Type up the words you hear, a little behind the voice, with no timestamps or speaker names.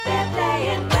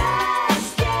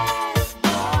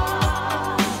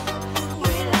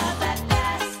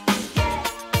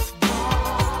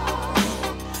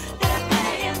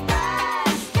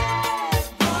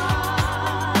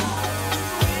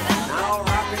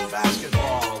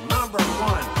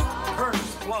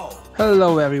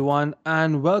Hello, everyone,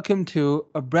 and welcome to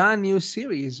a brand new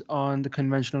series on the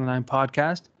Conventional Line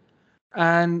podcast.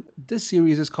 And this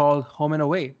series is called Home and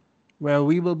Away, where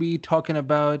we will be talking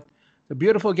about the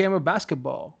beautiful game of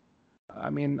basketball.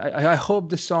 I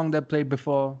hope the song that played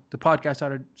before the podcast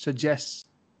started suggests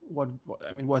what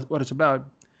it's about.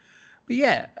 But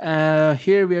yeah,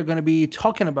 here we are going to be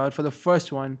talking about for the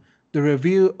first one the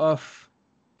review of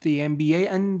the NBA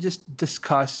and just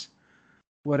discuss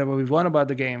whatever we want about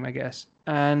the game, I guess.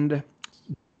 And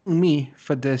me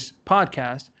for this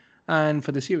podcast and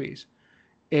for the series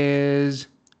is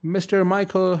Mr.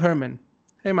 Michael Herman.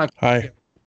 Hey, Michael. Hi.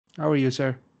 How are you,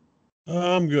 sir?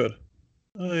 I'm good.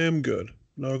 I am good.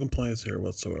 No complaints here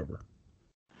whatsoever.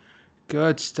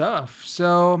 Good stuff.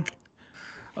 So,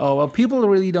 people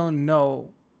really don't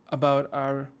know about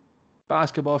our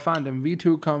basketball fandom. We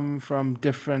two come from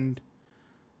different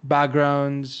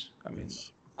backgrounds.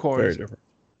 It's Of course. very different.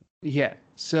 Yeah.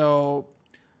 So,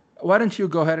 why don't you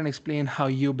go ahead and explain how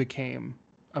you became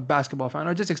a basketball fan,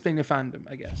 or just explain your fandom,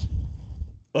 I guess.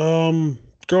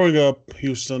 Growing up,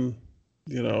 Houston,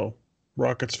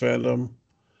 Rockets fandom.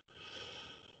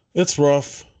 It's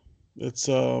rough.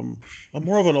 I'm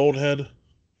more of an old head,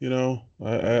 you know.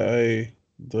 The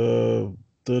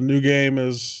new game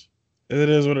it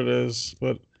is what it is,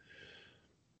 but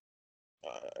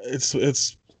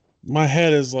it's my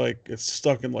head is like it's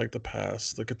stuck in like the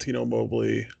past, the Katino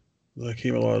Mobley, the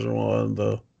Hakeem Olajuwon,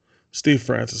 the Steve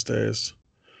Francis days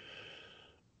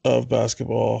of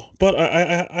basketball. But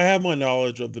I have my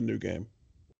knowledge of the new game.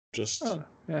 Just Oh,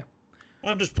 yeah.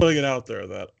 I'm just putting it out there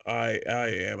that I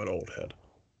am an old head.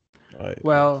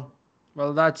 Well,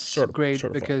 that's great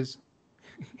certified. because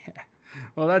yeah.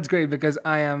 Well, that's great because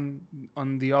I am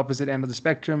on the opposite end of the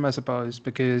spectrum, I suppose,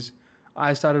 because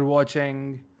I started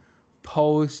watching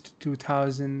post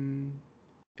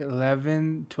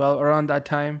 2011, 12, around that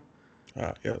time.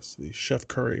 Yes, the Chef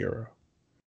Curry era.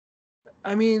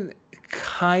 I mean,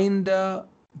 kinda.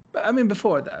 I mean,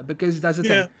 before that, because that's the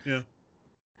thing. Yeah.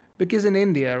 Because in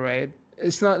India, right,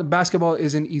 it's not basketball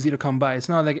isn't easy to come by. It's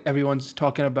not like everyone's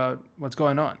talking about what's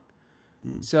going on.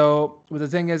 Hmm. So, but the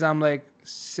thing is, I'm like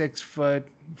 6'4",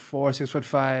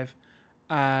 6'5",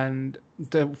 and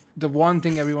the one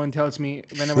thing everyone tells me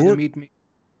whenever they meet me,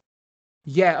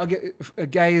 yeah, okay,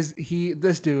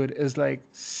 this dude is like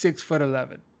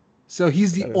 6'11", so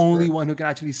he's the That is only correct. one who can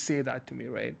actually say that to me,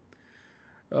 right?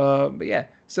 But yeah,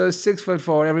 so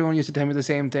 6'4", everyone used to tell me the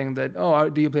same thing that, oh,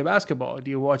 do you play basketball?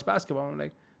 Do you watch basketball? I'm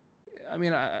like, I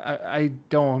mean, I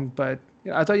don't, but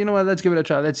I thought, you know what, let's give it a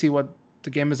try. Let's see what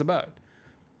the game is about.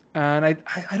 And I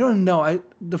don't know.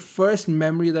 The first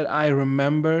memory that I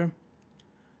remember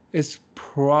is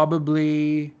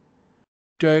probably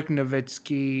Dirk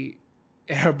Nowitzki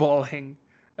airballing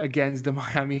against the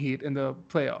Miami Heat in the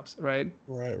playoffs, right?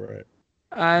 Right.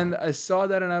 And I saw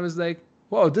that and I was like,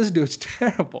 whoa, this dude's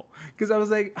terrible. Because I was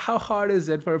like, how hard is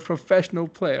it for a professional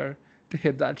player to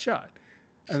hit that shot?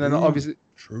 And then obviously,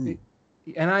 True.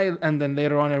 and then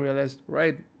later on I realized,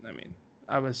 right, I mean,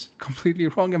 I was completely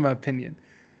wrong in my opinion.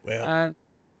 Well, And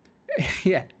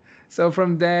yeah, so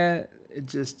from there it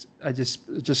just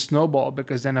snowballed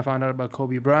because then I found out about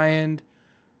Kobe Bryant,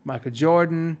 Michael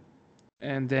Jordan,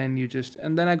 and then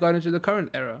I got into the current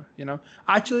era.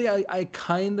 Actually, I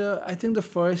think the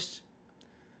first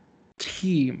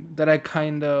team that I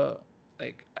kind of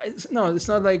like, no, it's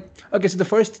not like, okay, so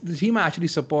the team I actually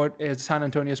support is San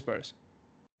Antonio Spurs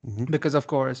hmm because of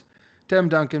course Tim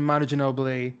Duncan, Manu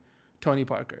Ginobili, Tony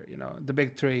Parker, the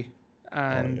big three, oh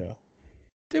and yeah.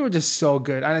 they were just so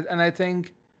good. And I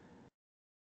think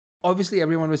obviously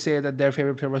everyone would say that their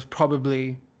favorite player was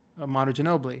probably Manu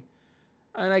Ginobili,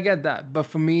 and I get that. But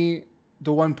for me,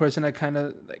 the one person I kind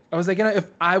of like, I was like,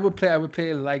 if I would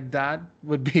play like that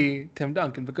would be Tim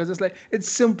Duncan because it's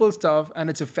simple stuff and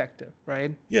it's effective,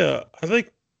 right? Yeah, I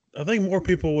think more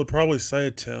people would probably say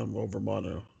Tim over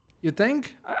Manu. You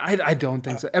think? I don't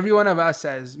think I, so. Everyone I've asked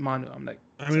says Manu. I'm like,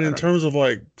 I mean, I in don't know. terms of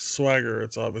like swagger,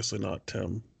 it's obviously not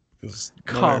Tim because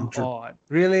Come on, my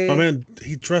really? man,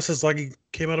 he dresses like he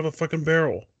came out of a fucking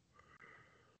barrel.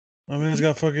 My man's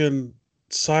got fucking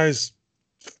size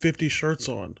 50 shirts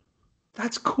on.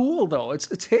 That's cool though. It's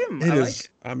him. I It like. is.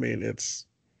 I mean, it's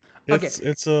Okay, it's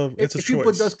it's a if, it's a if you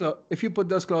put those choice. clothes if you put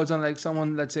those clothes on like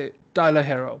someone, let's say Tyler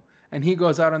Hero, and he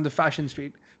goes out on the fashion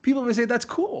street, people will say that's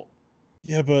cool.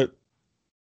 Yeah, but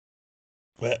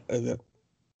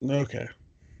okay.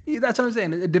 Yeah, that's what I'm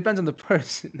saying. It depends on the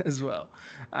person as well,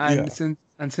 and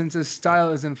Yeah. since his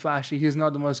style isn't flashy, he's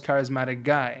not the most charismatic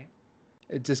guy.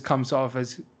 It just comes off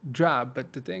as drab.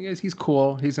 But the thing is, he's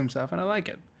cool. He's himself, and I like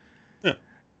it. Yeah.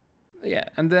 Yeah,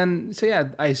 and then so yeah,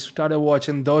 I started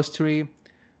watching those three.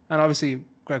 and obviously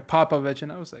Greg Popovich,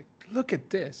 and I was like, look at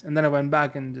this. And then I went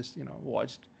back and just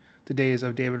watched the days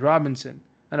of David Robinson,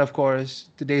 and of course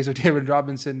the days of David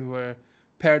Robinson were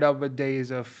paired up with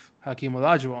days of Hakeem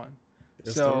Olajuwon.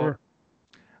 Yes, there So were.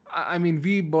 I mean,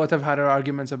 we both have had our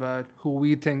arguments about who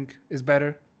we think is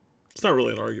better. It's not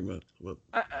really an argument, but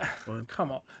I, it's fine.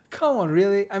 come on,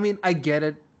 really? I mean, I get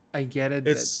it that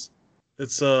It's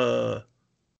it's I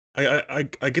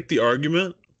get the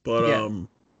argument, but yeah.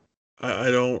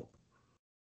 I don't.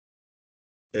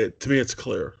 To me, it's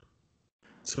clear.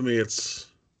 To me, it's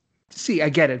See, I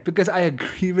get it because I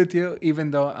agree with you.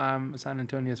 Even though I'm a San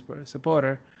Antonio Spurs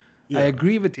supporter, I yeah.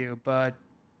 agree with you. But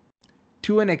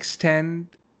to an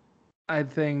extent, I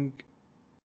think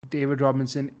David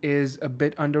Robinson is a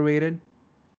bit underrated.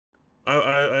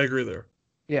 I agree there.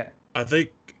 Yeah. I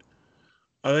think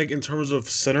I think in terms of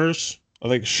centers, I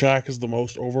think Shaq is the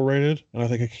most overrated, and I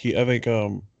think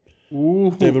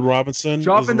Ooh, David Robinson is the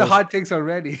dropping the most. hot takes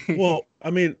already. Well,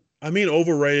 I mean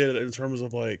overrated in terms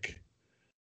of like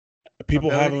people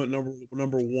have him Ability. at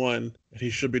number one, and he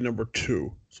should be number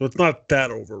two. So it's not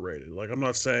that overrated. Like I'm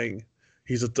not saying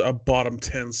he's a bottom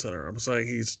 10 center. I'm saying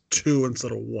he's two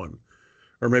instead of one,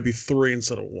 or maybe three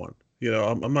instead of one. You know,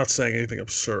 I'm not saying anything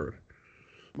absurd,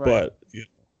 Right.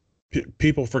 but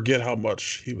people forget how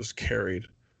much he was carried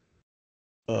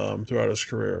throughout his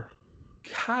career.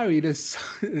 Carried is,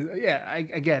 yeah, I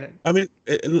get it. I mean,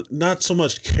 not so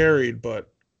much carried,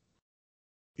 but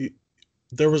he,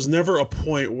 there was never a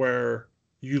point where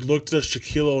you looked at a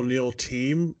Shaquille O'Neal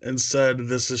team and said,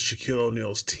 "This is Shaquille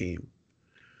O'Neal's team."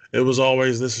 It was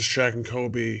always, "This is Shaq and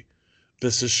Kobe.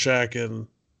 This is Shaq and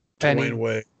Dwayne Penny.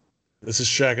 Wade. This is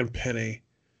Shaq and Penny."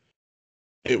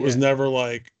 It was Yeah. never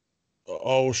like,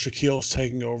 "Oh, Shaquille's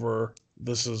taking over.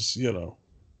 This is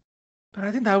But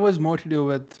I think that was more to do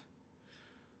with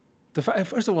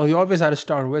first of all, you always had to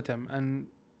start with him, and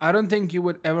I don't think you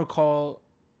would ever call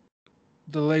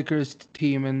the Lakers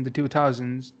team in the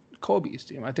 2000s Kobe's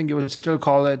team. I think you would still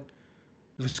call it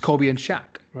was Kobe and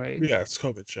Shaq, right? Yeah, it's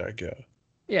Kobe and Shaq, yeah."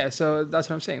 Yeah, so that's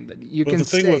what I'm saying. That you But can the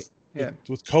thing say, yeah,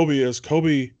 with Kobe is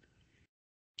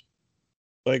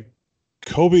like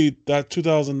Kobe, that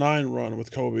 2009 run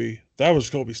with Kobe, that was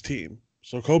Kobe's team.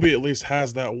 So Kobe at least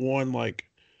has that one like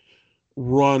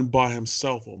run by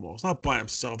himself almost. Not by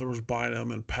himself. There was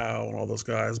Bynum and Powell and all those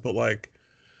guys, but like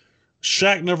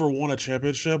Shaq never won a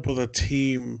championship with a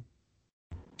team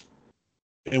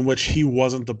in which he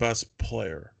wasn't the best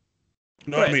player.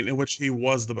 No, I right, mean in which he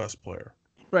was the best player.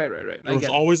 right. There I was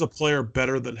get it. always a player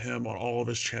better than him on all of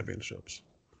his championships.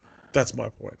 That's my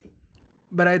point.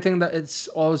 But I think that it's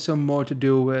also more to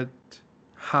do with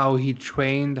how he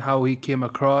trained, how he came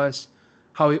across,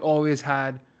 how he always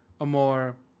had a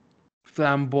more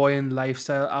flamboyant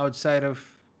lifestyle outside of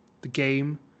the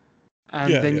game. Yeah,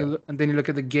 yeah, And then you look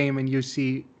at the game and you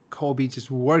see Kobe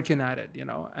just working at it,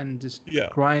 and just yeah.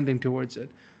 grinding towards it.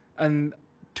 And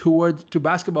towards to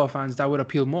basketball fans that would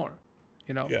appeal more,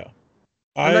 you know. Yeah.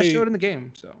 And that showed I in the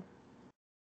game. So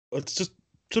let's just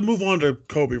to move on to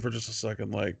Kobe for just a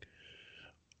second. Like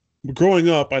growing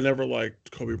up, I never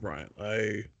liked Kobe Bryant.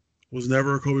 I was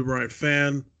never a Kobe Bryant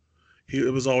fan.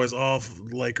 It was always off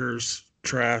Lakers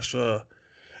trash. And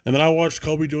then I watched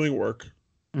Kobe doing work,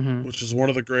 hmm which is one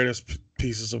of the greatest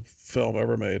pieces of film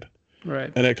ever made,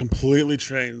 right. and it completely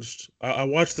changed. I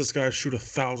watched this guy shoot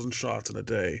 1,000 shots in a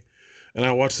day, and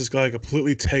I watched this guy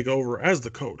completely take over as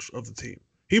the coach of the team.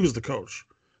 He was the coach.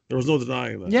 There was no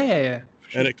denying that. Yeah, for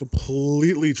And sure. it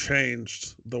completely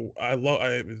changed the I love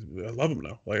him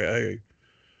now. Like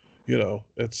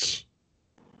it's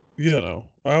I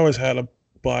always had a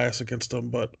bias against him,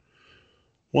 but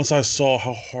once I saw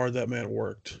how hard that man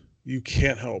worked, you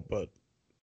can't help but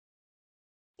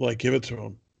like give it to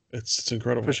him. It's For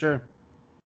incredible. sure.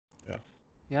 Yeah.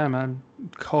 Yeah, man.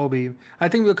 Kobe. I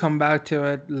think we'll come back to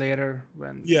it later Yeah,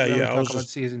 when we yeah. talk about the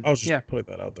season. I was just Yeah. putting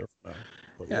that out there for now.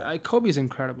 But Yeah, yeah. Kobe's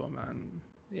incredible, man.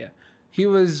 Yeah. He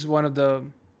was one of the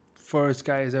first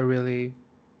guys that really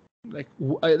like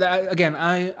again,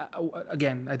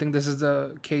 I think this is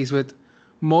the case with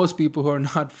most people who are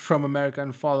not from America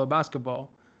and follow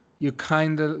basketball. You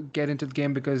kind of get into the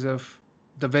game because of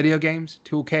the video games,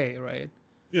 2K, right?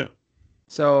 Yeah.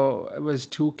 So it was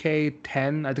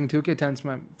 2K10. I think 2K10 is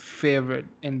my favorite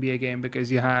NBA game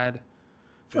because you had, Yeah,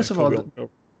 first of all, Kobe on the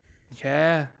cover.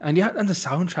 yeah, and the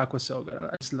soundtrack was so good.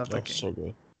 I just love Oh, that game. so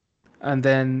good. And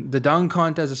then the dunk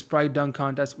contest, the sprite dunk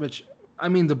contest, which I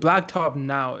mean, the black top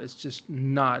now is just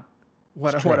not It's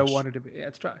what I trash. wanted to be. Yeah,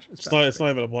 it's trash. It's It's trash. not It's it's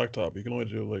great. not even a blacktop. You can only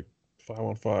do like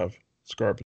 5-on-5.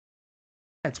 It's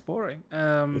It's boring.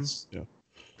 It's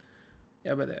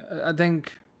Yeah, but I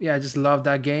think yeah, I just love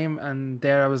that game. And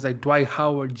there I was like Dwight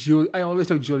Howard, I always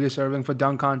took Julius Erving for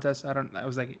dunk contests. I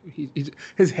was like,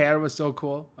 his hair was so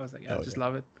cool. I was like, yeah, I Oh just yeah.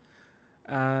 love it.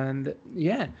 And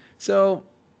yeah, so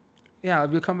yeah,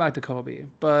 we'll come back to Kobe.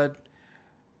 But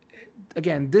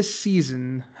again, this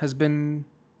season has been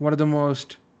one of the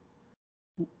most,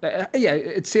 yeah,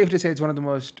 it's safe to say it's one of the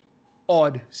most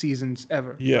odd seasons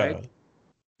ever, right? Yeah.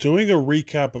 Doing a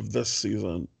recap of this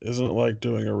season isn't like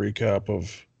doing a recap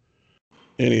of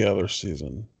any other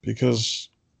season because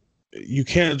you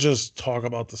can't just talk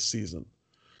about the season.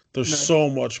 There's No, so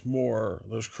much more.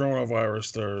 There's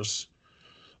coronavirus,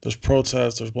 there's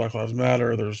protests, there's Black Lives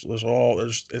Matter, there's it's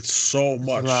so it's a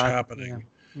much lot. Yeah, happening.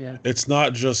 yeah. It's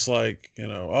not just like,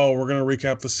 oh, we're gonna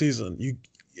recap the season.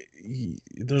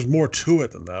 There's more to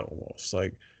it than that almost.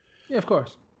 Like Yeah, of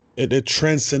course. it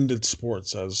transcended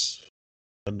sports as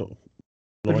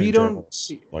But we annoying don't,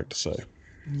 journalists like to say.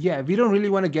 yeah, we don't really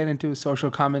want to get into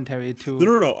social commentary No, to,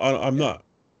 no, no, I'm yeah, not.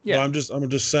 But yeah, I'm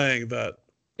just saying that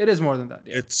it is more than that.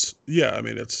 Yeah, it's yeah. I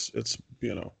mean, it's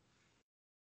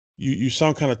you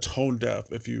sound kind of tone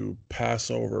deaf if you pass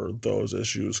over those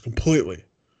issues completely.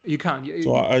 you can't. So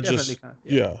You I definitely just can't.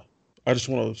 Yeah. yeah, I just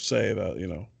want to say that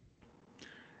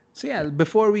So yeah,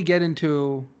 before we get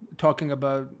into talking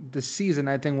about the season,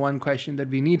 I think one question that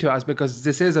we need to ask, because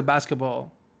this is a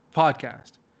basketball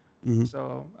podcast. mhm.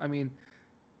 So I mean,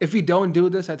 if we don't do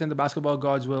this, I think the basketball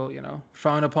gods will,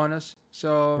 frown upon us.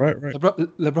 So Right, right.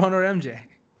 LeBron or MJ,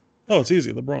 Oh, it's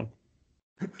easy, LeBron.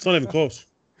 It's not even close.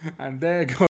 and there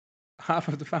goes half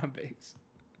of the fan base.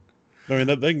 I mean,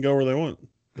 that they can go where they want.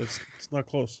 It's not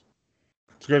close.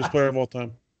 It's the greatest player of all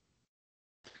time.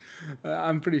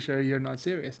 I'm pretty sure you're not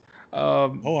serious.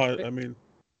 Oh, I mean,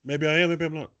 maybe I am, maybe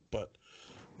I'm not, but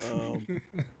um,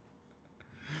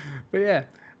 But yeah,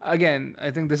 again,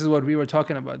 I think this is what we were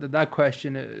talking about. That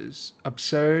question is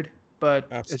absurd, but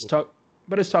absolutely.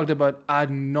 it's talked about ad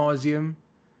nauseum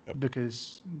Yep.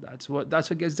 because that's what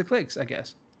gets the clicks, I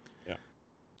guess. Yeah.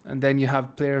 And then you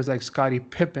have players like Scottie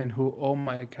Pippen, who, oh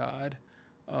my God,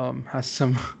 has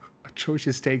some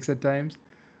atrocious takes at times.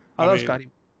 I I love mean,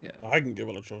 Scottie. Yeah. I can give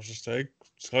an atrocious take.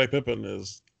 Scottie Pippen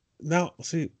is now.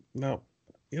 See now,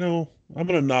 I'm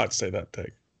gonna not say that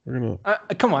take. We're gonna.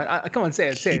 Come on, say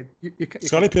it, say it. You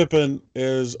Scottie can't. Pippen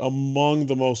is among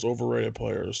the most overrated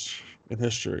players in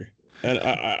history, and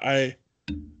I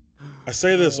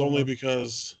say this only Uh,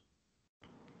 because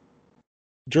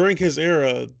during his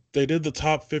era, they did the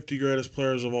top 50 greatest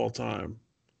players of all time,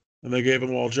 and they gave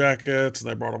them all jackets, and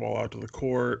they brought them all out to the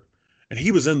court, and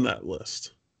he was in that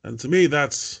list. And to me,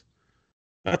 that's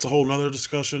a whole nother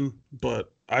discussion.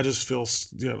 But I just feel,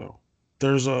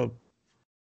 there's a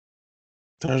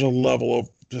there's a level of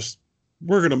just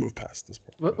we're gonna move past this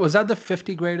point. was that the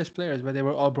 50 greatest players where they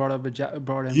were all brought in with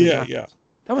Yeah, yeah, jackets?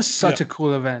 That was yeah, such a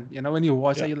cool event. When you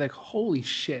watch that, yeah, you're like, holy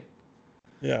shit.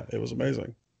 yeah. It was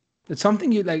amazing. It's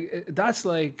something you like. That's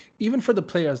like, even for the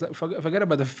players, like, forget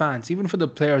about the fans, even for the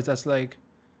players, that's like,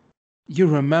 you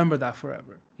remember that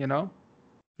forever.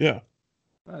 Yeah,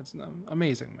 That's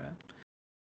amazing, man.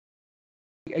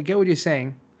 I get what you're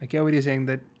saying. I get what you're saying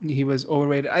that he was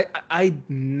overrated. I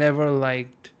never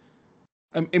liked.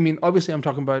 I mean, obviously, I'm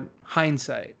talking about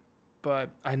hindsight, but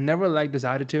I never liked his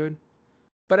attitude.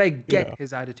 But I get yeah,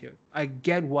 his attitude. I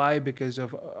get why, because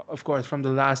of course, from the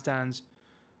Last Dance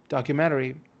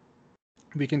documentary,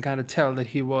 we can kind of tell that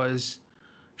he was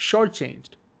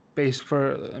shortchanged,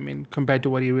 I mean, compared to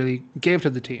what he really gave to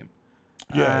the team,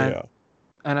 yeah, and yeah,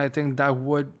 and I think that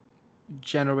would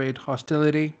generate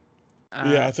hostility. yeah.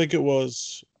 And I think it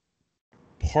was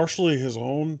partially his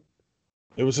own.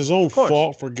 It was his own of course,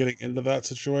 fault for getting into that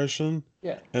situation,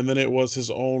 yeah, and then it was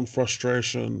his own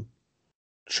frustration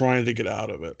trying to get out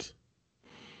of it,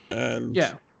 and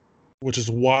yeah, which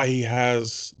is why he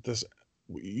has this.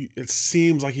 It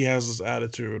seems like he has this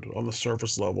attitude on the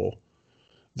surface level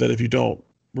that if you don't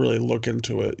really look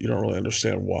into it, you don't really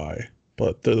understand why.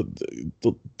 But the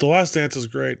Last Dance is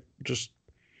great. Just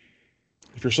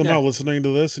if you're yeah. somehow listening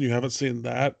to this and you haven't seen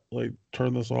that, like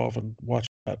turn this off and watch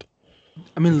that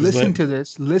I mean,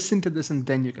 because listen to this, and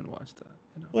then you can watch that.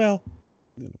 well,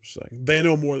 I'm saying they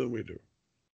know more than we do.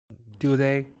 Do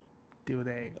they? Do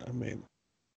they? I mean,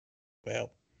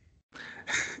 well,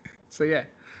 So yeah,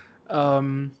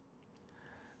 um,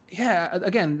 yeah.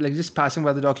 Again, like, just passing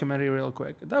by the documentary real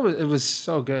quick. It was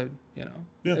so good. yeah,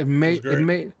 It it was made it great.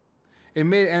 made it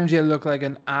made MJ look like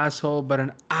an asshole, but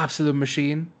an absolute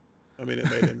machine. I mean, it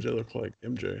made MJ look like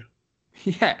MJ.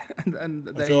 Yeah, and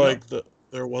I there feel you go. like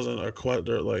there wasn't a quite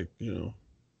there like Yeah,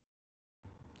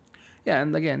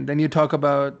 and again, then you talk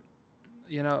about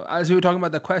as we were talking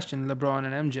about the question, LeBron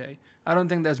and MJ, I don't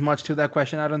think there's much to that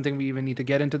question. I don't think we even need to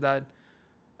get into that.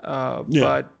 Uh, Yeah.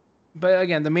 but but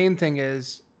again, the main thing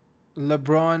is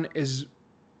LeBron is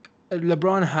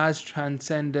LeBron has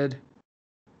transcended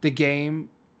the game,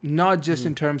 not just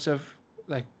in Mhm. terms of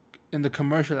like in the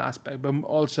commercial aspect, but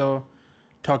also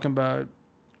talking about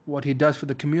what he does for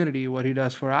the community, what he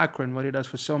does for Akron, what he does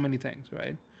for so many things,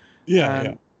 right? Yeah, yeah.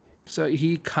 And so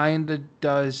he kind of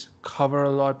does cover a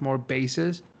lot more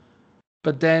bases,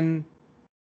 but then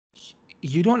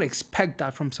you don't expect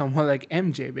that from someone like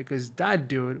MJ because that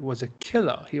dude was a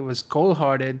killer. He was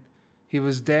cold-hearted. He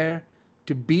was there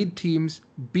to beat teams,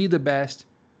 be the best,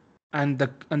 and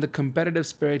the competitive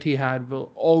spirit he had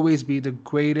will always be the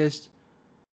greatest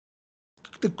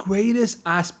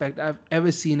aspect I've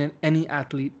ever seen in any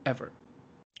athlete ever.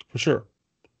 For sure.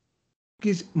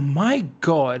 Because my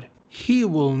God, he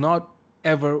will not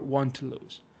ever want to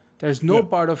lose. There's no Yeah.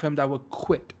 part of him that will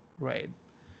quit, right?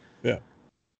 Yeah.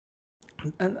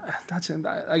 And that's it.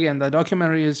 Again, the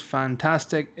documentary is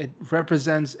fantastic. It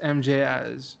represents MJ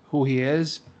as who he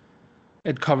is.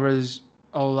 It covers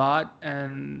a lot,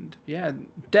 and yeah,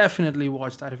 definitely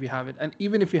watch that if you have it. And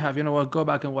even if you have, you know what, go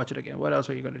back and watch it again. What else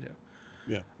are you gonna do?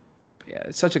 Yeah. Yeah,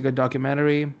 it's such a good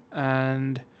documentary,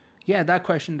 and yeah, that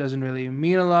question doesn't really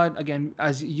mean a lot. Again,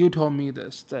 as you told me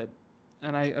this, that,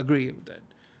 and I agree with that.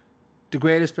 The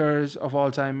greatest players of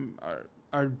all time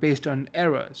are based on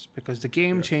eras because the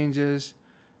game Yes. changes,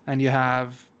 and you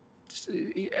have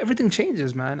everything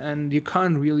changes, man, and you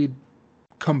can't really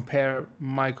compare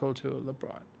Michael to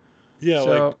LeBron. Yeah, like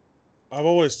So I've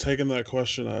always taken that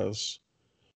question as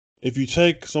if you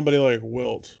take somebody like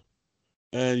Wilt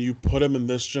and you put him in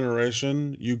this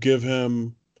generation, you give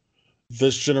him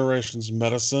this generation's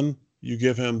medicine, you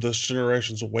give him this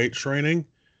generation's weight training,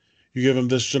 you give him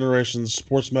this generation's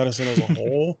sports medicine as a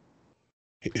whole.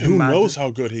 Who knows imagine, how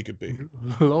good he could be?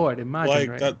 Lord, imagine,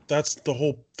 Like right? that's the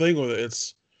whole thing with it.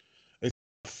 It's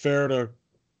fair to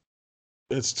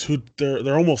it's two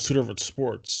they're almost two different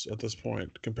sports at this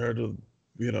point compared to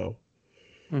you know.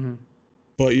 Hmm.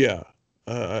 But yeah,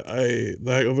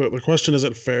 the question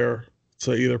isn't fair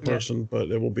to either Yeah, person, but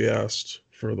it will be asked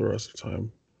for the rest of the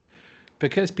time.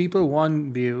 because people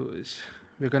want views.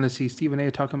 We're gonna see Stephen A.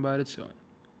 talking about it soon.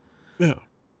 Yeah,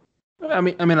 I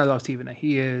mean, I love Stephen A.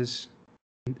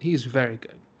 He's very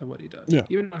good at what he does. yeah.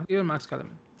 Even Max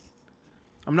Kellerman.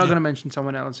 I'm not Yeah. gonna mention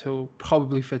someone else who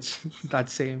probably fits that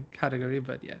same category,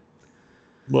 but yeah,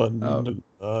 But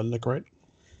uh, Nick Wright,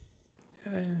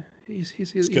 he's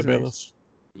Skip nice. Bayless.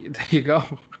 There you go.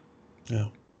 Yeah.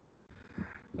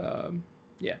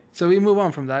 Yeah. So we move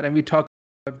on from that and we talk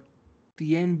about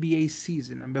the NBA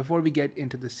season. And before we get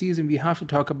into the season, we have to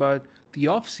talk about the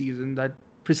off season that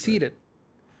Right. preceded.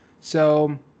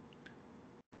 So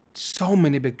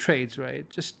many big trades, right?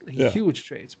 Just Yeah. huge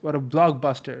trades. What a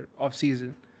blockbuster off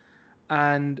season.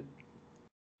 And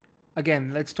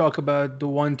again, let's talk about the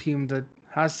one team that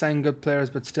has signed good players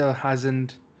but still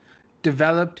hasn't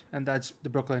developed, and that's the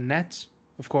Brooklyn Nets,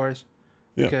 of course,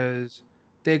 Yeah. because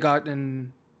they got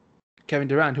in Kevin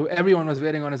Durant, who everyone was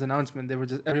waiting on his announcement.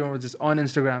 Everyone was just on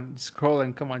Instagram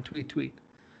scrolling, come on, tweet,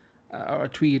 or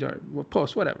tweet or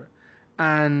post, whatever.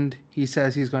 And he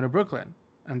says he's going to Brooklyn,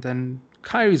 and then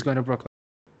Kyrie's going to Brooklyn,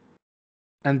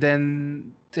 and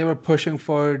then they were pushing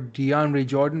for DeAndre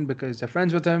Jordan because they're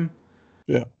friends with him,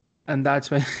 Yeah. and that's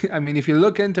when I mean, if you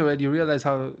look into it, you realize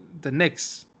how the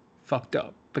Knicks fucked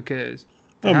up because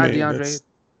they I had mean, DeAndre.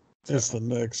 it's So the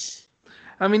Knicks.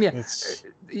 I mean, yeah, It's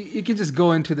you can just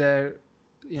go into their,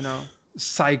 you know,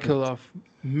 cycle of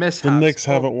the mishaps. Knicks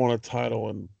Oh, haven't won a title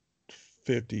in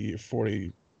 50,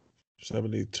 40,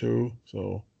 72.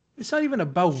 So it's not even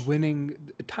about winning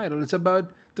a title. It's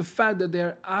about the fact that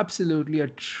they're absolutely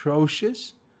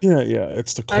atrocious. yeah, yeah.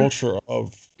 It's the And culture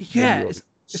of yeah, video it's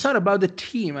games. not about the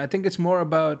team. I think it's more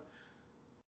about.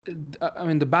 I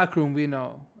mean, the back room. We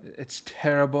know it's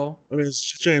terrible. I mean, it's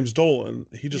James Dolan.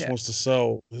 He just Yeah, wants to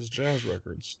sell his jazz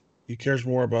records. He cares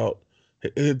more about.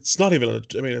 It's not even a.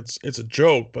 I mean, it's a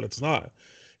joke, but it's not.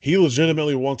 He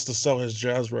legitimately wants to sell his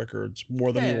jazz records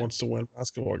more than he yeah, wants to win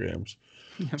basketball games.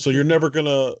 yeah. So you're never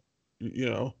gonna, you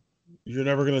know, you're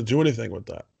never gonna do anything with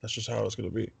that. That's just how it's gonna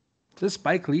be. This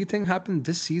Spike Lee thing happened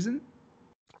this season,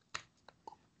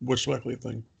 Which likely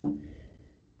thing?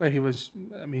 where he was.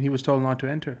 I mean, he was told not to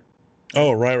enter.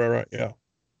 Oh, right, right, right. Yeah,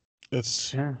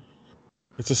 it's Yeah.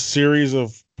 it's a series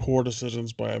of poor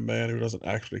decisions by a man who doesn't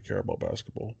actually care about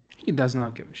basketball. He does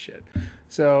not give a shit.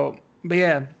 So, but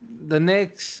yeah, the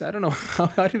Knicks. I don't know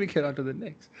how did we get onto the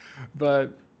Knicks,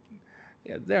 but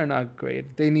yeah, they're not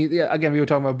great. They need. Yeah, again, we were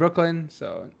talking about Brooklyn.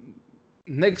 So,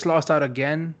 Knicks lost out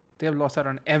again They have lost out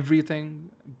on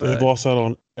everything. They've But lost out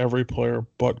on every player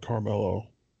but Carmelo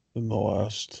in the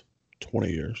last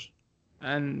 20 years.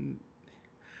 and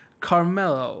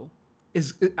Carmelo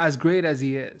is as great as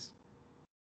he is.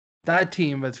 That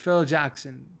team with Phil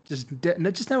Jackson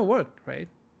it just never worked, right?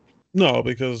 No,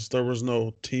 because there was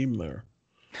no team there.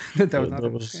 That was There, there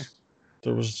nothing.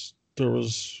 Yeah. was there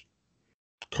was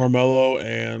Carmelo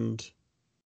and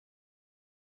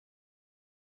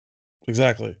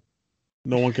exactly.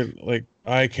 No one can like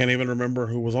I can't even remember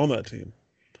who was on that team.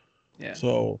 Yeah,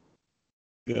 So,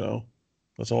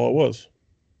 that's all it was.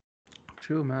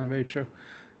 true, man. Very true.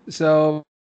 So,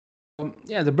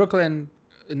 yeah, the Brooklyn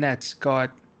Nets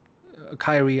got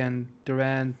Kyrie and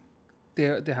Durant.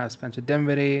 They have Spencer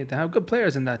Dinwiddie. They have good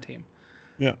players in that team.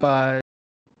 Yeah. But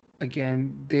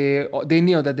again, they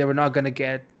knew that they were not going to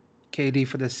get KD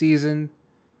for the season,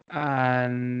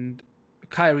 and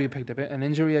Kyrie picked up an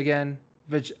injury again,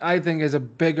 which I think is a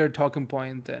bigger talking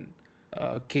point than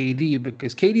KD,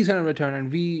 because KD's going to return, and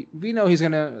we know he's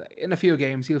going to, in a few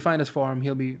games he'll find his form.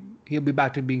 He'll be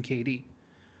back to being KD.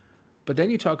 But then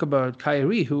you talk about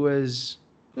Kyrie, who's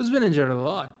been injured a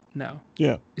lot now,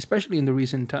 Yeah. especially in the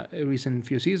recent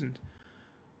few seasons,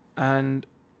 and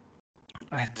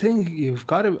I think you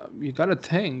got to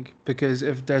think, because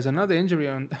if there's another injury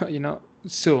on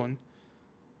soon,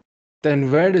 then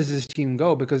where does this team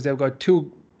go? Because they've got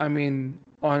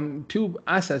on two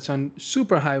assets on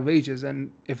super high wages,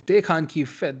 and if they can't keep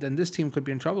fit, then this team could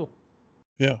be in trouble.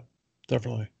 Yeah.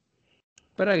 Definitely.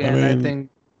 But I again, I mean, think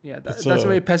it's that's a a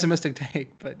very pessimistic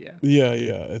take. But yeah,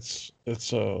 yeah. It's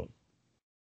a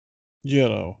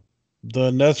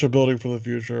the Nets are building for the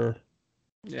future,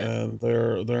 yeah, and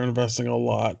they're investing a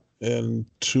lot in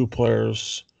two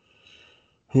players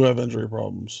who have injury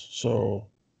problems. So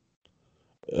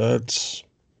it's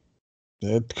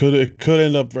it could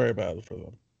end up very bad for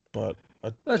them, but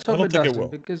let's I hope don't it think it doesn't, will.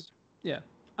 because yeah,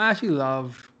 I actually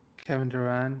love Kevin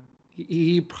Durant.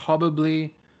 He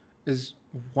probably is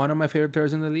one of my favorite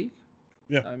players in the league.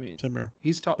 Yeah, I mean, same here.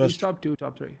 he's Best top two,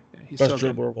 top three. Yeah, he's best so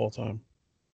good. dribbler of all time.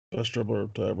 Best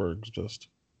dribbler to ever exist.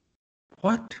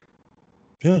 What?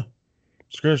 Yeah,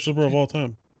 it's the greatest dribbler of all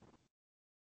time.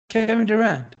 Kevin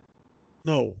Durant.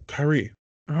 No, Kyrie.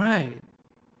 Right.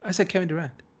 I said Kevin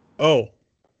Durant. Oh,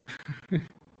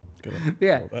 gonna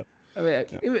Yeah. know that. I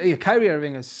mean, Yeah, Kyrie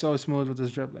Irving is so smooth with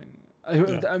his dribbling.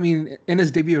 yeah, I mean, in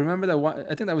his debut, remember that one?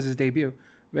 I think that was his debut,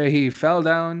 where he fell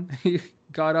down, he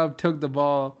got up, took the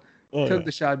ball, oh took yeah,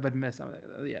 the shot, but missed. I'm like,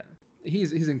 yeah,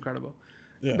 he's incredible.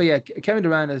 yeah. But yeah, Kevin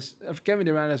Durant is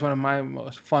one of my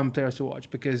most fun players to watch,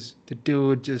 because the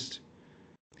dude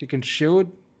he can shoot.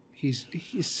 He's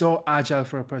so agile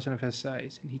for a person of his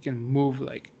size, and he can move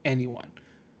like anyone,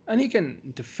 and he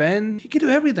can defend. He can do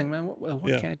everything, man. What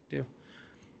Yeah, can't he do?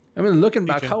 I mean, looking he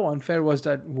back, can. how unfair was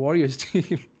that Warriors team?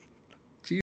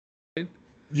 Jeez.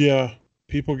 Yeah,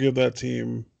 people give that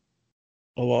team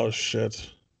a lot of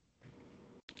shit.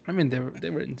 I mean, they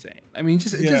were insane. I mean,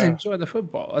 just Yeah, enjoy the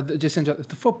football. Just enjoy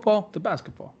the football, the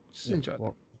basketball. Just yeah. enjoy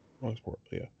them. Wrong sport.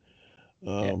 Yeah.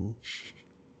 Yeah. Um.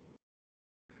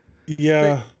 But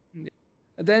Yeah. yeah.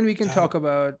 Then we can God. talk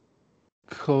about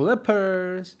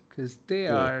Clippers, because they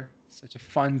Yeah. are such a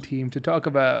fun team to talk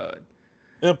about.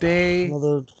 Yep. They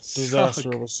Another disaster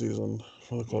suck. of a season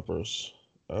for the Clippers.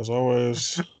 As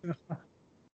always,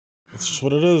 it's just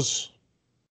what it is.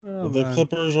 Oh The man.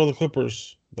 Clippers are the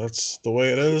Clippers. That's the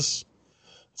way it is.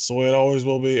 It's the way it always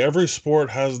will be. Every sport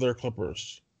has their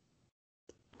Clippers.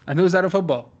 And who's that in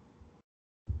football?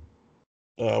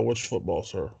 Which football,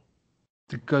 sir?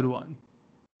 The good one.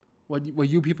 What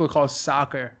you people call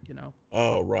soccer, you know?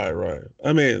 Oh, right, right.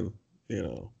 I mean, you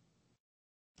know,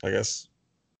 I guess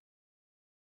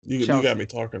you got Chelsea. me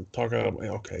talking out of my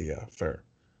okay, yeah, fair.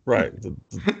 Right.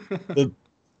 The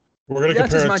we're gonna The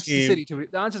answer is compare a Manchester team. City.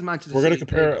 The answer is Manchester We're gonna City.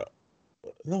 There you compare.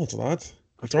 go. No, it's not.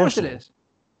 Of It's course it Arsenal. is.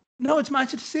 No, it's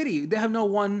Manchester City. They have not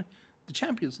won the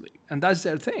Champions League, and that's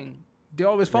their thing. They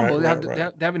always Right, fumble. They right, have they right,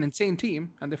 have, they have an insane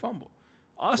team, and they fumble.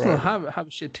 Arsenal right. have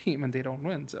a shit team, and they don't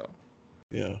win. So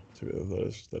Yeah,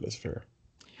 that is fair.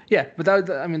 yeah, but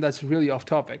I mean, that's really off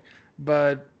topic.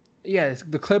 But yeah,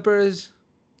 the Clippers.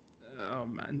 Oh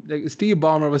man, like, Steve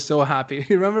Ballmer was so happy.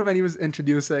 You remember when he was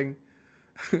introducing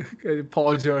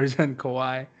Paul George and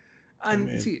Kawhi, I and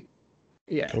mean, see,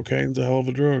 yeah, cocaine's a hell of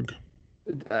a drug.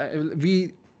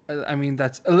 we. I mean,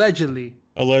 that's allegedly. This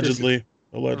is Allegedly,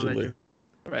 alleged, allegedly.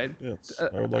 right? Yes, Uh,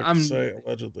 I would like to I'm say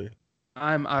allegedly.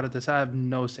 I'm out of this. I have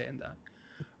no say in that.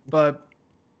 But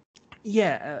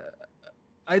yeah,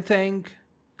 I think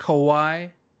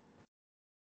Kawhi,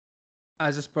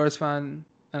 as a Spurs fan,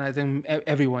 and I think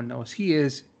everyone knows, he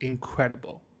is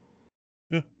incredible.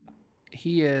 Yeah,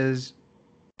 he is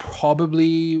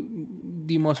probably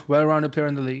the most well-rounded player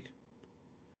in the league.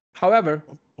 However,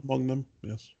 Among them,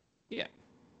 yes. yeah,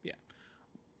 yeah,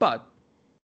 but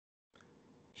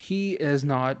he is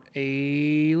not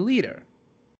a leader,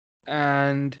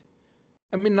 and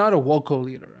I mean not a vocal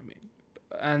leader. I mean,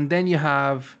 and then you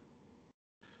have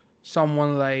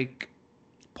someone like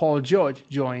Paul George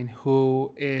join,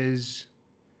 who is,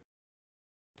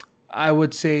 I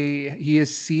would say, he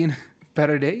has seen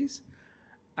better days.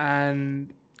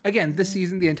 And again, this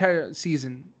season, the entire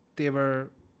season, they were,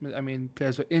 I mean,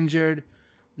 players were injured,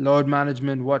 load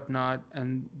management, whatnot,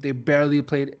 and they barely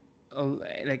played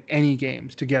like any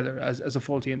games together as a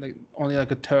full team. Like only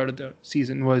like a third of the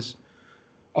season was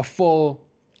a full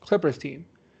Clippers team,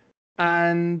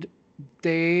 and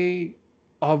they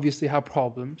obviously have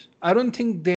problems. I don't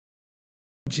think they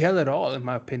gel at all, in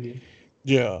my opinion.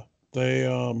 Yeah, they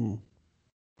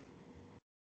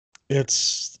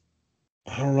it's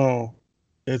I don't know.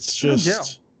 It's They don't gel.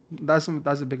 just That's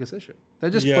the biggest issue. They're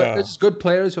yeah, just good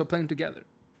players who are playing together.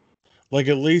 like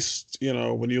at least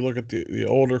when you look at the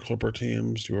older Clipper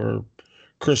teams, your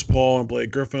Chris Paul and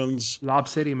Blake Griffins, Lob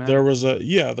City, there man. was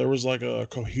there was like a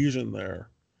cohesion there.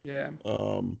 Yeah.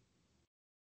 Um,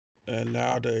 and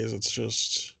nowadays it's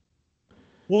just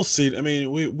we'll see. I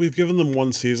mean, we've given them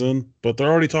one season, but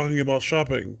they're already talking about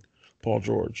shopping Paul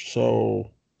George. So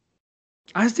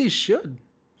As they should.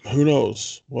 who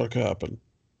knows what could happen?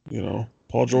 Paul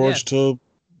Yeah. George to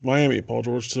Miami, Paul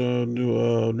George to New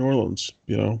Orleans.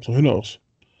 So who knows?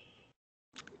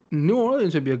 New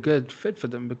Orleans would be a good fit for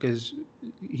them because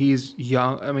he's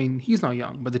young. I mean, he's not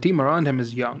young, but the team around him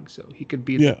is young, so Yeah, he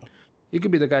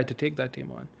could be the guy to take that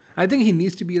team on. I think he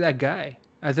needs to be that guy.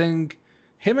 I think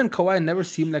him and Kawhi never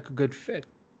seemed like a good fit.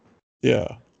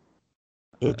 yeah.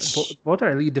 It's Both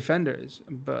are elite defenders,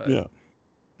 but yeah,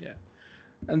 yeah.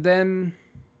 And then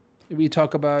we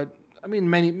talk about, I mean,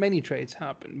 many trades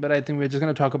happen, but I think we're just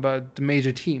going to talk about the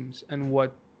major teams and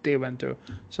what they went through.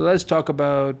 So let's talk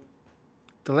about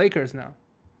the Lakers now,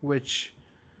 which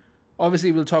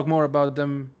obviously we'll talk more about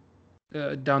them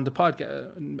down the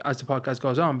podcast as the podcast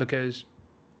goes on, because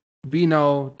we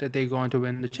know that they're going to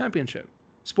win the championship.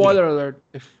 yeah, Spoiler alert,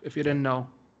 if you didn't know,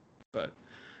 but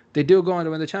they do go on to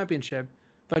win the championship.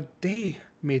 But they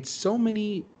made so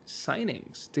many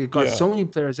signings. They got yeah, so many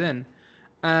players in,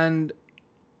 and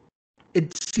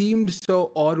it seemed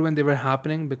so odd when they were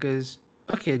happening because,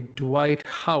 okay, Dwight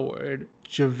Howard,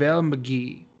 JaVale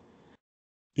McGee,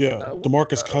 yeah. uh,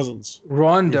 DeMarcus uh, Cousins. We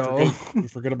Rondo, forget we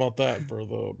forget about that for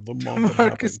the month it DeMarcus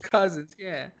happened. Cousins.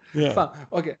 Yeah. Yeah,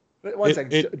 Okay, one it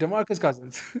second. it DeMarcus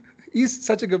Cousins. He's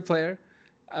such a good player.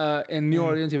 In New yeah,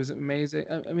 Orleans, he was amazing.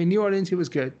 I mean, New Orleans, he was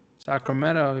good.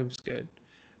 Sacramento, he was good.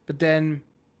 But then,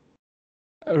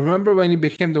 remember when he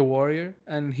became the Warrior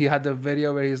and he had the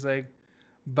video where he's like,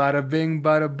 "Bada bing,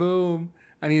 bada boom,"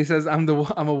 and he says, I'm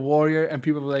a Warrior," and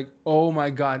people were like, "Oh my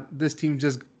God, this team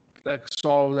just like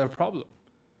solved their problem."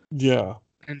 yeah.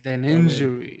 And then I mean,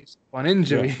 injuries upon yeah,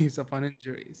 injuries upon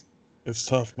injuries. it's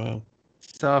tough, man.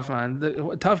 It's tough, man.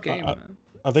 Tough I, game, I man.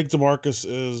 I think DeMarcus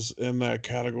is in that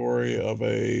category of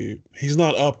he's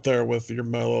not up there with your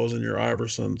Melos and your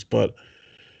Iversons, but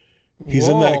he's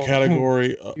in that Whoa.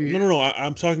 category. No, Yeah. no, no.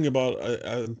 I'm talking about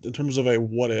in terms of a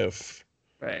what if,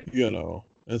 Right.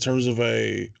 in terms of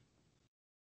I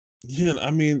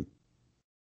mean,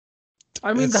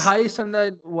 I mean, the it's, highest on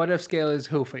that what if scale is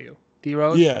who for you? D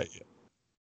Rose? yeah,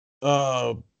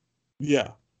 uh, yeah.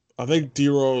 I think D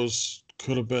Rose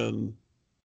could have been,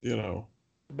 you know,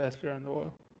 The best player in the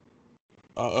world.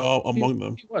 among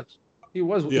them. He was. He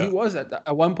was. He Yeah. was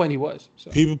at one point. He was. So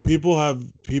People give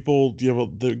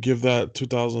that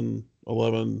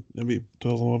 2011 MVP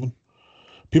 2011.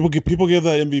 People give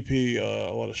that MVP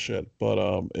a lot of shit, but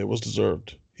it was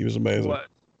deserved. He was he amazing. was.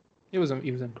 He was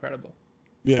incredible.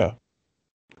 Yeah,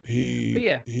 But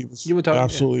yeah, he was you were talking. Yeah,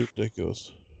 absolutely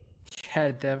ridiculous.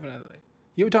 yeah, definitely.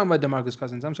 You were talking about DeMarcus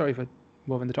Cousins. I'm sorry for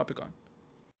moving the topic on.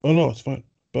 Oh no, it's fine.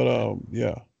 But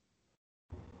yeah,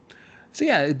 So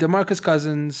yeah, DeMarcus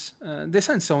Cousins. They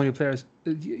signed so many players.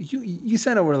 You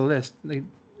sent over a list. Like,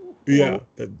 yeah.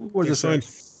 what was They this signed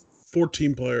list?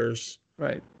 14 players,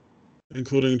 Right.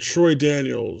 including Troy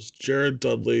Daniels, Jared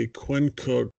Dudley, Quinn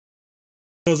Cook,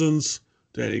 Cousins,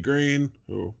 Danny Green,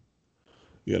 who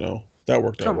that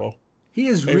worked out Come on. well. He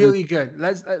is Avery, really good.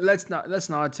 Let's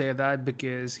not say that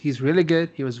because he's really good.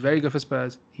 He was very good for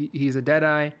Spurs. He's a dead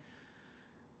eye,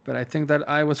 but I think that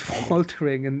eye was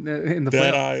faltering in the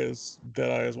playoffs.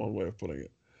 Dead eye is one way of putting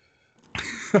it.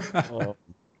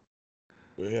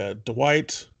 We had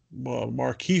Dwight,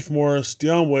 Markeith Morris,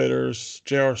 Deion Waiters,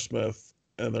 J.R. Smith,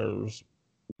 and there's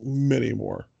many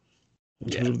more.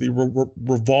 in Yeah. terms of the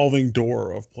revolving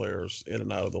door of players in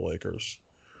and out of the Lakers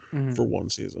Mhm. for one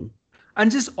season.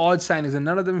 And just odd signings, and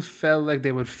none of them felt like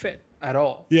they would fit at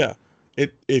all. Yeah.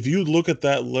 If you look at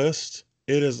that list,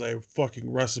 it is a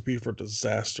fucking recipe for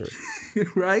disaster.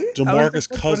 Right? I was like, DeMarcus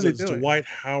what are they Cousins, doing? Dwight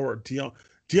Howard,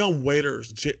 Dion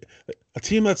Waiters, a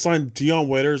team that signed Dion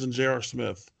Waiters and J.R.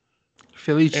 Smith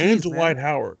Philly and cheese, Dwight man.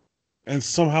 Howard, and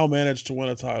somehow managed to win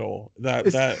a title. That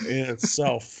It's that in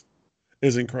itself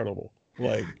is incredible.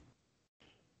 Like,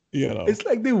 you know, it's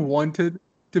like they wanted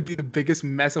to be the biggest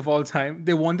mess of all time.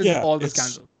 They wanted yeah, all the it's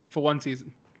scandal for one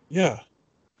season. yeah.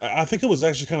 I think it was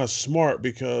actually kind of smart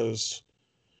because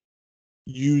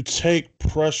you take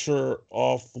pressure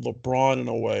off LeBron in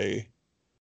a way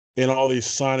in all these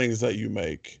signings that you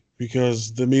make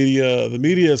because the media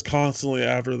is constantly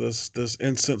after this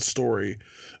instant story.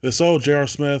 This J.R.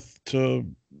 Smith to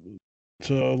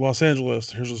Los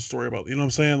Angeles. Here's a story about, you know what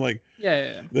I'm saying? Like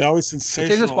Yeah. they always It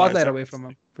takes the sensationalize spotlight away from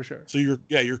everything. him for sure. So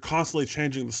you're constantly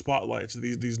changing the spotlight to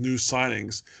these new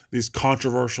signings, these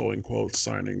controversial in quotes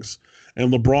signings,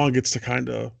 and LeBron gets to kind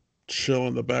of chill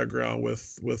in the background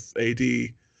with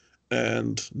AD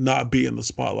and not be in the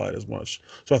spotlight as much.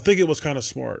 So I think it was kind of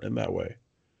smart in that way.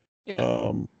 Yeah,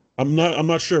 Um, I'm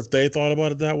not sure if they thought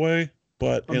about it that way,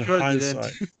 but I'm sure they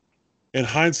did. in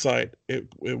hindsight, it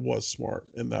was smart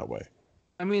in that way.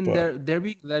 I mean, But they're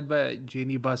being led by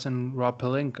Jeannie Buss and Rob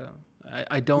Pelinka.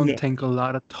 I don't yeah, think a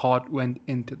lot of thought went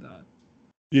into that.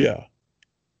 yeah.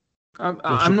 Which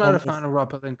I'm not a fan of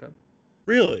Rob Pelinka.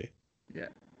 really, Yeah,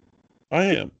 I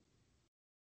am.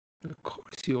 of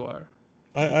course you are.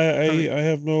 I I I mean, I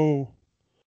have no.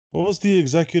 What was the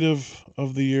executive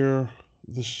of the year?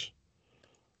 This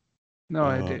no uh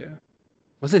idea.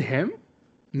 Was it him?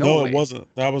 No no, it way.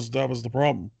 wasn't. That was the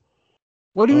problem.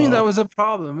 What do you mean that Uh was a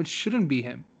problem? It shouldn't be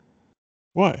him.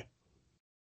 why?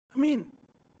 I mean,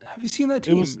 have you seen that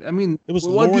It was team? I mean, it was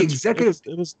what the Lawrence it executive? was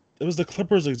it was it was the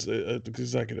Clippers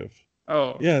executive.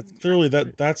 Oh, Yeah, clearly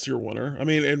that's your winner. I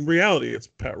mean, in reality it's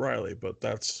Pat Riley, but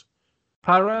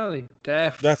Pat Riley.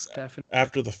 that's Definitely.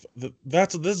 after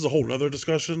that's this is a whole nother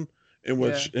discussion in Yeah.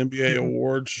 which NBA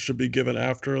awards should be given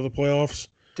after the playoffs.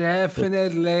 But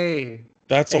Definitely.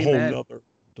 that's a whole Amen. nother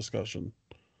discussion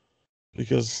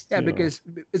because, Yeah, because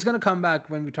it's gonna come back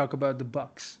when we talk about the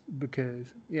Bucks. Because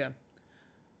yeah,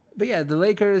 but yeah, the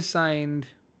Lakers signed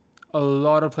a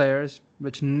lot of players,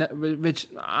 which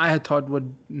I had thought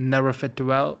would never fit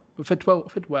well.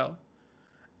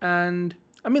 And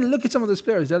I mean, look at some of those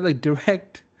players. They're like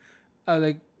direct,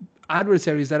 like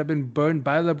adversaries that have been burned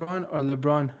by LeBron or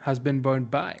LeBron has been burned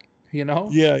by. You know,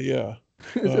 yeah, yeah.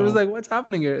 it was Um, like, what's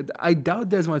happening here? I doubt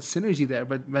there's much synergy there.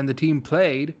 But when the team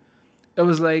played, it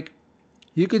was like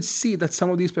you could see that some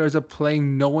of these players are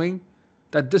playing knowing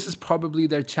that this is probably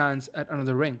their chance at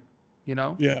another ring. You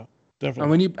know, yeah, and definitely.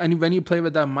 when you play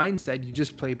with that mindset, you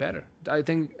just play better. I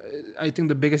think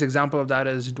the biggest example of that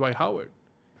is Dwight Howard.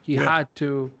 He Yeah, had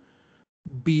to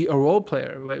be a role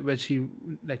player, which he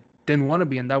like didn't want to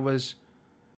be, and that was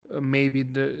maybe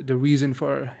the reason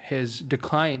for his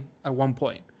decline at one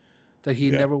point. That he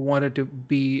yeah. never wanted to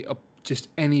be just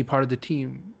any part of the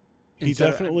team. He Instead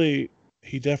of definitely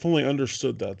he definitely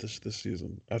understood that this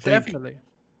season. I think definitely,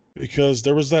 because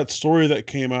there was that story that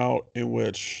came out in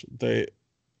which the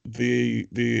the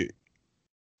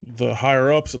the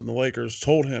higher ups in the Lakers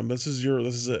told him this is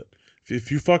it.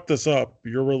 If you fuck this up,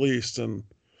 you're released, and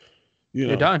you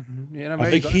you're know done. You know I where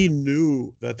you think gone. he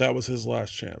knew that was his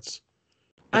last chance.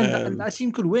 And And that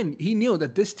team could win. He knew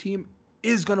that this team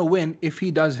is gonna win if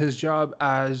he does his job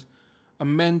as a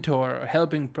mentor,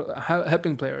 helping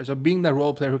players, or being that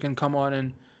role player who can come on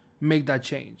and make that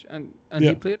change. And he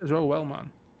yeah, played his role well,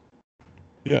 man.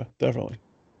 yeah, definitely.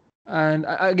 And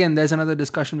again, there's another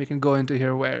discussion we can go into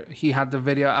here where he had the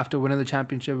video after winning the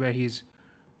championship where he's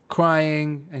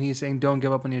crying and he's saying, "Don't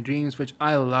give up on your dreams," which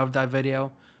I love that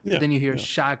video. But Yeah, then you hear yeah.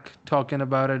 Shaq talking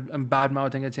about it and bad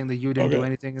mouthing it, saying that you didn't do Okay.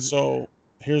 anything. So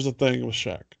here's the thing with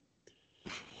Shaq.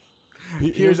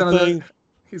 Here's Here's the another. thing.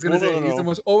 He's gonna Well, no, say no, he's the no.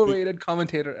 most Be- overrated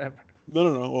commentator ever. No,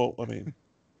 no, no. Well, I mean,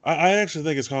 I actually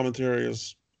think his commentary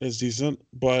is decent,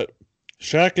 but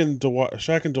Shaq and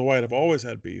Dwight have always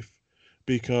had beef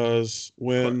because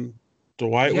Of course. when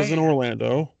Dwight Yeah, was in yeah.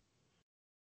 Orlando,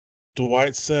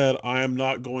 Dwight said, "I am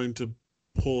not going to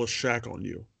pull a Shaq on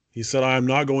you." He said, "I am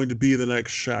not going to be the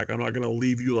next Shaq. I'm not going to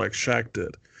leave you like Shaq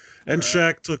did." And Right.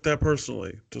 Shaq took that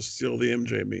personally to steal the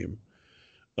MJ meme.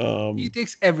 He Um,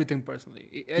 takes everything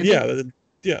personally. I yeah, think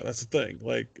yeah, that's the thing.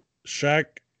 Like Shaq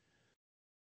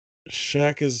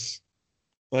is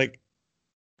like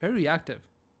very reactive.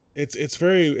 it's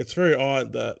very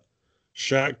odd that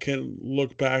Shaq can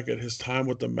look back at his time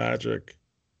with the Magic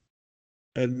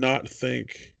and not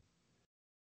think,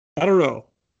 I don't know,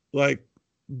 like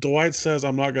Dwight says,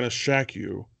 I'm not going to Shaq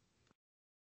you.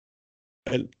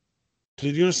 And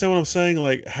did you understand what I'm saying?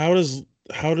 Like, how does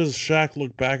Shaq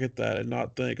look back at that and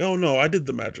not think, oh no, I did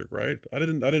the magic, right? I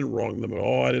didn't wrong them at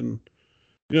all. I didn't,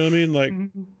 you know what I mean? Like,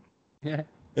 Yeah.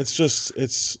 it's just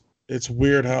it's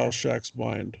weird how Yeah. Shaq's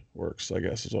mind works, I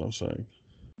guess is what I'm saying.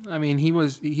 I mean,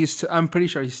 I'm pretty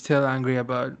sure he's still angry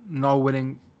about not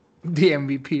winning the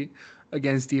MVP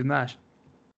against Steve Nash.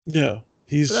 Yeah, But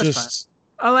he's that's fine. just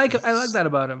I like that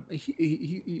about him.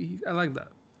 I like that.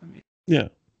 I mean, yeah,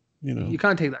 you know. you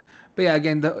can't take that. But yeah,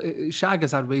 again, Shaq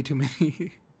has had way too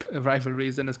many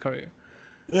rivalries in his career.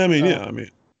 Uh, Yeah, I mean,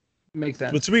 Makes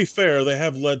but sense. to be fair, they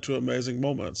have led to amazing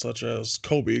moments, such as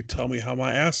Kobe, "Tell me how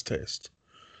my ass tastes,"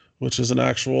 which is an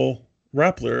actual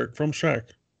rap lyric from Shaq.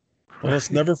 Let us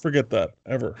Right. never forget that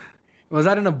ever. Was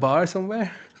that in a bar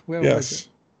somewhere? Where was it? Yes,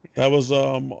 that was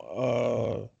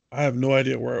I have no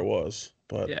idea where it was,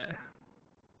 but Yeah.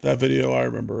 that video I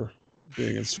remember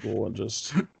being in school and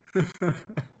just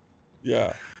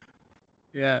yeah,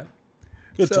 Yeah.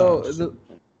 good So times. the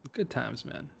good times,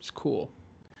 man. It's cool.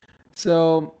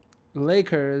 So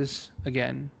Lakers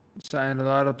again signed a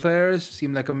lot of players.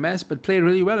 Seemed like a mess, but played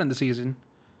really well in the season.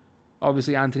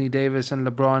 Obviously, Anthony Davis and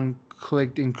LeBron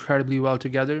clicked incredibly well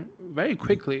together very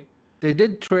quickly. They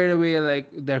did trade away like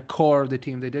their core of the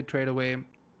team. They did trade away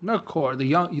not core, the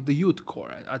youth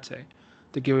core, I'd say.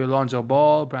 They gave away Lonzo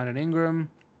Ball, Brandon Ingram,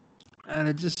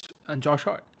 and Josh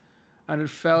Hart. And it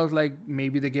felt like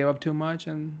maybe they gave up too much,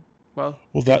 and well,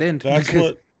 Well, they didn't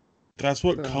because that's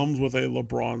what uh, comes with a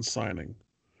LeBron signing.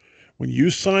 When you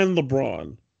sign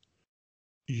LeBron,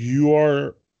 you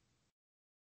are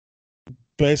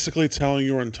basically telling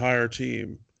your entire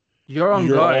team you're on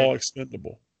you're guard. all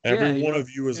expendable. Every Yeah, one you're of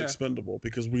you is yeah. expendable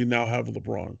because we now have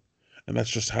LeBron, and that's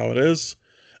just how it is.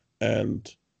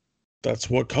 And that's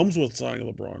what comes with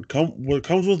signing LeBron. What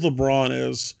comes with LeBron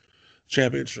is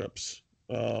championships.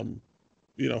 Um,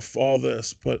 all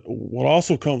this, but what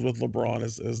also comes with LeBron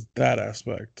is that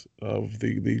aspect of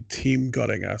the team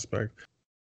gutting aspect.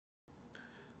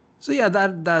 So yeah,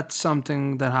 that's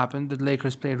something that happened. The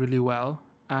Lakers played really well,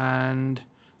 and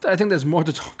I think there's more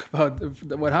to talk about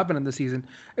what happened in the season.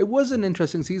 It was an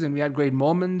interesting season. We had great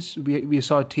moments. We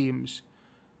saw teams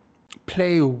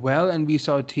play well, and we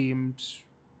saw teams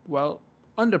well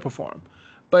underperform.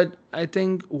 But I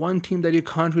think one team that you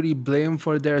can't really blame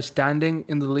for their standing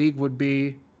in the league would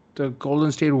be the Golden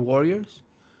State Warriors,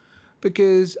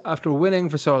 because after winning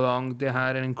for so long, they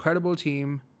had an incredible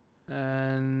team,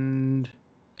 and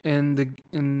in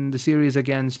the series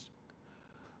against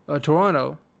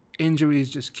Toronto, injuries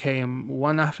just came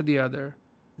one after the other,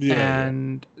 Yeah, yeah,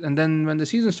 and then when the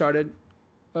season started,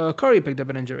 Curry picked up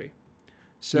an injury, yeah,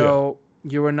 so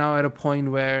you are now at a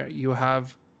point where you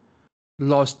have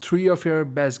lost three of your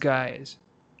best guys.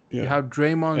 You yeah. have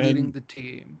Draymond leading And the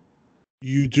team.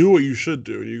 you do what you should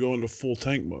do. You go into full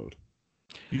tank mode.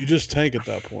 You just tank at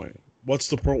that point. What's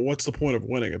the point of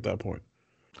winning at that point?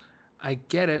 I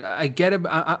get it. I get it.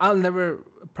 I'll never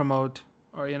promote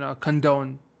or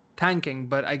condone tanking,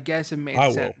 but I guess it made I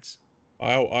will. sense.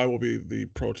 I will be the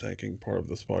pro tanking part of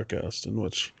this podcast, in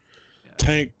which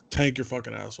Yeah. tank your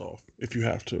fucking ass off if you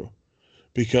have to,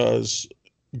 because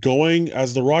going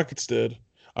as the Rockets did,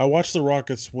 I watched the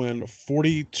Rockets win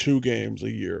 42 games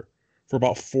a year for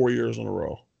about 4 years in a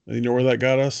row. And you know where that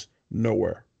got us?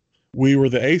 Nowhere. We were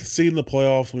the eighth seed in the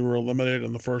playoffs. We were eliminated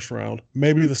in the first round,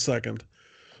 maybe the second,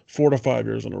 4 to 5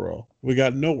 years in a row. We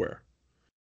got nowhere.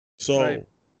 Right. So,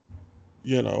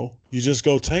 you just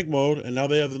go tank mode, and now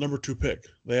they have the number two pick.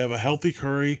 They have a healthy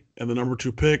Curry and the number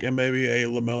two pick, and maybe a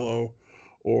LaMelo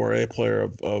or a player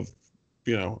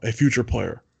a future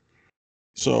player.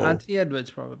 So, Anthony Edwards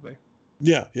probably.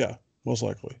 yeah, most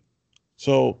likely.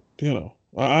 So,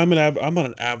 I'm not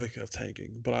an advocate of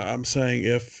tanking, but I'm saying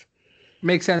if,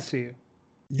 Makes sense to you.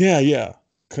 yeah,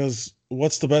 because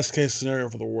what's the best case scenario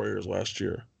for the Warriors last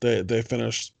year? They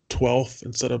finished 12th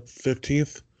instead of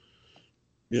 15th,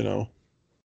 you know.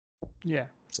 Yeah.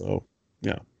 So,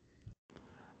 yeah,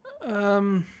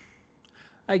 Um,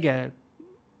 I get it.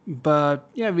 But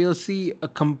yeah, we'll see a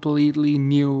completely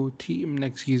new team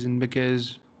next season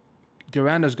because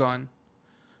Durant is gone.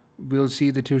 We'll see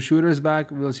the two shooters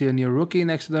back. We'll see a new rookie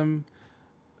next to them.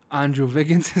 Andrew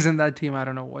Wiggins is in that team. I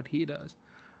don't know what he does.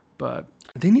 But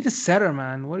they need a setter,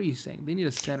 man. What are you saying? They need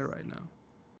a setter right now.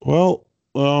 well,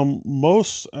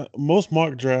 most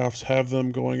mock drafts have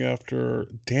them going after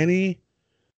Danny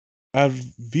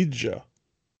Avdija.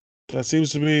 That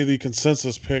seems to be the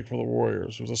consensus pick for the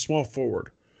Warriors. It was a small forward.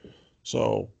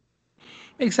 So,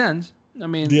 Makes sense. I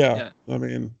mean, yeah, yeah. I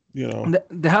mean, You know. And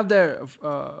they have their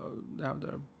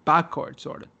backcourt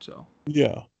sorted, so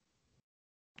Yeah.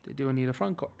 they do need a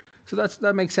front court. So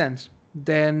that makes sense.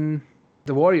 Then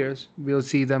the Warriors, we'll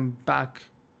see them back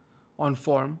on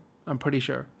form. I'm pretty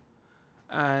sure.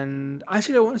 And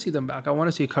actually, I want to see them back. I want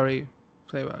to see Curry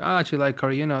play well. I actually like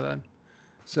Curry, you know that.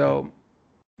 So,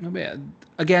 yeah,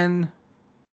 again,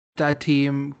 that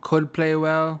team could play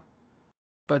well,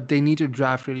 but they need to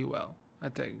draft really well. I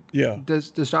think Yeah.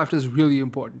 this draft is really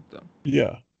important to them.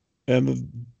 Yeah.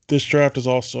 And this draft is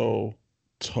also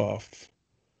tough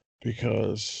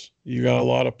because you got a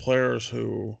lot of players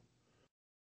who,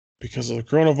 because of the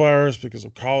coronavirus, because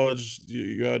of college,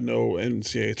 you had no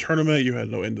NCAA tournament, you had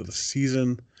no end of the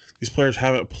season. These players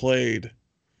haven't played.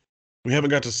 We haven't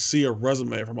got to see a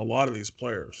resume from a lot of these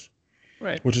players,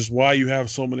 Right. which is why you have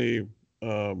so many,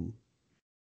 um,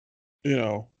 you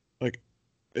know, like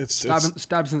it's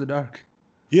Stabs in the dark.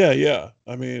 yeah, yeah.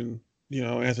 I mean,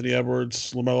 Anthony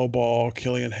Edwards, LaMelo Ball,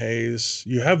 Killian Hayes.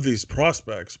 You have these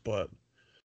prospects, but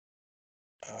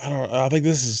I don't. I think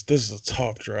this is a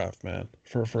tough draft, man,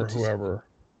 for It's just, whoever.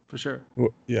 for sure.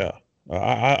 Yeah,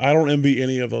 I don't envy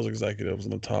any of those executives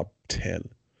in the top 10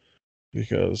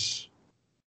 because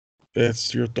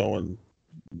it's you're throwing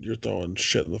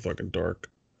shit in the fucking dark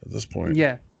at this point.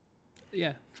 Yeah,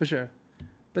 yeah, for sure.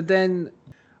 But then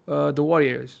the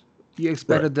Warriors, you Right.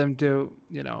 expected them to,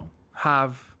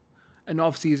 have an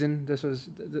off season. This was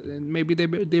maybe they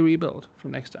rebuild for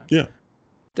next time. Yeah,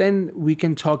 Then we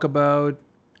can talk about,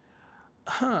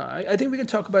 I think we can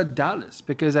talk about Dallas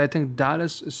because I think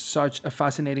Dallas is such a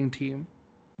fascinating team.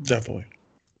 definitely.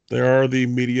 They are the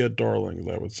media darlings,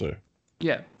 I would say.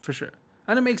 Yeah, for sure.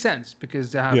 And it makes sense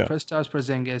because they have Yeah, Kristaps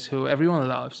Porzingis, who everyone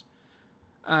loves,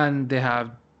 and they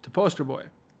have the poster boy.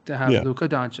 They have yeah, Luka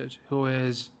Doncic, who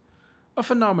is a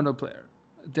phenomenal player.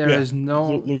 There yeah. is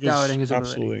no Luka's doubting his ability.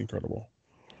 absolutely incredible.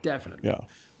 Definitely. Yeah.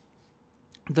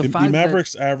 The The fact that,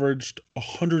 Mavericks averaged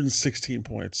 116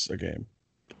 points a game,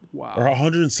 or wow,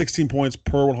 116 points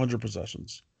per 100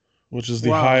 possessions, which is the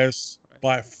wow, highest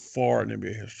by far in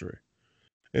NBA history.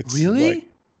 It's like, really?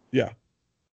 yeah.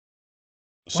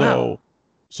 Wow. So,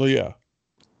 so yeah,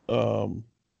 um,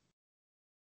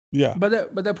 yeah,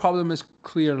 But the problem is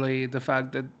clearly the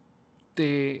fact that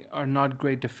they are not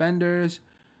great defenders.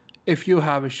 If you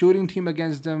have a shooting team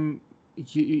against them,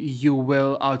 you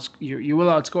will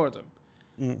outscore them.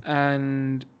 mm,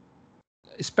 And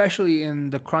especially in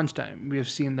the crunch time, we have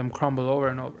seen them crumble over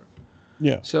and over.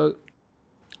 yeah, So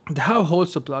how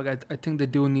holds the plug? I think they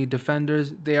do need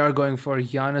defenders. They are going for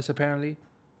Giannis apparently.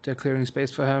 They're clearing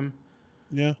space for him,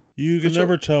 yeah. You can which will,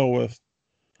 never tell with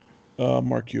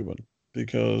Mark Cuban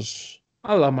because,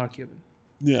 I love Mark Cuban.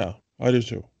 yeah, I do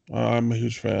too. I'm a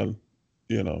huge fan.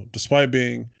 Despite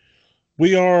being,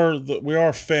 we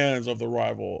are fans of the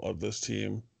rival of this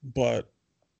team, but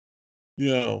you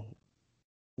know,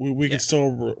 we can Yeah, still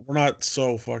we're not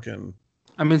so fucking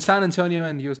I mean San Antonio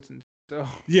and Houston. So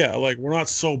yeah, like we're not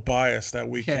so biased that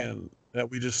we yeah, can that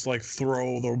we just like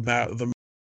throw the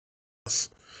mass.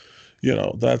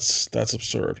 That's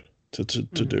absurd to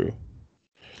hmm do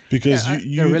because yeah,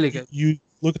 they're really good. you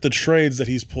look at the trades that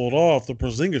he's pulled off. The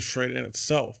Porzingis trade in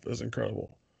itself is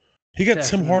incredible. He got Tim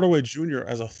Definitely, Hardaway Jr.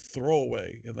 as a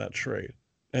throwaway in that trade,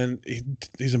 and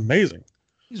he's amazing.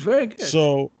 he's very good.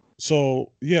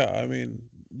 So yeah, I mean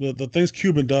the things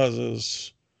Cuban does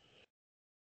is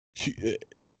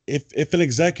if an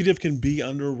executive can be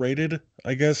underrated,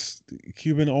 I guess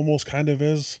Cuban almost kind of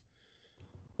is.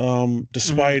 hmm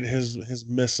Despite his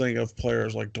missing of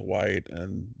players like Dwight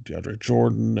and DeAndre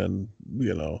Jordan and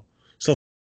stuff.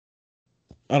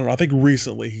 I don't know. I think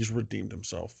recently he's redeemed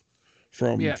himself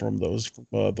from Yeah, from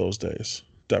those days.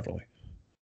 Definitely.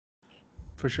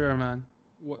 for sure, man.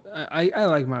 I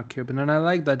like Mark Cuban and I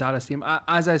like the Dallas team.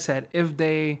 As I said, if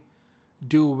they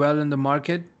do well in the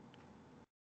market,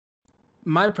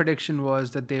 my prediction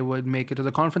was that they would make it to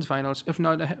the conference finals, if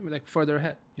not like further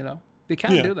ahead. They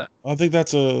can Yeah, do that. I think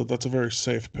that's a very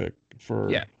safe pick Yeah, for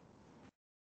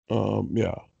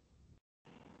yeah.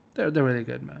 they're really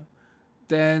good, man.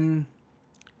 Then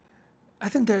I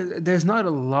think there's not a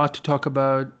lot to talk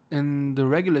about in the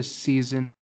regular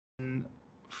season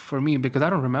for me because I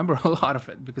don't remember a lot of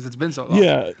it because it's been so long.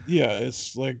 Yeah, yeah,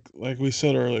 it's like we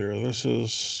said earlier, this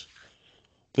isn't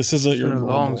It's been your a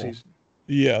long normal. season.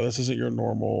 Yeah, this isn't your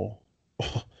normal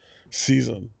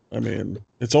season. I mean,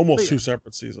 it's But almost yeah, two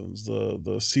separate seasons,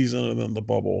 the season and then the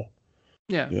bubble,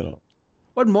 yeah. you know.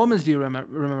 What moments do you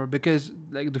remember? Because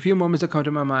like the few moments that come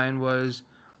to my mind was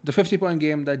the 50-point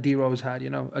game that D Rose had,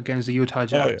 against the Utah Oh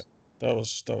yeah. Jazz. That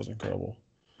was incredible.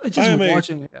 It's I just am a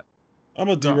watching it. I'm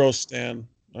a D Go. Rose stan.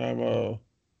 I'm a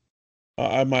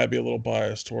I might be a little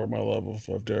biased toward my love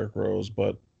of Derrick Rose,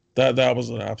 but that was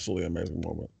an absolutely amazing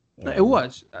moment. No, it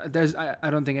was. I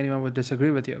don't think anyone would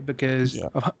disagree with you because Yeah,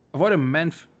 of what it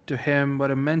meant to him,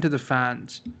 what it meant to the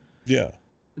fans. yeah.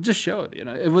 It just showed, you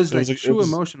know, it was It was like it true was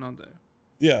emotion on there.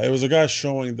 yeah. It was a guy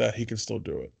showing that he can still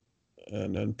do it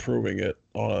and proving it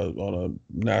on a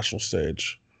national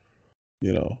stage.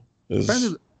 You know, is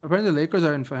Apparently the Lakers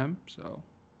are in for him. So,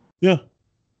 yeah.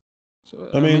 so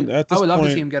I I mean, mean, at I this would love to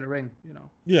see point, him get a ring. You know,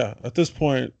 yeah. At this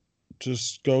point,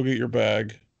 just go get your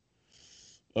bag.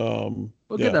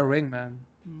 we'll get Yeah. that ring, man.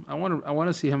 I want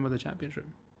to see him with a championship.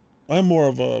 I'm more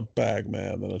of a bag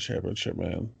man than a championship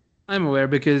man. I'm aware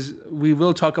because we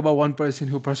will talk about one person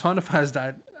who personifies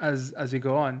that as we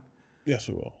go on. Yes,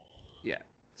 we will. Yeah.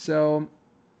 So,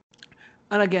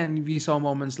 and again, we saw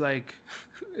moments like,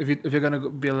 if you're gonna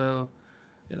be a little,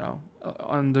 you know,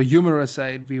 on the humorous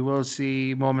side, we will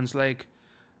see moments like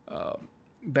uh,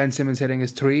 Ben Simmons hitting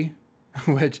his three,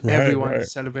 which Right, everyone right.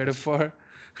 celebrated for,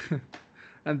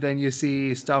 and then you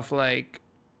see stuff like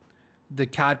the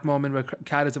cat moment where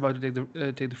cat is about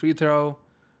to take the free throw.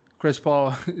 Chris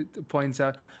Paul points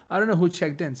out, I don't know who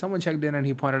checked in. Someone checked in and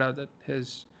he pointed out that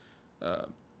uh,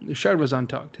 his shirt was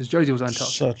untucked, his jersey was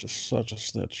untucked. Such a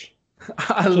snitch.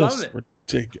 I love Just it.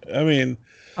 ridiculous. I mean,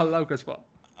 I love Chris Paul.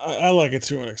 I like it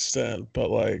to an extent, but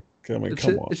like, I mean,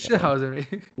 come on, It's man. shithousery.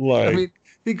 I Like, mean,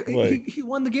 like he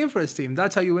won the game for his team.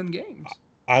 That's how you win games.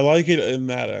 I like it in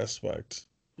that aspect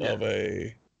Yeah. of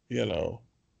you know,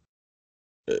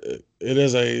 it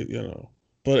is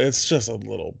but it's just a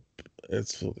little,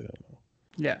 it's,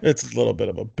 Yeah. it's a little bit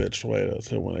of a bitch way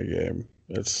to win a game.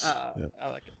 It's, I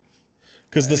like it.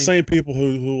 because I the mean, same people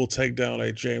who will take down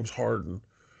a James Harden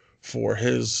for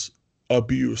his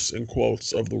abuse in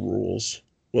quotes of the rules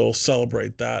will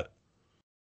celebrate that.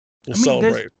 Will I mean,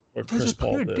 celebrate what there's Chris a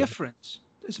Paul clear did. difference.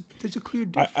 There's a clear I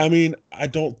difference. mean, I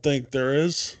don't think there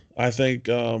is. I think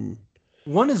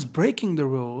One is breaking the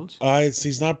rules.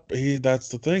 he's not he that's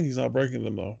the thing. He's not breaking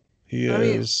them though. He I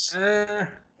mean, is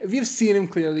if you've seen him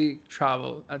clearly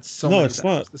travel at so no, many it's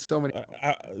not. times, there's so many.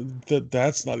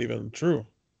 That's not even true.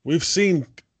 We've seen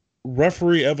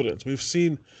referee evidence. We've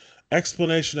seen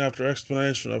explanation after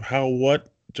explanation of how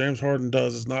what James Harden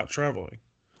does is not traveling.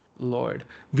 Lord,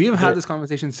 we have had There, this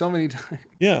conversation so many times.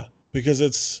 yeah, because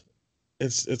it's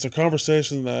a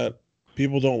conversation that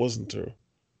people don't listen to.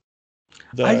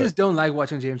 I That just don't like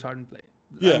watching James Harden play.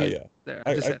 I yeah, mean, yeah. there,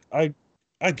 I just I said, I I,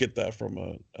 I get that from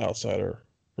an outsider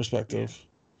yeah. perspective.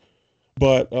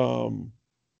 But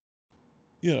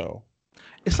you know,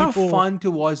 It's not people fun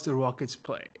to watch the Rockets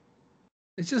play.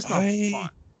 It's just not fun.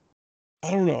 I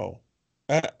I don't know.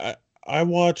 I I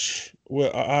watch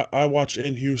I watch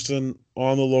in Houston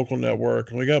on the local network,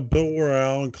 and we got Bill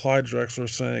Worrell and Clyde Drexler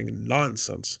saying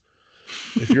nonsense.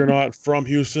 If you're not from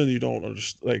Houston, you don't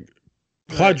understand. Like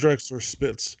Clyde Right. Drexler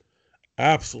spits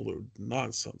absolute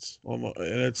nonsense on and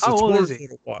How it's old is he? wonderful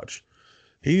to watch.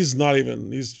 He's not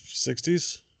even he's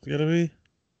 60s. You gotta be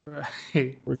Right.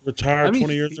 I retired mean,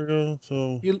 20 years ago.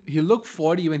 So he looked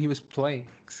 40 when he was playing.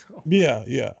 So yeah,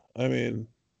 yeah. I mean,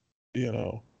 you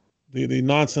know, the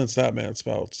nonsense that man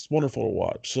spouts. It's wonderful to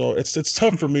watch. So it's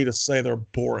tough for me to say they're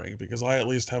boring because I at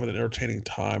least have an entertaining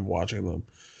time watching them.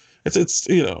 It's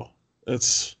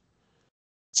it's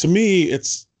to me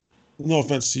it's no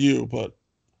offense to you, but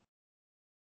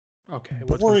okay,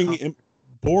 what's gonna boring come?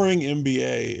 boring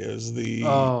NBA is the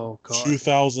Oh God.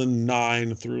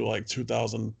 2009 through like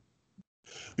 2000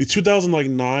 the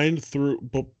 2009 through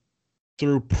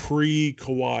pre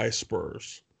Kawhi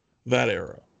Spurs. That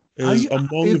era Are is you? You among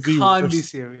the can't be worst.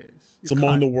 serious. You It's among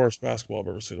can't. the worst basketball I've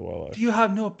ever seen in my Do life. you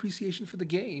have no appreciation for the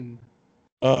game?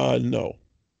 No.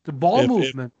 The ball If if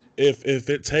movement. if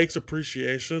it takes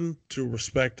appreciation to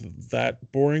respect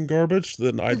that boring garbage,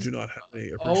 then I It's, do not have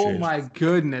any oh appreciation. my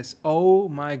goodness. Oh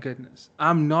my goodness.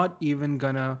 I'm not even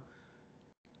gonna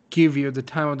give you the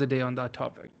time of the day on that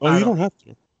topic Oh, at you don't all. have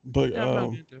to. But Yeah, I'm not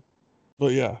going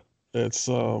to. yeah, it's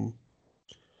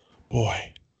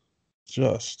boy,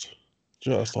 just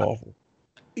just awful.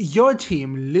 Your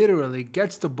team literally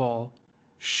gets the ball,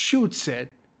 shoots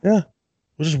it. Yeah,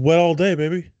 we're just wet all day,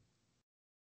 baby.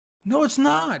 No, it's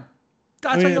not. I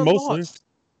That's why mean, you're mostly. lost.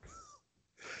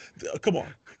 Come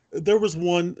on. There was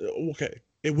one. Okay,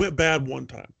 it went bad one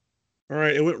time. All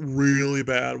right, it went really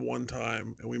bad one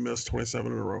time, and we missed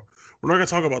 27 in a row. We're not gonna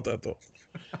talk about that though,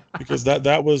 because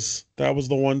that was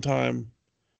the one time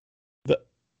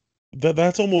that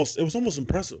that's almost it was almost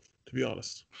impressive to be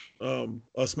honest.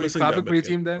 Us Were you missing that clapping for many your games.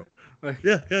 team then? Like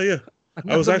Yeah, yeah, yeah.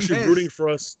 I was another actually rooting miss. for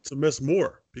us to miss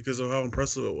more because of how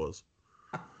impressive it was.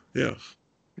 Yeah,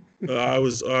 I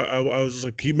was just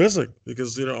like keep missing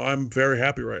because I'm very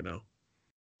happy right now.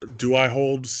 Do I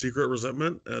hold secret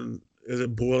resentment? And is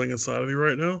it boiling inside of me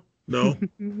right now? No.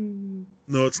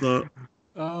 No, it's not.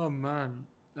 Oh man,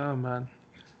 oh man,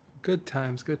 good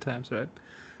times, right?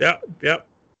 Yep, yep.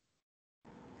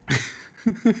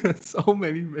 So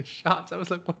many missed shots. I was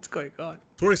like, what's going on?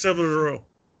 27 in a row.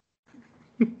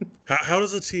 How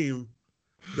does a team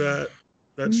that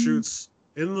shoots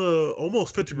in the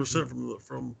almost 50%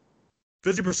 from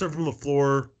 50% from the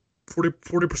floor,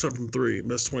 40% from three,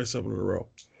 miss 27 in a row?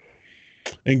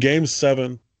 In game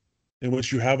 7, in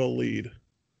which you have a lead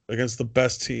against the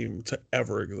best team to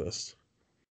ever exist.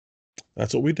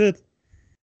 That's what we did.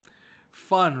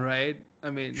 Fun, right?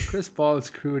 I mean, Chris Paul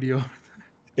screwed you.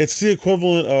 It's the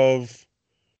equivalent of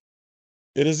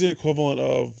it is the equivalent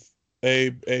of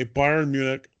a Bayern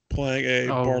Munich playing a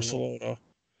Oh, Barcelona,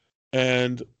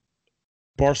 and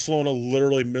Barcelona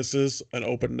literally misses an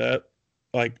open net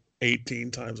like 18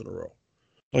 times in a row.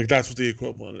 Like that's what the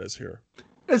equivalent is here.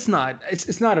 it's not.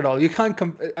 It's not at all. You can't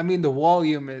I mean, the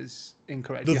volume is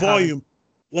incorrect. The You haven't. volume,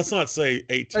 let's not say Let's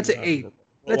 18 say times in a eight. row,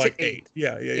 but Let's say like eight. 8.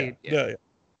 Yeah, yeah, yeah, Eight. Yeah, yeah, yeah.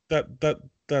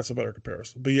 That's a better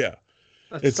comparison. But yeah,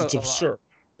 that's it's still a lot. absurd.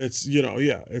 It's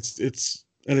yeah, it's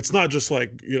and it's not just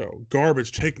like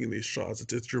garbage taking these shots.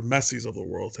 It's your Messi's of the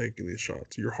world taking these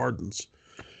shots. Your Hardens.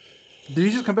 Did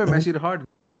you just compare Messi to Harden?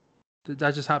 Did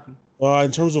that just happen?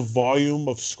 In terms of volume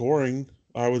of scoring,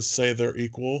 I would say they're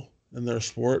equal in their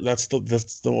sport. That's the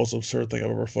most absurd thing I've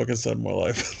ever fucking said in my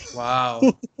life. Wow.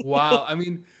 Wow. I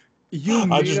mean, you I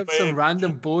made just up some made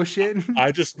random bullshit.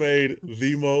 I just made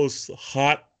the most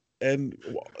hot and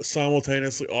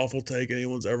simultaneously awful take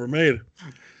anyone's ever made.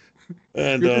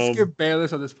 And You're the Skip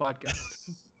Bayless of this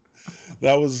podcast.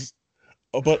 that was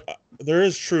but there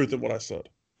is truth in what I said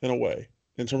in a way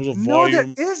in terms of No, there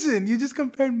volume. isn't. You just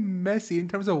compared Messi in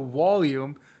terms of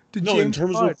volume to No, James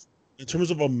Harden. in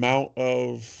terms of amount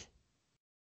of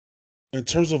in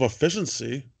terms of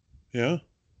efficiency, yeah.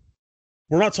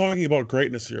 We're not talking about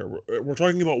greatness here. We're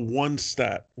talking about one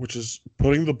stat, which is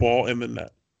putting the ball in the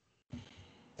net.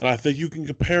 And I think you can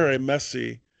compare a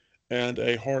Messi and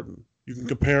a Harden. You can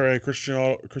compare a a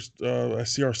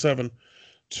CR7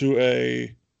 to a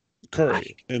I,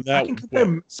 Curry in I that can way.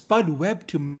 compare Spud Webb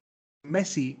to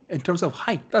Messi in terms of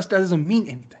height. That doesn't mean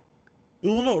anything.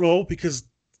 No, no, no, because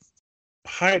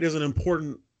height is an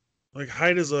important. Like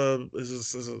height is a.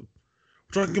 We're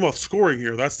talking about scoring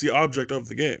here. That's the object of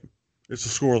the game. Is to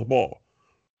score the ball.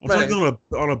 I'm talking Right,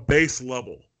 on a base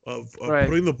level of right.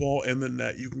 putting the ball in the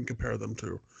net. You can compare them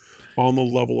to on the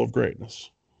level of greatness.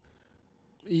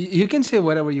 You can say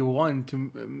whatever you want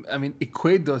to, I mean,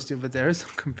 equate those two, but there is some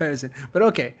comparison. But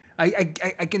okay, I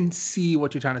can see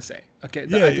what you're trying to say. Okay,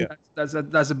 Yeah, I yeah, think that's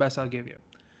the best I'll give you.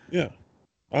 yeah.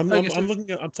 Okay,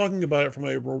 so I'm talking about it from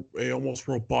a almost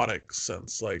robotic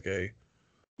sense, like a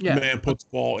yeah, man okay. puts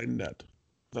ball in net.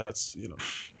 That's It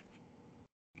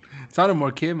sounded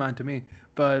more caveman to me.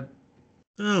 But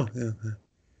Oh yeah,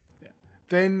 yeah,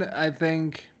 then I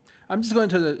think I'm just going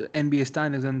to the NBA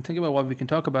standings and think about what we can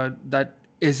talk about that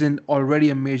isn't already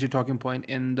a major talking point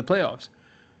in the playoffs.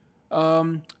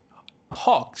 Um,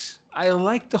 Hawks. I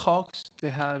like the Hawks. They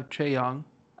have Trey Young.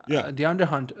 yeah,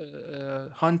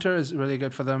 DeAndre Hunter is really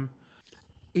good for them.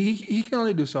 He can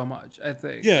only do so much. I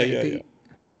think yeah, yeah, yeah.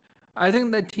 I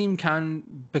think that team can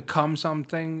become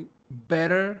something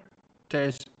better.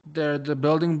 There's the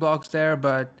building blocks there,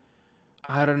 but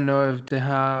I don't know if they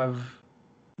have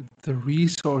the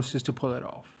resources to pull it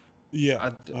off Yeah. I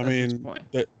at this mean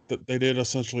point. that they did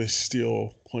essentially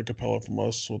steal Clint Capella from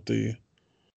us with the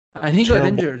And he got terrible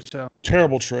injured, so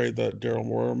terrible trade that Daryl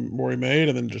Morey made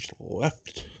and then just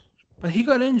left. but he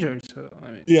got injured, so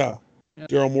I mean, Yeah, yeah.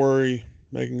 Daryl Morey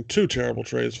making two terrible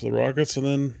trades for the Rockets and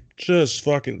then just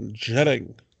fucking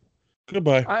jetting.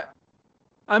 Goodbye. I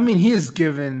I mean he has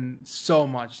given so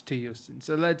much to Houston,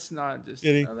 so let's not just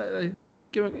Itty,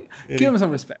 give him itty.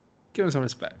 some respect. Give him some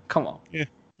respect. Come on. Yeah,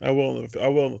 I will in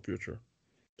the future.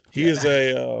 Yeah.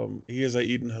 He is a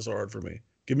Eden Hazard for me.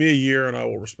 Give me a year and I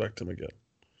will respect him again.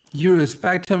 You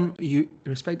respect him. You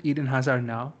respect Eden Hazard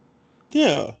now.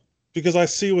 Yeah, because I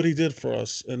see what he did for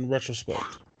us in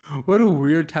retrospect. What a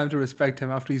weird time to respect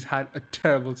him after he's had a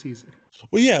terrible season.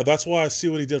 Well, yeah, that's why I see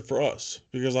what he did for us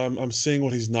because I'm seeing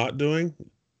what he's not doing.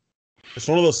 It's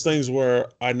one of those things where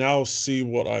I now see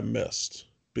what I missed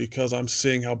because I'm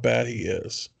seeing how bad he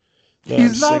is. That I'm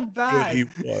He's seeing not how good he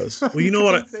bad. was. Well, you know You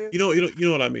what can say it. you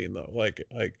know what I mean though. Like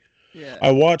Yeah.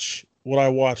 I watch what I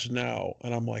watch now,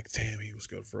 and I'm like, damn, he was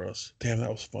good for us. Damn, that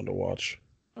was fun to watch.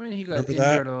 I mean, he got Remember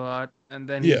that? injured a lot, and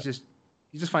then Yeah, he's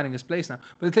just finding his place now.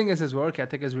 But the thing is, his work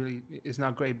ethic is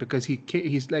not great because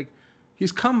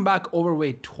he's come back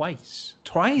overweight twice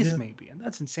yeah. maybe, and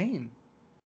that's insane.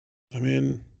 I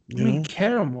mean, I You mean, know,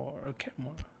 care more, care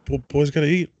more. boys gotta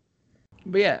eat.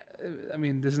 But yeah, I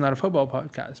mean, this is not a football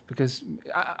podcast because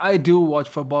I do watch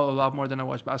football a lot more than I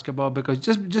watch basketball because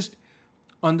just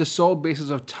on the sole basis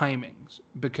of timings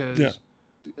Yeah, because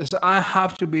so I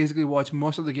have to basically watch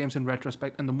most of the games in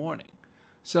retrospect in the morning,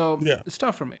 so yeah. it's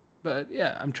tough for me. But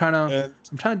yeah, And I'm trying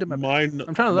to do my my best.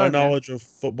 I'm trying to my learn, man. knowledge of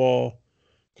football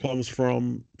comes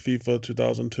from FIFA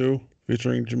 2002,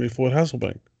 featuring Jimmy Floyd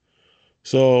Hasselbank.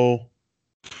 So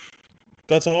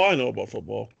that's all I know about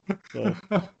football. So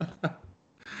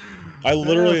I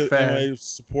literally am Fair. a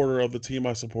supporter of the team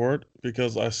I support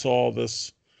because I saw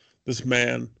this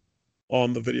man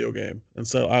on the video game and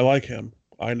said I like him.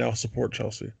 I now support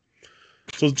Chelsea.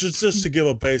 So just to give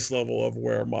a base level of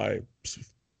where my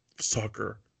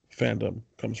soccer fandom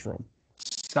comes from.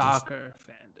 Just Soccer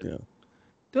fandom. yeah.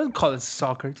 Don't call it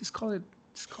soccer. Just call it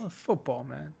football,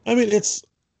 man. I mean,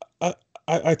 I,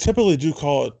 I typically do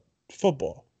call it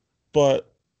football,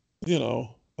 but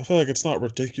I feel like it's not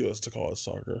ridiculous to call it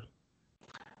soccer.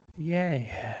 Yeah,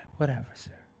 yeah, whatever,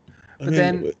 sir. I But mean,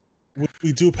 then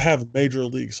we do have Major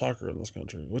League Soccer in this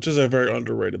country, which is a very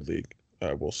underrated league,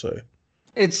 I will say.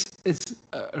 it's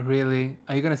really.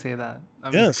 Are you gonna say that?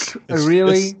 I mean, Yes, it's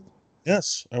really.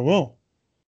 yes, I will.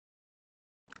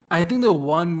 I think the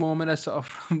one moment I saw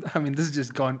from, I mean, this has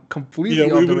just gone Yeah, completely off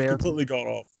the we've rails. completely gone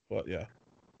off, but yeah,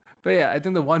 But yeah, I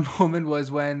think the one moment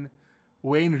was when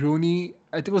Wayne Rooney,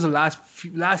 I think it was the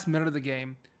last minute of the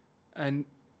game, and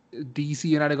DC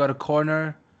United got a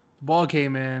corner. The ball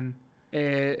came in.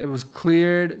 It was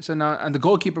cleared. So now, and the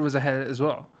goalkeeper was ahead as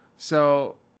well.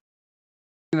 So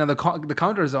the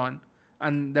counter is on,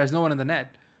 and there's no one in the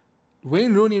net.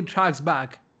 Wayne Rooney tracks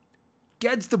back,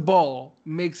 gets the ball,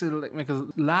 make a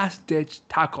last ditch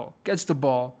tackle, gets the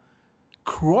ball,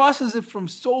 crosses it from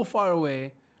so far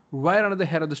away, right under the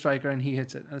head of the striker, and he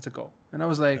hits it, and it's a goal. And I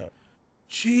was like, yeah,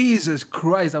 Jesus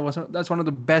Christ, that's one of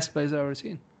the best plays I've ever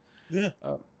seen. yeah.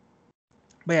 Uh,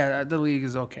 but yeah, the league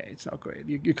is okay. It's not great.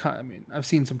 You can't. I mean, I've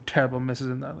seen some terrible misses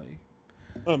in that league.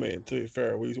 I mean, to be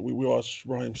fair, we watched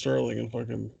Raheem Sterling and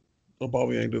fucking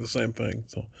Aubameyang do the same thing.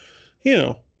 So, you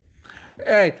know,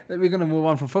 Hey, we're gonna move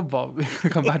on from football. We're gonna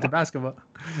come back to basketball.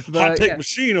 hot But take yeah,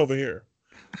 machine over here.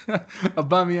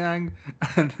 Aubameyang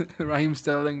and Raheem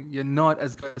Sterling, you're not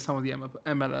as good as some of the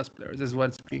MLS players. Is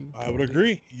what's being I would told here.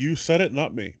 agree. You said it,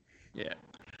 not me. Yeah.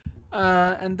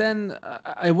 And then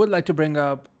I would like to bring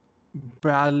up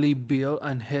Bradley Beal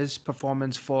and his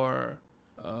performance for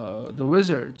the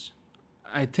Wizards.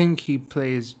 I think he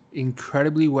plays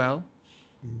incredibly well.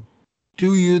 Mm.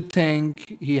 Do you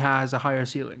think he has a higher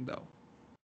ceiling, though?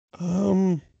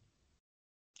 Um,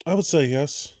 I would say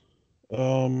yes.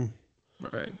 Um,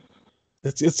 Right.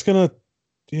 it's gonna,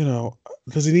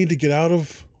 does he need to get out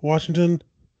of Washington?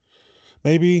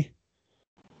 Maybe,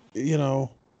 you know,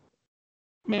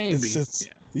 it's Maybe. it's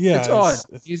Yeah. yeah, It's odd.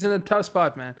 it's He's in a tough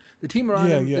spot, man. The team around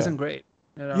yeah, him yeah, isn't great.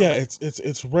 You know? yeah.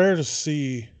 It's rare to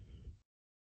see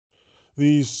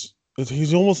these.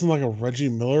 He's almost in like a Reggie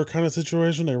Miller kind of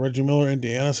situation, a Reggie Miller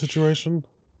Indiana situation,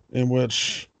 in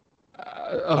which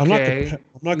Okay. I'm not Yeah,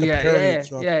 comparing the yeah,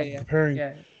 two. yeah, I'm yeah, comparing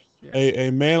yeah, yeah,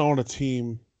 a man on a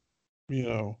team,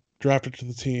 drafted to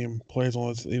the team, plays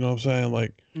on it. You know what I'm saying?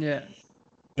 Like, yeah.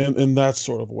 in that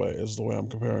sort of way is the way I'm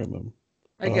comparing them.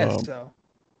 I guess Um, so.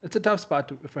 It's a tough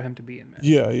spot for him to be in, man.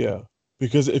 yeah, yeah.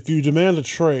 Because if you demand a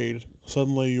trade,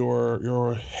 suddenly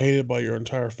you're hated by your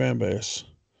entire fan base.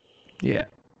 Yeah.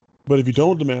 But if you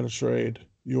don't demand a trade,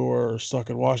 you're stuck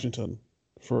in Washington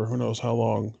for who knows how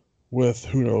long with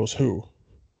who knows who on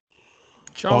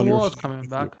John your Wall's team. coming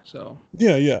back, so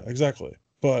Yeah, yeah, exactly.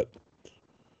 But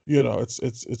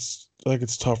it's like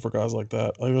it's tough for guys like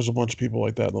that. Like there's a bunch of people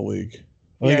like that in the league.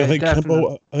 I yeah, think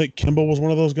definitely. Kimbo was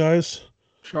one of those guys,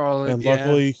 Charlotte, and yeah.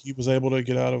 luckily he was able to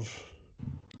get out of.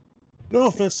 No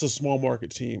offense to small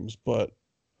market teams, but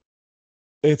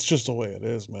it's just the way it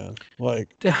is, man.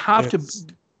 Like They have to. it's.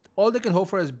 All they can hope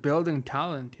for is building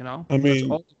talent. You know, I that's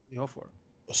mean, all they hope for.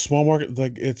 a small market,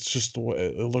 like it's just the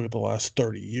way. Look at the last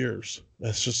 30 years.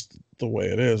 That's just the way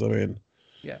it is. I mean,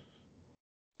 Yeah.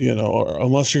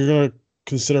 unless you're gonna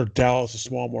consider Dallas a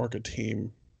small market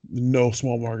team, no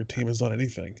small market team has done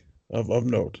anything of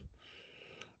note,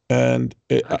 and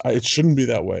Okay. it shouldn't be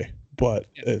that way, but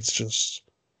Yeah. it's just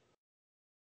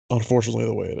unfortunately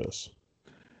the way it is.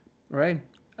 Right.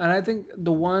 And I think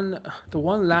the one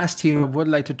last team I would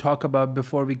like to talk about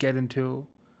before we get into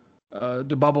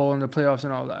the bubble and the playoffs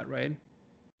and all that, right?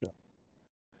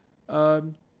 Yeah.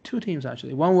 Two teams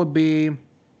actually. One would be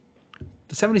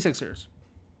the 76ers,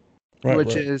 Right, which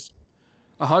right. is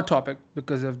a hot topic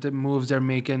because of the moves they're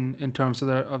making in terms of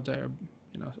their of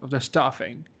their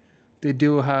staffing. They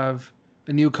do have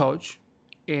a new coach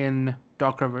in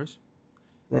Doc Rivers,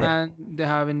 Right. and they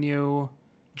have a new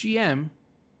GM.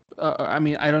 I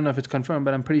mean, I don't know if it's confirmed,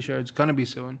 but I'm pretty sure it's gonna be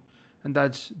soon, and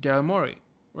that's Daryl Morey,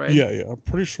 right? Yeah. I'm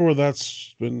pretty sure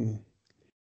that's been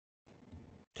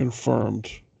confirmed,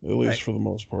 at Right. least for the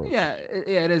most part. Yeah,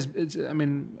 it is. It's. I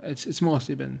mean, it's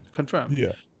mostly been confirmed.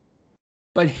 Yeah.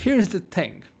 But here's the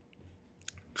thing: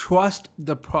 trust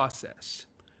the process.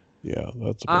 Yeah.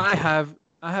 That's a big I thing. have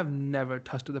I have never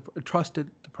trusted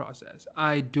the process.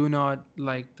 I do not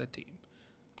like the team.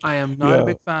 I am not a Yeah.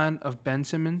 big fan of Ben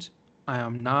Simmons. I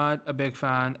am not a big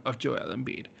fan of Joel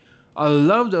Embiid. I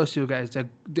love those two guys.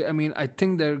 I mean, I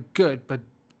think they're good, but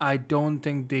I don't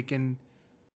think they can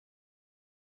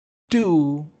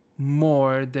do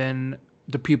more than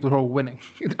the people who are winning.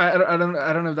 I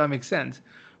don't know if that makes sense,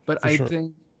 but For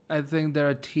sure. I think there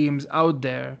are teams out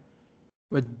there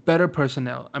with better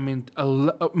personnel. I mean,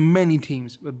 many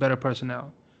teams with better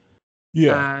personnel,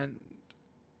 Yeah. and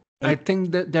I And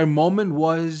think that their moment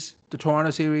was the Toronto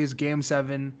series, Game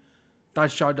Seven. That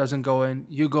shot doesn't go in.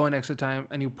 You go in extra time,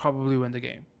 and you probably win the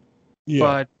game. yeah.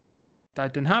 But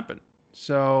that didn't happen.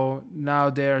 So now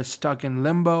they're stuck in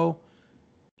limbo.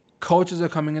 Coaches are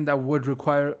coming in that would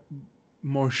require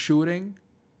more shooting,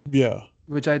 Yeah.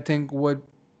 which I think would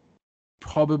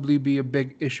probably be a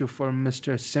big issue for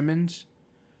Mr. Simmons.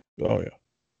 Oh yeah.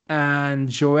 And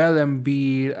Joel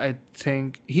Embiid, I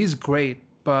think he's great,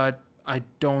 but I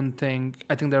think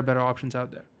there are better options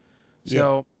out there. Yeah.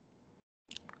 So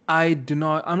I'm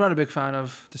not a big fan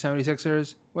of the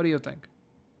 76ers. What do you think?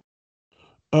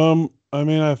 I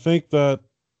mean, I think that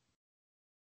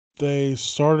they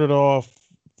started off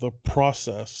the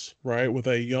process, right, with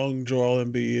a young Joel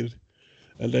Embiid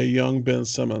and a young Ben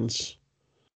Simmons.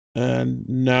 And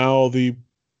now the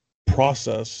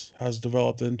process has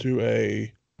developed into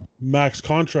a max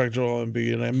contract Joel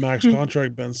Embiid and a max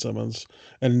contract Ben Simmons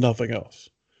and nothing else.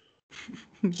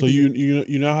 So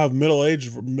you now have middle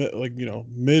age, like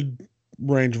mid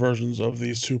range versions of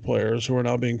these two players who are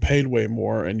now being paid way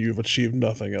more, and you've achieved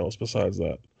nothing else besides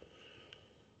that.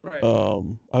 Right.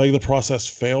 I think the process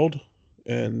failed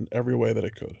in every way that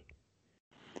it could.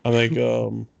 I think,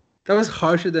 That was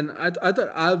harsher than I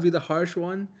thought I'll be the harsh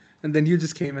one, and then you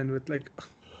just came in with like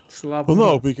slap well, on the.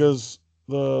 no, because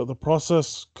the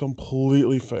process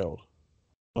completely failed.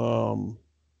 Um,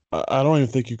 I don't even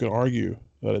think you can argue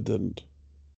that it didn't,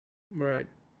 Right.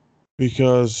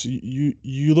 because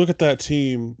you look at that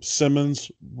team: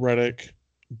 Simmons, Redick,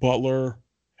 Butler,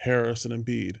 Harris, and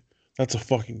Embiid. That's a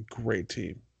fucking great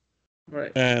team,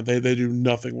 Right. and they do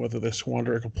nothing with it. They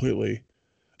squander it completely.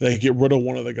 They get rid of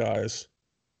one of the guys,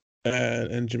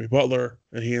 and Jimmy Butler,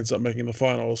 and he ends up making the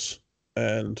finals.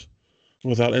 And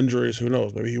without injuries, who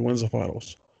knows? Maybe he wins the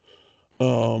finals.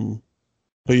 Um,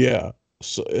 but yeah,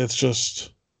 so it's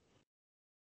just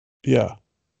yeah.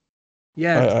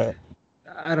 Yeah.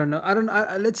 I I don't know. I don't.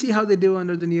 Let's see how they do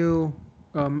under new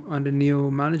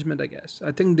management. I guess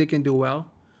I think they can do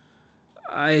well.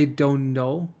 I don't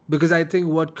know because I think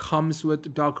what comes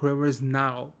with Doc Rivers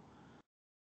now,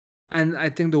 and I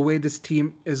think the way this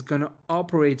team is gonna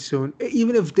operate soon,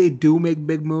 even if they do make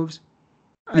big moves,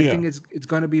 I yeah, think it's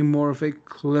gonna be more of a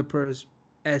Clippers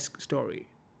esque story,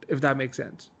 if that makes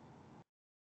sense.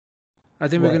 I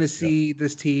think we're right. gonna Yeah, see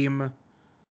this team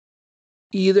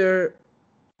either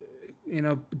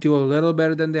do a little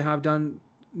better than they have done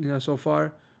so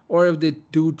far, or if they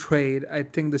do trade, I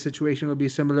think the situation will be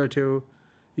similar to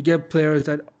you get players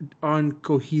that aren't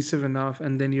cohesive enough,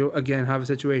 and then you again have a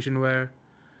situation where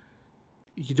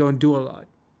you don't do a lot.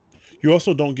 you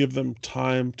also don't give them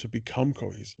time to become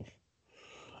cohesive.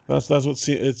 That's what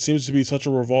it seems to be such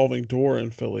a revolving door in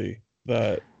Philly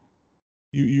that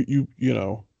you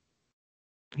know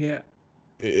Yeah.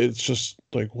 it's just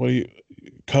like what do you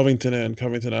Covington in,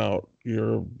 Covington out.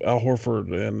 You're Al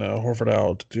Horford and Horford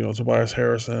out. Tobias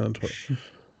Harrison,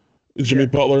 Jimmy Yeah.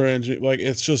 Butler, and like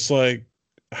it's just like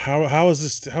how is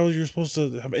this? How are you supposed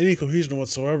to have any cohesion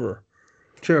whatsoever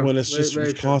True. when it's Very, just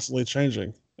very true. constantly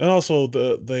changing? And also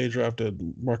they drafted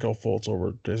Markel Fultz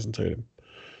over Jason Tatum,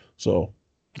 so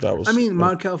that I was mean,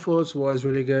 Markel Fultz was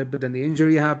really good, but then the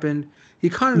injury happened. He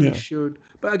can't really yeah, shoot.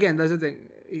 But again, that's the thing.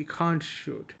 He can't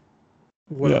shoot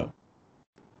yeah. well.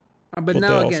 But But they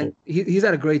now also again, he's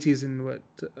had a great season with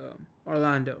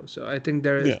Orlando. So I think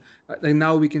there is yeah, like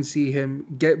now we can see him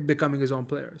becoming his own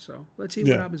player. So let's see what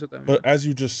yeah. happens with him, But man. as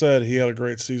you just said, he had a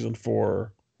great season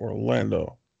for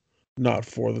Orlando, not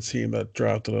for the team that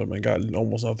drafted him and got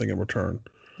almost nothing in return.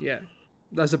 Yeah,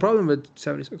 that's the problem with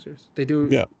 76ers.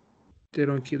 Yeah, They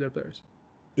don't keep their players.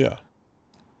 yeah,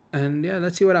 And yeah,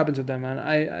 let's see what happens with them, man.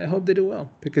 I hope they do well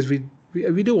because we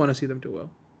do want to see them do well.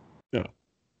 yeah.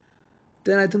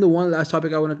 Then I think the one last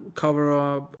topic I want to cover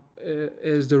up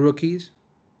is the rookies,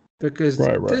 because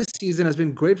Right, right. this season has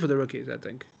been great for the rookies, I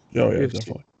think. Oh yeah, We've seen.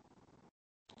 definitely.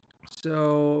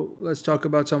 So let's talk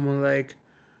about someone like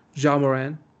Ja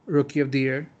Moran, Rookie of the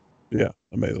Year. Yeah,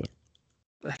 amazing.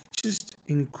 Like, just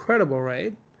incredible,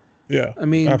 right? Yeah, I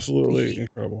mean, absolutely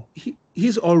incredible.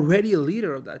 he's already a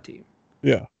leader of that team.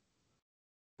 Yeah,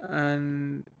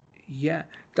 And yeah,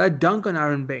 that dunk on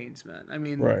Aaron Baines, man. I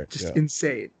mean, right. just Yeah,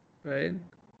 insane, right?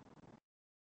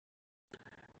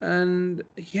 And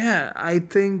yeah, I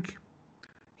think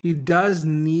he does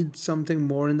need something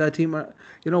more in that team.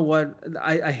 You know what?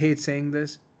 I hate saying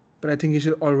this, but I think he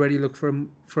should already look for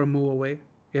a move away.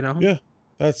 You know? yeah.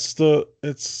 That's the.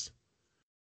 It's.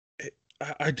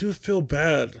 I do feel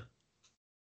bad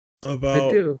I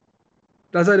about, do.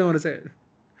 That's why I don't want to say it.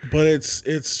 but it's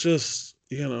just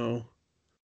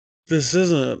this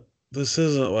isn't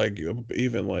like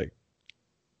even like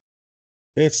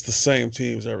it's the same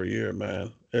teams every year,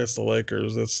 man. It's the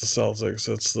Lakers, it's the Celtics,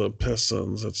 it's the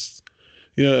Pistons, it's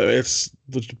it's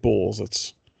the Bulls.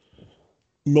 It's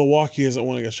Milwaukee isn't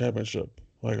winning a championship.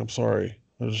 Like, I'm sorry,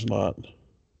 they're just not.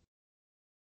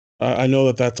 I know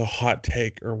that that's a hot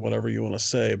take or whatever you want to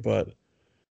say, but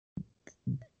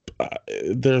uh,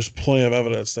 there's plenty of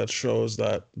evidence that shows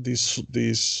that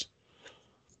these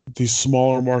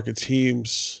smaller market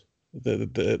teams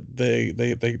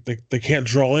that they can't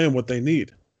draw in what they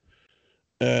need,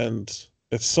 and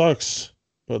it sucks,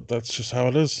 but that's just how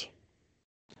it is.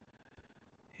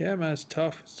 Yeah, man, it's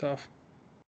tough. It's tough.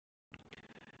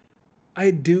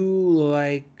 I do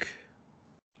like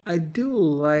I do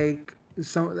like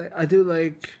I do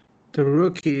like the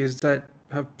rookies that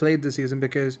have played this season,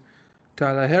 because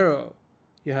Tyler Hero,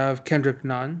 you have Kendrick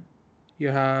Nunn, you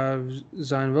have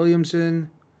Zion Williamson,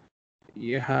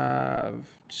 you have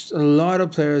just a lot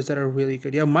of players that are really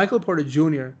good. You have Michael Porter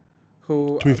Jr.,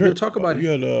 who To be we'll fair, talk about. you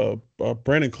had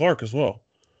Brandon Clark as well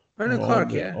Brandon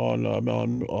Clark, yeah,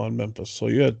 on Memphis. So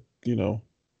you had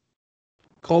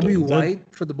Kobe that White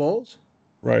for the Bulls,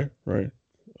 right, right.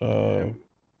 yeah. Uh,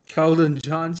 Keldon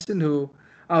Johnson, who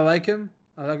I like him.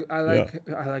 yeah, I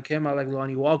like him. I like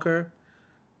Lonnie Walker.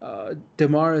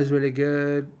 Demar is really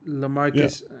good. yeah,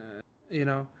 Lamarcus, you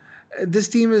know, this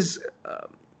team is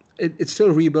it's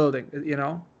still rebuilding. You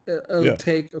know, it'll yeah.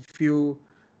 take a few.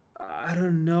 I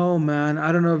don't know, man.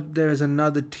 I don't know if there's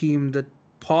another team that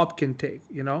Pop can take.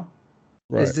 You know,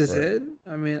 is Right, this right. it?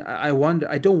 I mean, I wonder.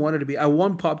 I don't want it to be. I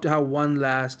want Pop to have one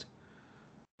last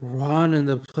run in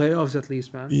the playoffs at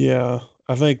least, man. Yeah,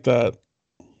 I think that.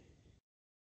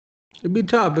 It'd be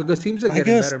tough because teams are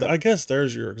getting better, man. I guess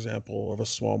there's your example of a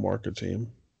small market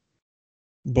team,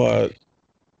 but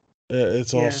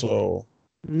it's Yeah, also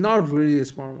not really a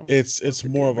small it's market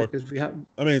more team of a. because we have.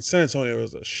 I mean, San Antonio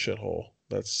is a shithole.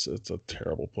 It's a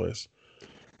terrible place.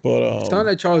 But It's not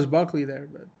like Charles Barkley there,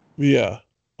 but yeah.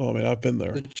 Oh, I mean, I've been the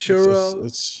there. churros.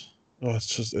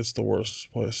 It's the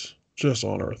worst place just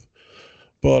on earth.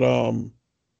 But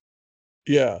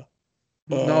yeah.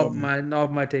 Um,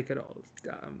 Not my take at all.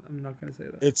 I'm not gonna say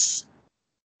that. it's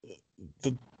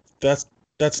the that's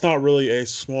that's not really a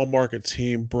small market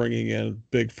team bringing in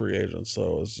big free agents,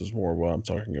 though. This is more what I'm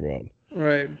talking about.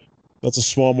 Right. That's a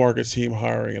small market team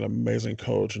hiring an amazing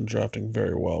coach and drafting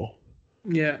very well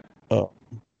Yeah. uh,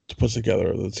 to put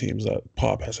together the teams that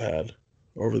Pop has had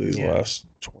over these Yeah. last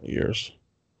 20 years.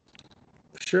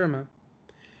 Sure, man.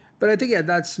 But I think, yeah,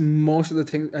 that's most of the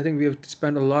things. I think we have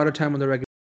spent a lot of time on the regular.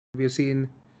 We've seen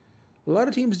a lot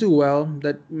of teams do well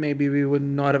that maybe we would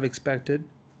not have expected.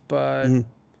 But Mhm.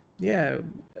 yeah,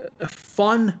 a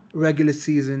fun regular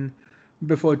season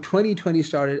before 2020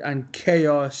 started and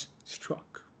chaos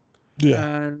struck.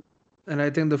 Yeah, And and I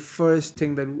think the first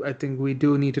thing that I think we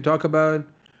do need to talk about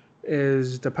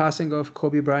is the passing of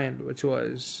Kobe Bryant, which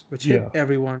hit yeah,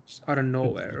 everyone out of it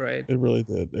nowhere, right? it really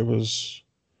did. It was.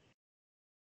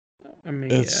 I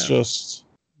mean, It's yeah, just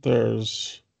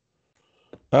there's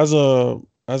as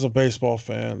a baseball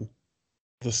fan,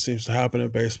 this seems to happen in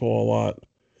baseball a lot.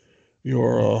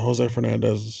 Your Jose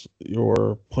Fernandez,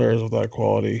 your players of that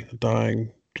quality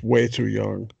dying way too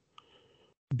young,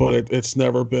 but it's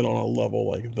never been on a level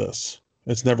like this.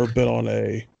 It's never been on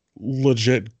a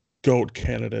legit GOAT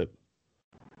candidate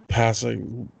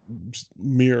passing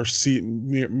mere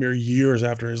years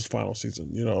after his final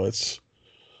season. It's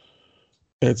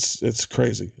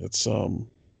crazy.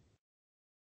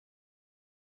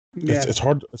 yeah, It's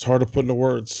hard to put into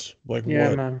words like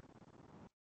yeah, man,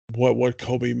 what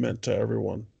Kobe meant to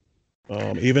everyone.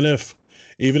 Even if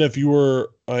you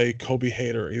were a Kobe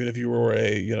hater, even if you were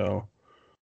a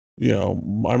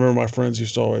I remember my friends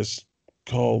used to always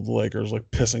call the Lakers like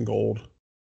piss and gold.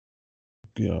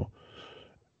 You know,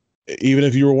 even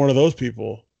if you were one of those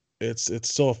people, it's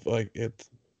still like it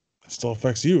still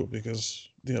affects you because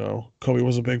Kobe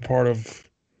was a big part of.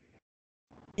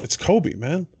 It's Kobe,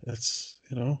 man. It's.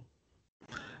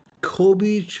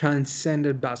 Kobe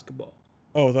transcended basketball,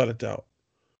 Oh, without a doubt.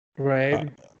 I, right?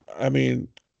 I mean,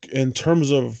 in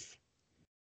terms of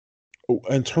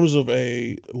in terms of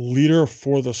a leader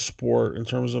for the sport, in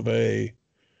terms of a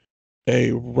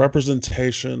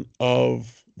representation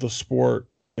of the sport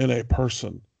in a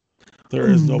person, there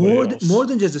is nobody More else.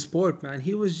 than just a sport, man.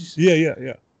 Yeah, yeah,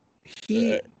 yeah. Uh,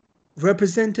 He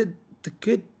represented the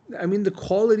good. I mean, the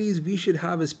qualities we should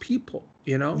have as people.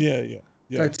 yeah, yeah, yeah,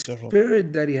 That definitely.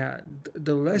 spirit that he had,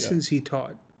 the Yeah, lessons he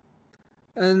taught.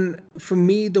 And for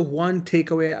me, the one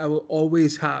takeaway I will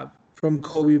always have from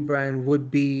Kobe Bryant would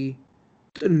be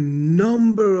the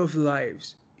number of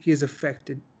lives he has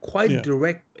affected quite yeah.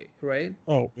 directly, right?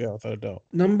 Oh, yeah, without a doubt.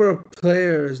 Number of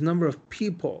players, number of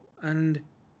people, and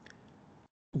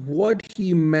what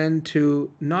he meant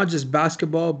to not just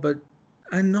basketball, but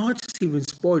and not just even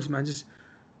sports, man, just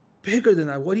bigger than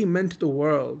that, what he meant to the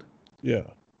world. Yeah,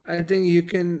 I think you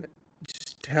can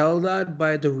just tell that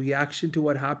by the reaction to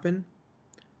what happened.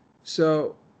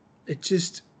 So it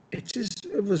just,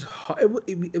 it was,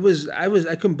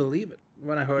 I couldn't believe it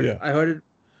when I heard it. yeah, I heard it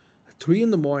at 3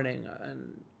 in the morning,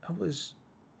 and I was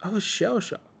shell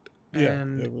shocked. yeah.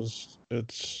 And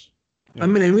It's I yeah,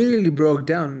 mean, I immediately broke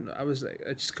down. I was like,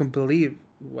 I just couldn't believe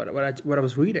what I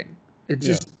was reading. It yeah,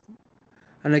 just,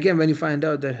 and again, when you find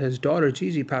out that his daughter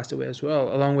Gigi passed away as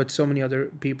well, along with so many other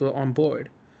people on board,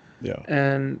 yeah,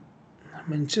 and I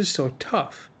mean, it's just so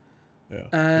tough. yeah.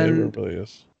 It And really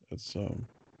is.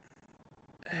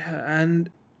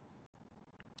 and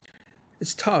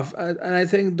it's tough. And I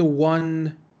think the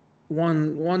one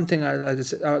thing I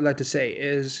would like to say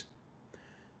is,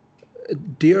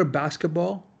 Dear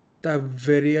Basketball, that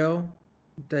video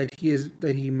that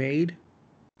he made,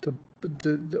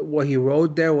 what he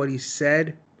wrote there, what he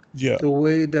said, Yeah, the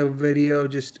way the video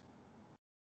just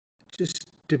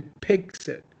depicts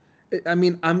it. I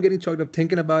mean, I'm getting choked up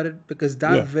thinking about it because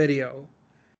that yeah, video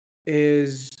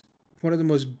is one of the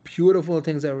most beautiful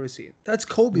things I've ever seen. That's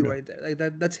Kobe yeah. right there.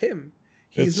 Like that's him.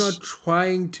 He's It's not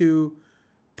trying to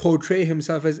portray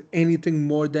himself as anything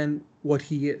more than what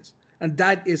he is. And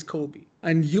that is Kobe.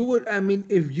 And I mean,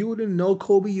 if you didn't know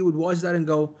Kobe, you would watch that and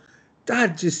go,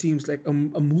 that just seems like a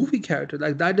movie character.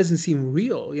 Like that doesn't seem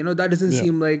real. That doesn't yeah,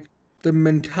 seem like the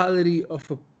mentality of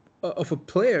a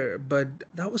player. But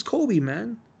that was Kobe,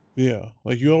 man. yeah.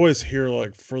 Like you always hear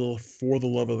like for the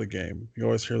love of the game. You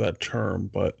always hear that term,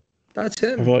 but That's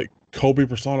I feel him. like Kobe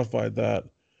personified that.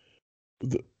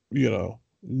 The,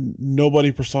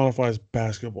 nobody personifies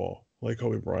basketball like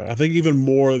Kobe Bryant. I think even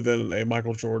more than a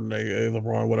Michael Jordan, a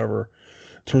LeBron, whatever.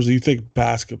 In terms of you think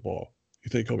basketball, you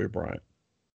think Kobe Bryant.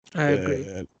 I agree.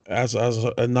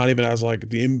 And not even as like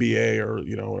the NBA or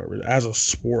whatever, as a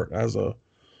sport,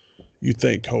 you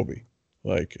think Kobe.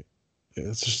 Like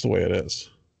it's just the way it is.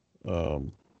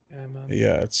 Um, Yeah, man.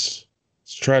 yeah, it's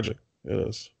tragic. It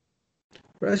is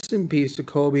Rest in peace to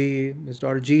Kobe, his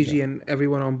daughter yeah, Gigi, and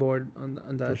everyone on board on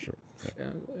for that sure.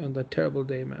 Yeah, on that terrible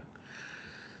day, man.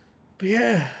 But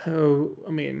yeah,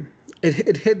 I mean,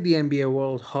 it hit the NBA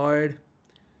world hard.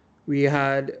 We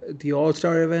had the All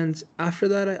Star events after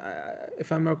that.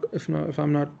 If I'm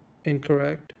not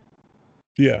incorrect,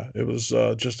 yeah. It was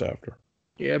just after.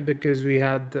 yeah, because we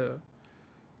had the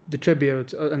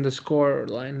tribute, and the score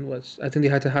line was, I think they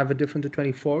had to have it different to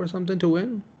 24 or something to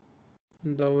win.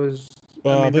 And that was, I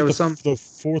I mean, there think was some, the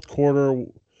fourth quarter,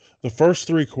 the first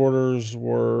three quarters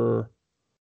were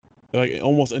like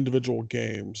almost individual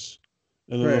games,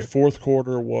 and then the right, fourth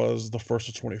quarter was the first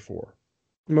of 24.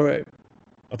 right.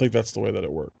 I think that's the way that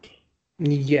it worked.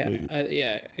 Yeah,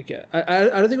 yeah, okay. I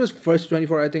don't think it was first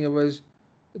 24. I think it was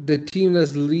the team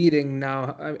that's leading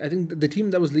now. I think the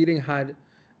team that was leading had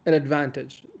an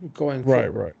advantage going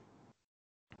Right, forward.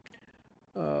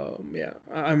 right. Yeah,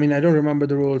 I mean, I don't remember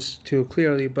the rules too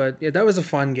clearly, but yeah, that was a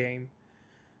fun game.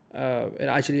 It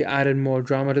actually added more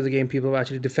drama to the game. People were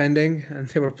actually defending and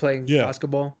they were playing Yeah,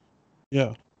 basketball.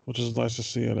 yeah. Which is nice to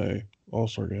see in a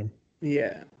All-Star game.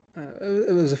 Yeah,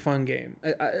 it was a fun game.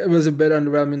 It was a bit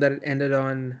underwhelming that it ended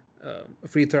on a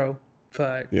free throw,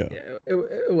 but Yeah, yeah,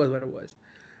 it was what it was.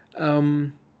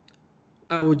 Um,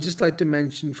 I would just like to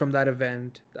mention from that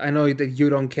event, I know that you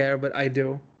don't care, but I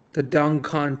do. The dunk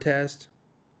contest,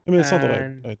 I mean, it's not that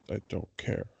and I don't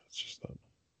care. It's just that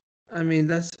I mean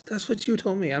that's what you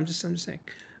told me. I'm just saying,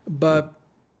 yeah, but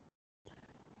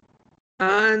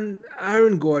and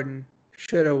Aaron Gordon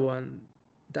should have won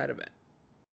that event.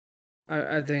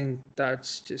 I think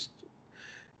that's just,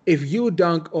 if you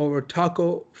dunk over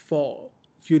Taco Fall,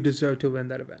 you deserve to win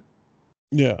that event.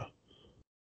 Yeah.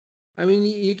 I mean,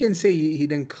 you can say he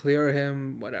didn't clear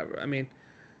him, whatever. I mean,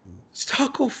 it's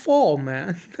Taco Fall,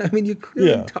 man. I mean, you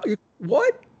clearly Yeah.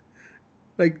 what?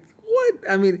 Like what?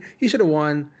 I mean, he should have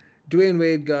won. Dwayne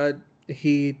Wade got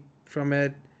heat from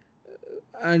it.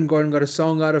 Aaron Gordon got a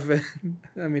song out of it.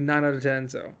 I mean, 9 out of 10.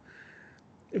 So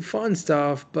fun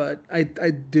stuff, but I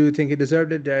do think he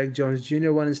deserved it. Derek Jones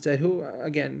Jr. won instead, who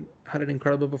again had an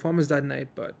incredible performance that night.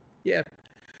 But yeah,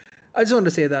 I just wanted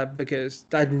to say that because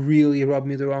that really rubbed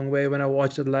me the wrong way when I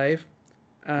watched it live,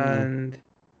 Mm. and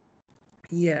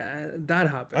yeah, that I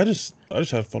happened. just I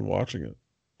just had fun watching it.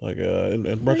 Like in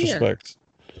But yeah, retrospect,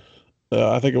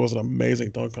 I think it was an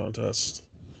amazing dunk contest.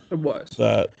 it was.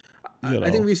 That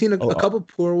I think we've seen a uh, couple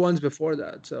poor ones before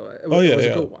that, so oh it yeah, was a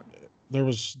yeah. good one. There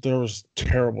was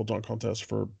terrible dunk contests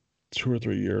for 2 or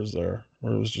 3 years there,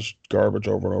 where it was just garbage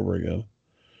over and over again.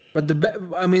 But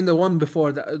I mean, the one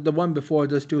before that, the one before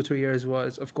those 2 3 years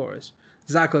was, of course,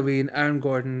 Zach LaVine, Aaron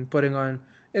Gordon putting on,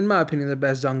 in my opinion, the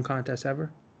best dunk contest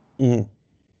ever. Mm.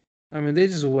 I mean, they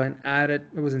just went at it.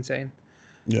 It was insane.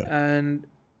 Yeah. And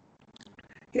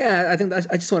yeah, I think I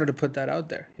just wanted to put that out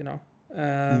there, you know.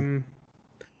 Mm. Um,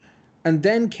 and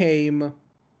then came,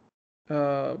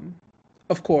 um,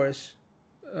 of course,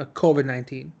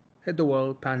 COVID-19 hit the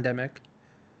world, pandemic,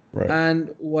 Right.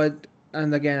 and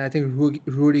and again, I think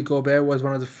Rudy Gobert was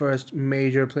one of the first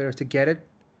major players to get it,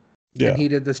 and Yeah. he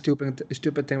did the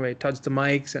stupid thing where he touched the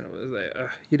mics, and it was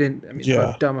like, you didn't. I mean, how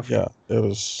Yeah. dumb of Yeah. It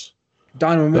was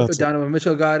Donovan that's a Donovan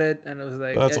Mitchell got it, and it was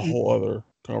like, that's a whole other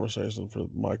conversation for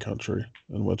my country,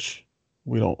 in which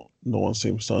no one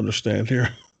seems to understand here.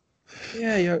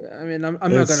 yeah, I mean, I'm not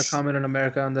going to It's comment on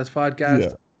America on this yeah.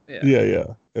 podcast. Yeah, Yeah.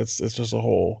 It's just a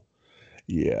whole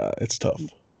yeah, it's tough.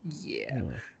 yeah,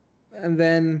 Yeah.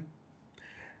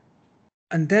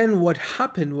 and then what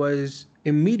happened was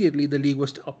immediately the league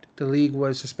was stopped. The league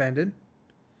was suspended,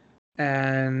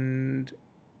 and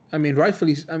I mean,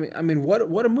 rightfully. I mean,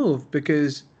 what a move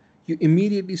because you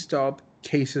immediately stop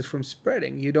cases from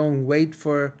spreading. You don't wait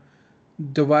for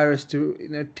the virus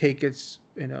to take its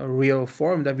real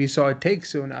form that we saw it take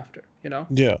soon after.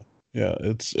 Yeah. Yeah.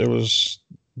 It was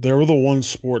they were the one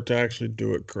sport to actually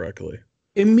do it correctly.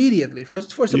 Immediately.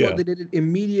 First of all, Yeah. they did it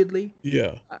immediately,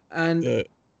 Yeah. and Uh,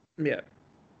 yeah,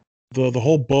 the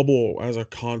whole bubble as a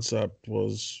concept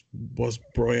was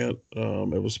brilliant.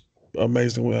 It was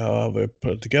amazing how they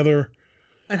put it together.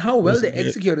 and how well they Listen,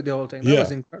 executed the whole thing. That was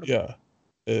yeah, incredible. yeah.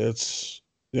 It's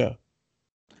yeah.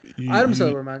 Adam You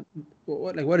Silver, man,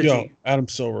 what a yeah. G. Adam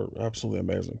Silver, absolutely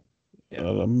amazing. Yeah.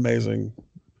 Amazing.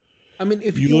 I mean,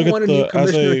 if You you look at want a new the as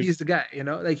commissioner, a he's the guy.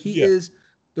 Like he yeah. is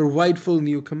the rightful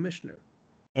new commissioner.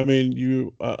 I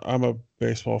mean, I'm a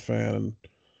baseball fan, and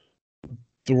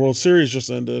the World Series just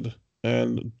ended,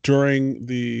 and during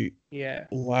the Yeah.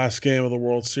 last game of the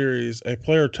World Series, a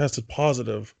player tested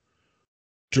positive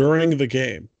during the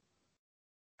game.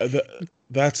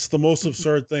 That's the most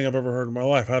absurd thing I've ever heard in my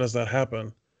life. How does that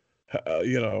happen?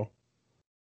 You know.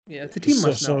 Yeah, the team So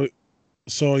must know. so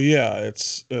so yeah.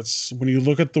 It's when you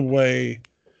look at the way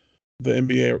the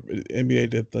NBA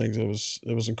did things,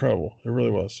 it was incredible. It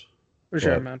really was. For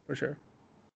sure, But man, for sure.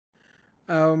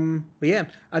 But yeah,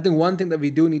 I think one thing that we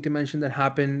do need to mention that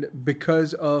happened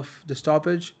because of the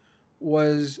stoppage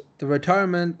was the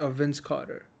retirement of Vince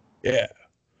Carter. yeah.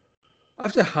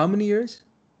 After how many years?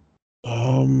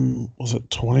 Was it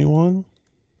 21?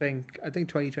 I think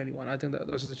 2021. I think that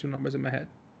those are the two numbers in my head.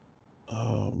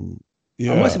 Um,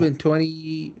 It must have yeah. been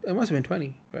 20. It must have been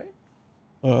 20,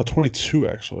 right? 22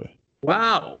 actually.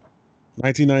 Wow.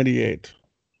 1998.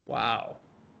 Wow.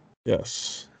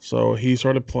 Yes. So he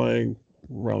started playing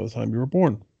around the time you were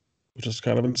born, which is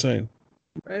kind of insane.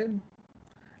 Right?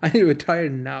 I need to retire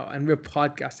now, and we're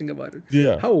podcasting about it.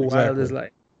 Yeah, How wild exactly. is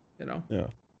life, you know? Yeah.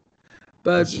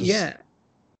 But It's just yeah,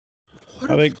 what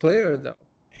I a think player, though.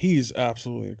 he's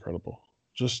absolutely incredible.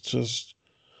 Just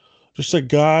a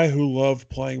guy who loved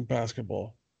playing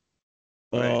basketball.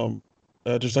 Right. Um,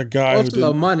 just a guy who Also,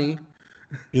 love didn't. money.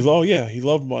 He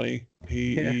loved money.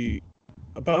 Yeah.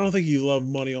 But I don't think he loved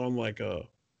money on like a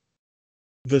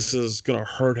this is gonna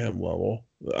hurt him level.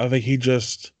 I think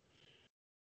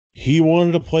he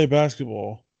wanted to play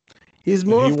basketball, He's and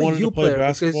more he of a wanted to U play player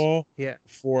because, basketball yeah,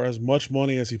 for as much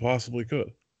money as he possibly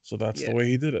could. So that's the yeah, way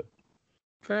he did it.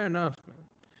 fair enough, man.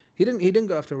 He didn't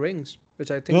go after rings,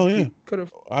 which I Oh think yeah, he could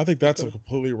have. I think He that's could a have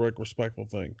completely respectful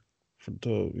thing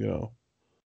to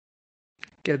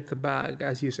get the bag,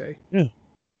 as you say. yeah,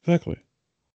 exactly.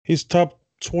 He's top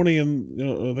 20,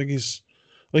 and I think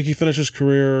he finished his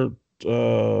career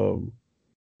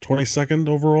 22nd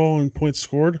overall in points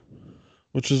scored,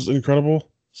 which is incredible.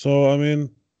 So I mean,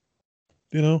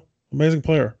 amazing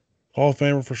player, Hall of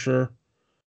Famer for sure,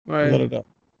 Right. without a doubt.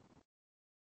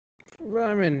 Well,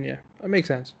 I mean, yeah, that makes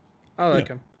sense. I like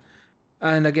Yeah, him.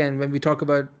 And again, when we talk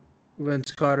about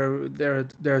Vince Carter,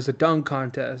 there's a dunk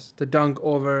contest. The dunk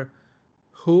over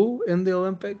who in the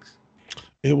Olympics?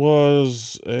 it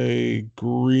was a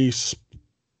Greece.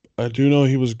 I do know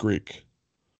he was Greek,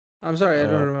 I'm sorry, I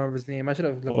don't uh, remember his name. I should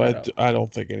have but looked that up. I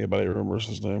don't think anybody remembers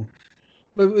his name.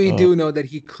 But we Uh, do know that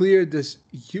he cleared this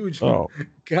huge oh,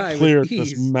 guy with cleared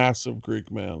this ease. massive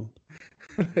Greek man.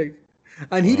 Like,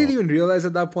 and he Uh, didn't even realize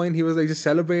at that point. He was like just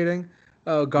celebrating.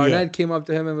 yeah, Garnett came up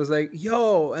to him and was like,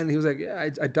 "Yo," and he was like, "Yeah, I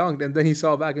dunked." And then he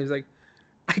saw back and he was like,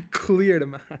 "I cleared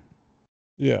him, man."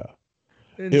 yeah.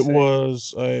 It Insane.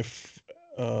 was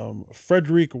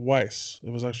Frederic Weiss. It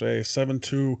was actually a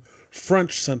 7'2"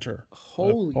 French center. I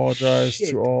Holy apologize to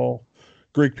shit. all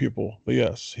Greek people, but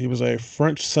yes, he was a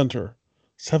French center,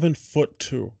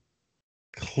 7'2".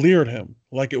 Cleared him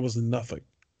like it was nothing.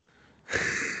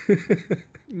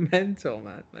 Mental,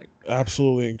 man. Like,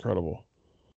 Absolutely incredible.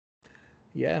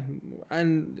 yeah,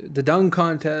 and the dunk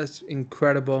contest,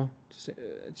 incredible.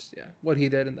 Yeah, what he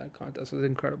did in that contest was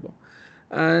incredible.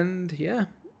 And yeah,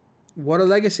 what a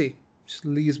legacy just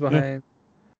leaves Yeah, behind.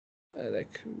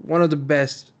 Like one of the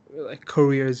best like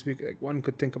careers one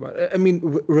could think about. I mean,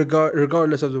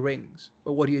 regardless of the rings,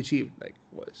 but what he achieved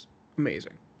was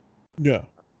amazing. yeah,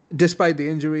 Despite the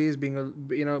injuries, being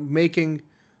making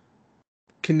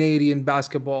Canadian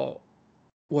basketball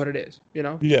what it is.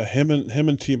 yeah. Him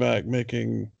and T Mac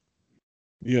making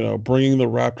bringing the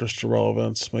Raptors to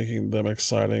relevance, making them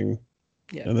exciting,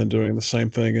 Yeah, and then doing the same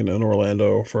thing in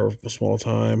Orlando for a small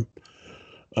time.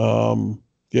 Um,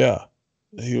 yeah,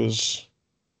 he was.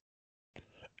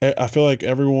 I feel like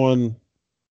everyone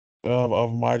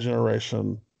of my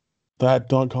generation, that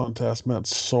dunk contest meant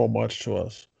so much to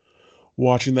us.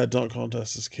 Watching that dunk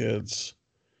contest as kids,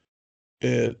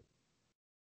 it.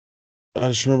 I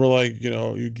just remember, like,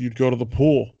 you'd go to the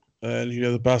pool and you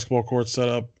had the basketball court set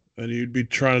up, and you'd be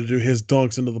trying to do his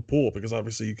dunks into the pool because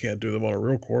obviously you can't do them on a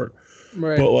real court.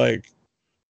 right. But like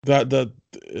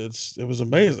it was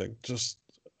amazing. Just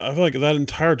I feel like that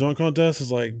entire dunk contest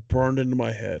is like burned into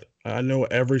my head. I know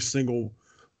every single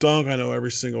dunk. I know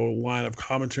every single line of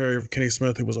commentary of Kenny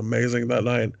Smith, who was amazing that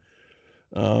night.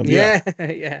 Yeah,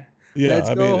 Yeah, yeah. yeah. Let's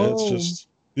I mean, go it's home. just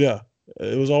yeah.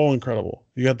 It was all incredible.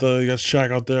 You got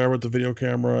Shaq out there with the video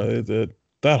camera.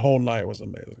 That whole night was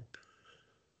amazing.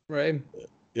 Right.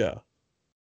 Yeah.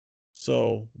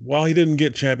 So while he didn't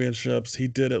get championships, he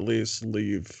did at least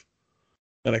leave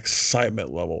an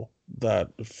excitement level that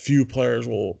few players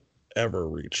will ever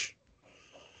reach.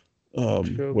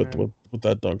 True, With man.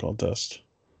 that dunk contest.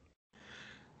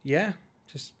 Yeah,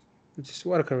 just just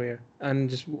what a career, and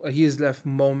just he's left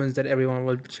moments that everyone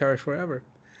will cherish forever.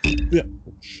 Yeah.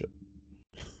 Oh, shit.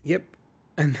 Yep.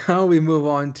 And now we move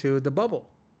on to the bubble,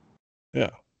 Yeah.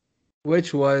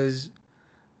 which was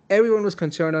everyone was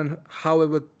concerned on how it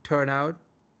would turn out.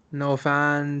 No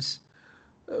fans.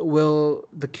 Will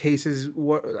the cases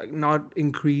not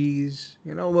increase?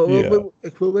 Yeah. Will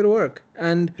it work?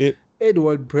 And It it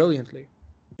worked brilliantly.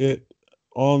 it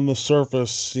on the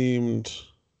surface seemed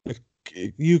like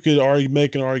you could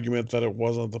make an argument that it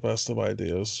wasn't the best of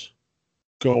ideas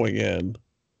going in.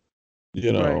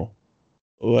 You Right. know,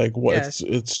 like what Yeah.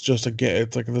 it's just a game.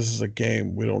 It's like this is a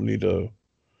game. We don't need to.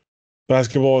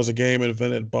 Basketball is a game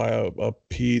invented by a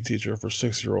PE teacher for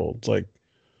 6-year-olds. Like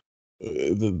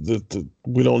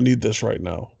we don't need this right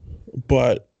now.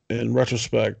 But in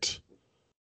retrospect,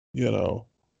 you know,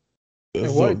 It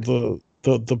worked.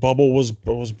 the bubble was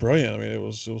brilliant. I mean, it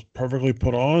was perfectly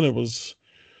put on. It was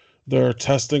their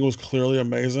testing was clearly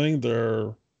amazing.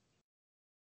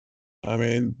 I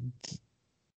mean,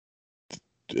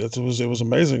 it was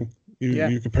amazing. Yeah.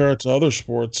 You compare it to other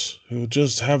sports who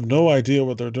just have no idea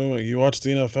what they're doing. You watch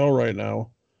the NFL right now,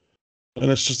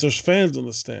 and it's just there's fans in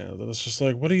the stands, and it's just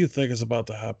like, what do you think is about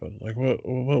to happen? Like,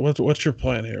 what's your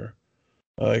plan here?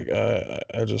 Like,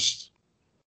 I just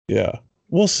yeah,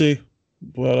 we'll see,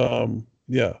 but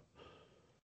yeah,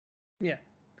 Yeah.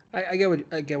 I get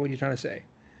what you're trying to say.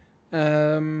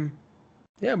 Um.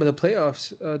 Yeah, but the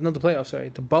playoffs, not the playoffs, sorry,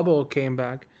 the bubble came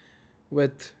back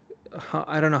with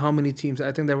I don't know how many teams.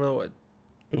 I think there were what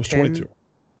it was 10, 22.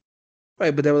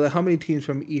 right? But there were how many teams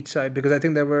from each side? Because I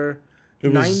think there were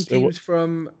It nine was it was teams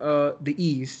from the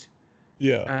East,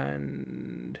 yeah,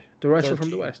 and the rest were from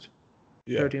the 13. West.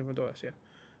 Yeah, 13 from the West, yeah.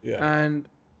 yeah, And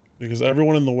because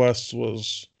everyone in the West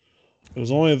was it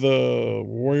was only the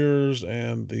Warriors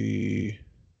and the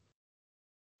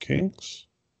Kings.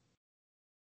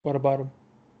 what about them?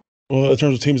 Well, in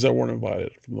terms of teams that weren't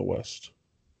invited from the West.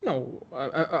 No,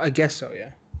 I guess so,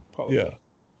 yeah. probably. Yeah.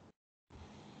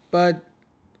 But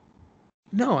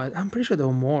no, I'm pretty sure there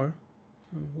were more.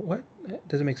 What? That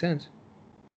doesn't make sense.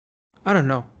 I don't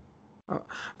know. Uh,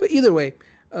 but either way,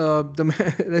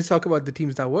 let's talk about the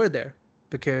teams that were there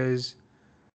because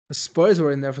the Spurs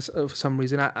were in there for some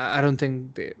reason. I don't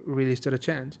think they really stood a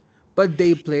chance, but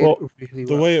they played Well, really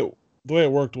the well. way it the way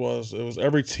it worked was it was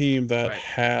every team that Right.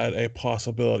 had a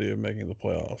possibility of making the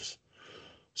playoffs.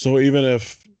 So even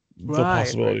if the Right. Right.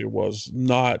 possibility was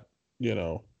not,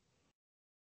 the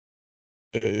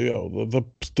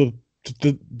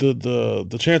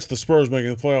the chance of the Spurs making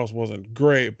the playoffs wasn't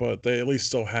great, but they at least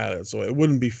still had it. So it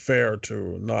wouldn't be fair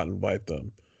to not invite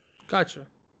them. Gotcha.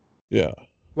 Yeah.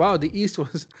 Wow, the East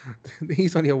was the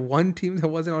East only had one team that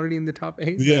wasn't already in the top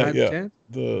eight that Yeah, had a yeah. chance.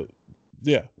 The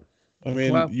yeah. I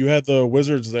mean, Wow. you had the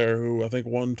Wizards there who I think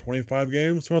won 25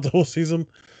 games throughout the whole season. Mm.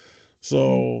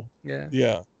 So, Yeah.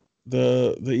 yeah.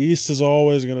 The East is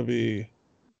always going to be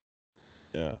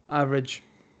yeah. Average.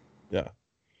 Yeah.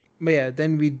 But yeah,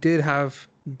 then we did have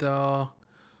the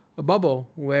a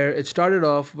bubble where it started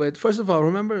off with first of all,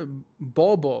 remember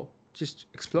Bobo just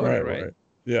exploded, Right, right? right.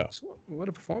 Yeah. So what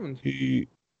a performance. He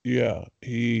yeah,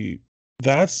 he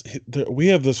we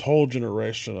have this whole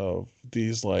generation of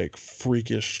these like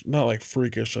freakish, not like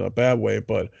freakish in a bad way,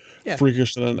 but Yeah.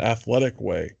 freakish in an athletic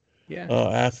way. Yeah.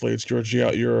 Athletes, your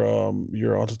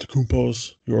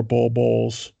Antetokounmpos, your Bol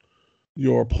Bols,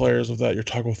 your players of that, your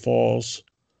Taco Falls,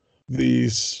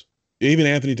 these even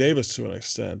Anthony Davis to an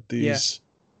extent, Yeah. these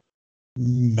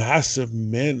massive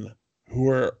men who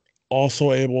are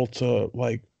also able to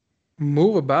like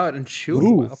Move about and shoot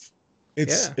move. well.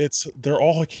 It's Yeah. they're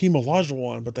all Hakeem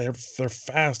Olajuwon, but they're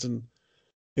fast and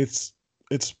it's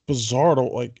it's bizarre to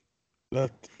like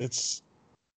that. It's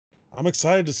I'm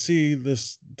excited to see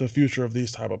the future of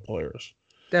these type of players.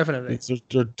 Definitely. It's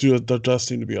there does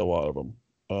seem to be a lot of them.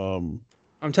 Um,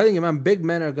 I'm telling you, man, big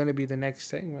men are gonna be the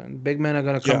next thing, man. Big men are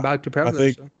gonna come yeah, back to I prevalence.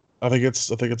 think So. I think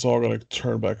it's all going to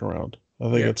turn back around. I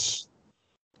think Yeah. it's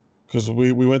because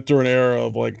we went through an era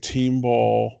of like team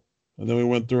ball, and then we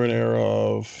went through an era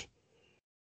of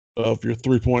your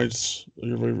 3 points,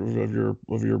 of your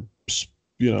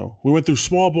we went through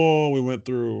small ball, we went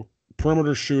through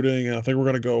perimeter shooting, and I think we're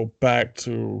gonna go back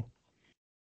to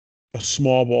a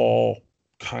small ball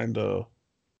kind of.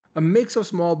 A mix of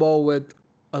small ball with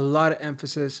a lot of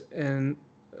emphasis in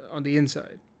on the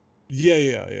inside.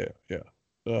 Yeah.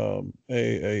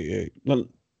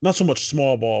 Not so much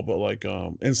small ball, but like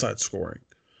inside scoring.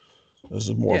 This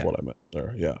is more of Yeah. what I meant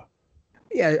there. Yeah.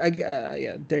 Yeah,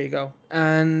 yeah, there you go.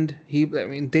 And I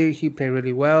mean, he played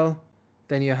really well.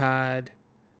 Then you had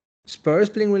Spurs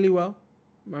playing really well.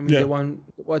 I mean, they Yeah. won.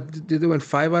 What did they win?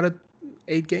 5 out of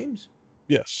 8 games.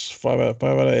 Yes. Five out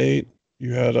of eight.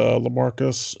 You had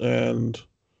LaMarcus and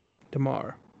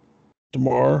Demar,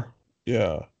 DeMar.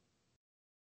 Yeah.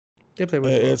 they played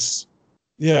really well. It's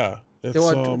yeah. They It's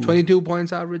what 22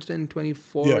 points averaged and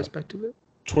 24 yeah. respectively.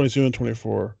 22 and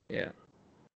 24. Yeah,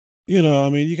 I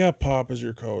mean, you got Pop as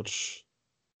your coach.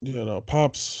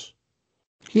 Pop's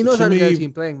he knows to how to get a me,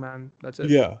 team playing, man. That's it.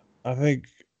 yeah. I think,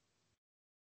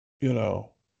 you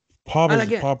know, Pop And is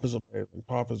again, Pop is amazing.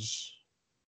 Pop is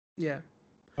yeah,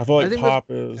 I feel I like think that's Pop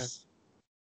yeah. is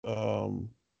um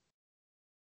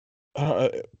uh,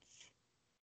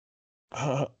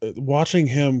 watching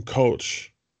him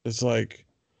coach is like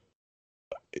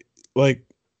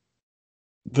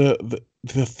the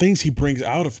things he brings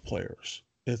out of players.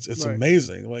 It's Right.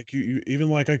 amazing. Like you even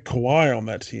like a Kawhi on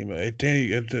that team,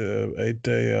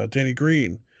 Danny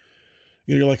Green.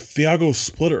 You're like Thiago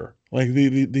Splitter, like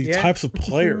the Yeah, types of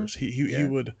players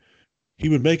yeah. he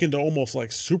would make into almost like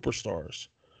superstars.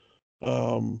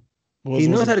 Um, He was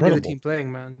knows how to get a incredible. team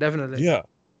playing, man. Definitely. Yeah,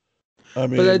 I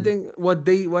But I mean, think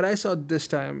what I saw this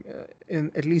time,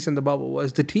 in at least in the bubble,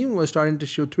 was the team was starting to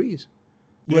shoot threes,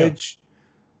 yeah, which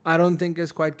I don't think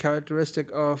is quite characteristic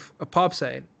of a pop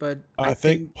side. But I I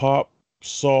think think, Pop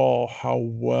saw how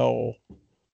well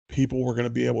people were going to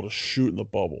be able to shoot in the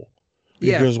bubble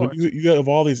yeah, of because when course, you have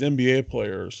all these NBA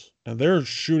players and they're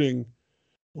shooting,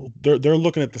 they're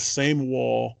looking at the same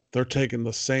wall, they're taking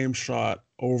the same shot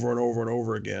over and over and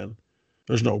over again.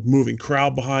 There's no moving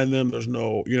crowd behind them. There's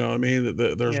no, you know what I mean?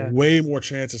 There's yeah, way more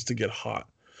chances to get hot.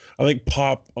 I think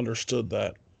Pop understood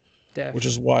that, which def,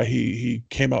 is why he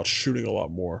came out shooting a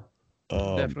lot more.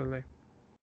 Um, definitely.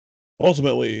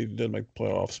 Ultimately, he didn't make the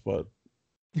playoffs, but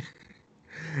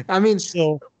I mean,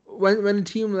 still, when a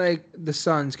team like the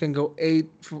Suns can go 8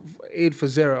 for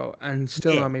 0 and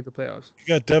still yeah, not make the playoffs, you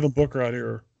got Devin Booker out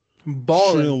here shooting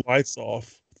balling, the lights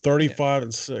off, yeah, 35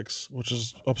 and 6, which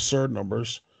is absurd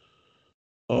numbers.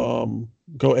 Go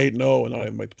 8-0 and not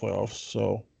even make the playoffs.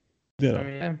 So You I know,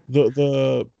 mean, yeah.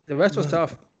 the The rest was the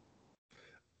tough.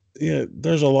 yeah.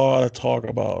 There's a lot of talk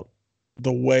about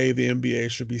the way the NBA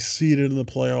should be seeded in the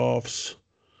playoffs.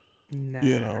 You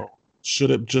Nah. know,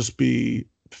 should it just be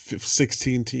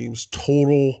 16 teams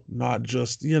total, not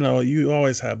just, you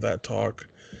always have that talk.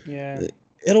 Yeah.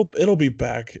 It'll be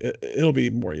back. It'll be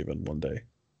more even one day.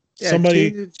 Yeah.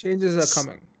 Somebody, Changes are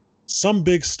coming. some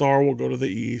big star will go to the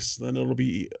East, then it'll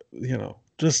be,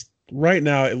 just right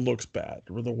now it looks bad.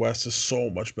 Where the West is so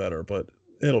much better, but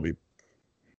it'll be.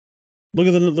 Look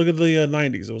at the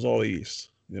 90s. It was all the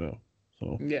East,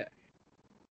 So Yeah.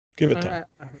 give it time.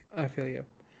 I feel you.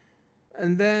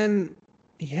 And then,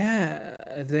 yeah,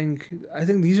 I think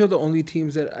these are the only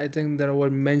teams that I think that are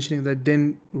worth mentioning that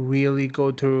didn't really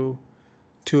go through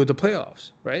to the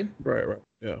playoffs, right? Right, right.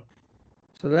 Yeah.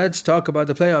 So let's talk about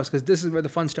the playoffs because this is where the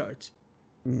fun starts.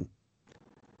 Mhm.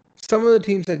 Some of the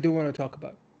teams I do want to talk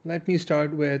about. Let me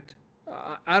start with.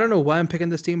 I don't know why I'm picking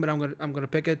this team, but I'm gonna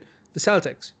pick it. The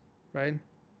Celtics, right?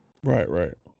 Right,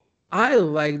 right. I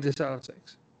like the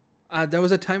Celtics. There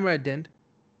was a time where I didn't,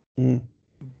 Mhm.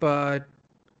 but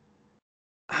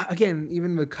again,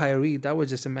 even with Kyrie, that was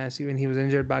just a mess. Even he was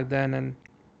injured back then, and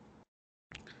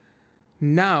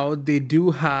now they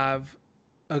do have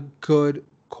a good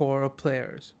core of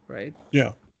players, right?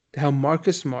 Yeah. They have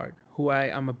Marcus Smart, who I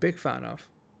am a big fan of.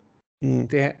 Mhm.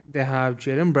 They have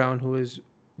Jalen Brown, who is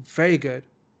very good.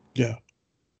 Yeah.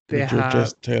 They have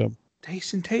Jason Tatum.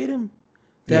 Jason Tatum.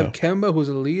 They have Yeah. Kemba, who's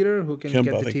a leader who can get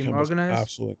Kimba, I the think team Kimba's organized.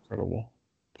 absolutely incredible.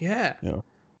 Yeah, You know,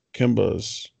 Kimba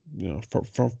is,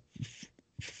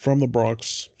 from the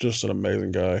Bronx, just an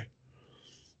amazing guy.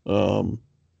 Um,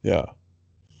 yeah.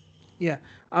 yeah.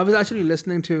 I was actually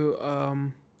listening to.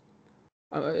 I'm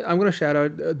gonna shout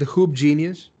out the Hoop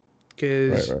Genius Right,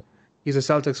 because right. he's a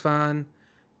Celtics fan,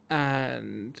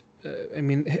 and I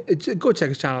mean, go check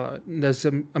his channel out. There's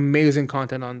some amazing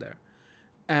content on there.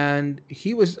 And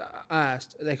he was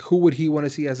asked like, who would he want to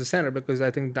see as a center because I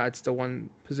think that's the one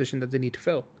position that they need to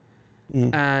fill.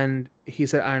 Mm, And he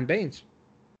said Aaron Baines,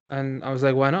 and I was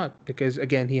like, why not? Because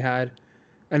again, he had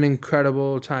an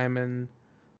incredible time in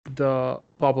the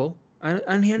bubble,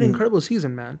 and he had an mm, incredible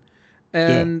season, man.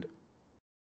 yeah.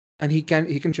 And he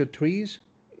can shoot threes.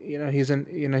 He's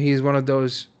one of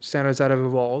those centers that have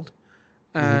evolved,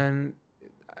 Hmm. and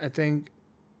I think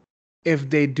if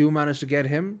they do manage to get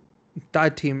him,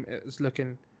 that team is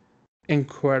looking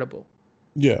incredible.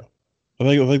 Yeah. I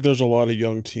think there's a lot of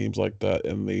young teams like that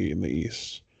in the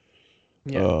East.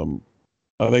 Yeah, Um,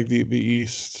 I think the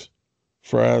East,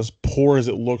 for as poor as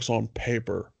it looks on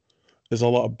paper, is a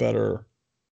lot better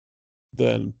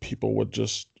than people would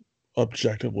just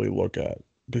objectively look at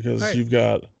because right. you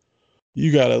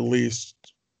got at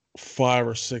least 5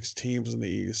 or 6 teams in the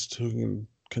East who can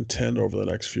contend over the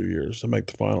next few years to make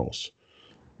the finals.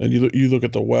 And you look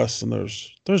at the West, and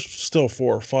there's still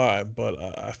 4 or 5, but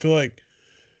I feel like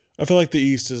the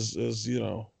East is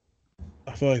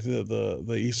I feel like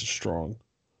the East is strong.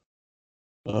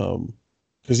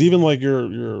 Because even like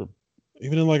your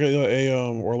even in like a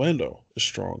Orlando is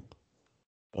strong.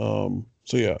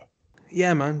 So yeah,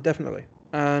 Yeah, man, definitely.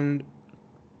 And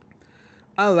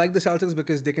I like the Celtics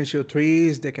because they can shoot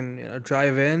threes, they can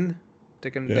drive in, they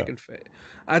yeah, can fit.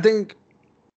 I think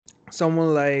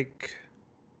someone like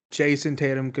Jason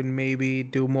Tatum could maybe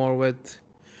do more with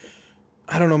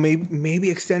I don't know, maybe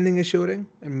extending his shooting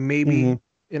and maybe hmm,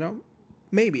 you know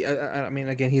maybe I mean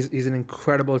again he's an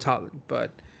incredible talent,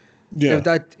 but yeah,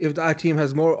 if that team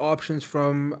has more options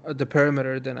from the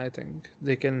perimeter, then I think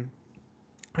they can.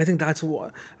 I think that's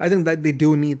what I think that they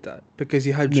do need that because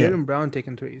you have yeah, Jalen Brown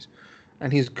taking threes,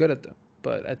 and he's good at them.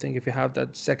 But I think if you have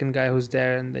that second guy who's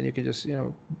there, and then you can just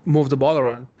move the ball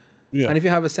around, yeah, and if you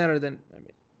have a center, then I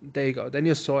mean there you go. Then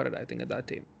you're sorted. I think at that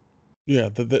team. yeah.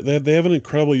 They have an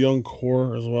incredible young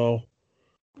core as well.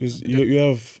 Because you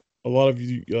have a lot of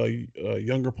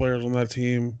younger players on that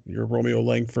team. Your Romeo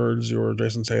Langfords, your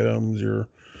Jason Tatum's, your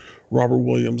Robert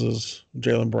Williamses,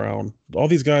 Jalen Brown. All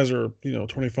these guys are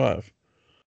 25.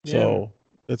 Yeah, man. So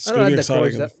it's I don't going to like be the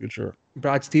coach exciting in the that future.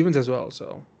 Brad Stevens as well.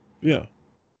 So Yeah.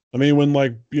 I mean, when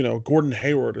like, Gordon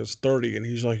Hayward is 30 and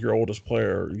he's like your oldest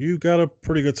player, you got a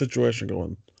pretty good situation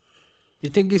going. you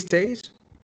think he stays?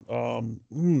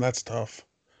 That's tough.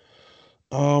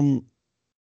 Um,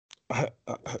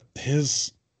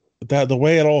 his that the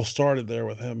way it all started there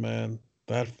with him, man,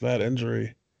 that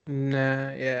injury,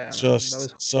 Nah, yeah, it's man, that just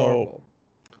was so horrible.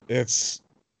 it's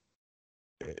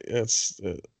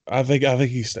I think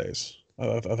he stays.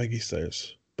 I think he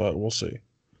stays, but we'll see.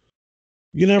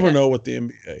 You never Yeah, know with the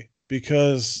NBA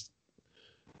because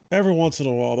every once in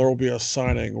a while there will be a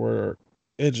signing where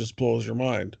it just blows your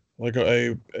mind, like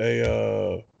a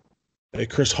Hey,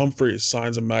 Chris Humphries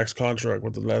signs a max contract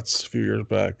with the Nets a few years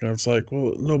back, and it's like,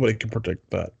 well, nobody can predict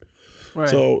that. Right.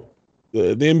 So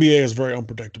the NBA is very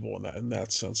unpredictable in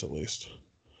that sense, at least.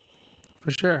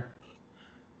 For sure.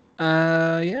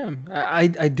 Yeah, I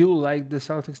do like the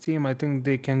Celtics team. I think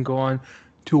they can go on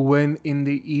to win in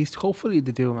the East. Hopefully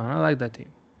they do, man. I like that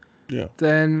team. Yeah,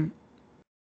 Then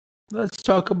let's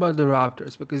talk about the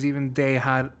Raptors because even they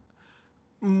had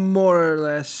more or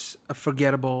less a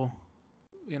forgettable,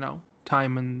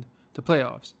 time in the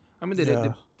playoffs. I mean,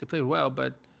 yeah, they played well,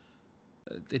 but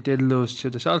they did lose to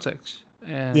the Celtics.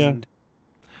 yeah, And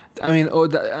I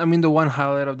mean, the one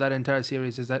highlight of that entire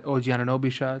series is that OG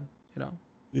Anunoby shot. You know,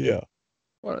 yeah.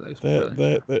 what are they? They Brilliant.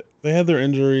 they they, they had their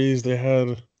injuries.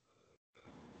 It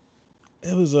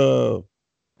was a.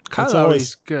 Kyle It's Lowry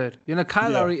is always good.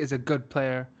 Kyle yeah, Lowry is a good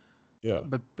player, yeah,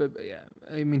 but yeah,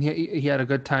 I mean, he had a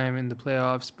good time in the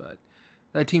playoffs, but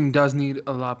that team does need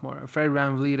a lot more. Fred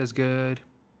VanVleet is good.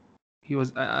 He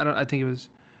was I don't I think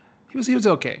he was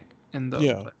okay in the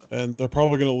yeah. playoffs. And they're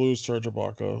probably going to lose Serge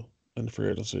Ibaka in free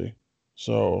agency.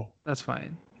 So That's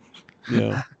fine.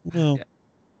 yeah, Yeah, well,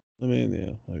 I mean,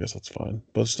 yeah, I guess that's fine,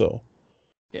 but still,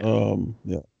 yeah.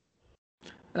 yeah,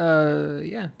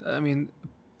 Yeah. I mean,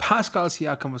 Pascal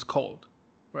Siakam was cold,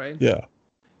 right? yeah,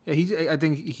 Yeah, I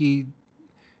think he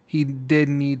did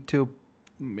need to,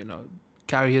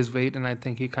 carry his weight, and I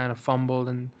think he kind of fumbled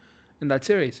in that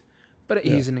series. But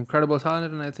yeah, he's an incredible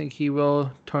talent, and I think he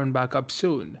will turn back up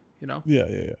soon.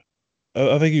 yeah.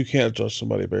 I think you can't judge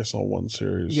somebody based on one Yeah,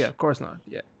 series. of course not.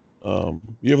 Yeah.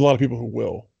 You have a lot of people who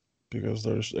will because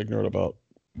they're just ignorant about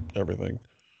everything.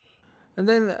 And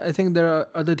then I think there are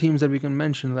other teams that we can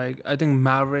mention. Like I think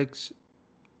Mavericks,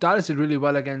 Dallas did really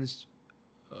well against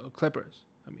Clippers.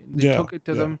 I mean, they Yeah, took it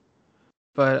to yeah, them.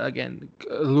 But again,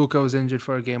 Luca was injured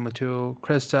for a game or two.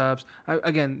 Kristaps,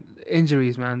 again,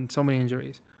 injuries, man, so many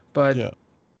injuries. But yeah,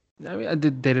 I mean, they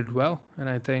did well, and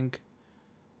I think,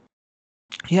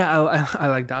 yeah, I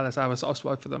like Dallas. I was also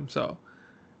out for them, so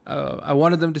I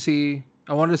wanted to see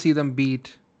them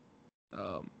beat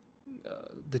um,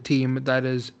 the team that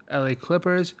is LA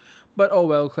Clippers. But oh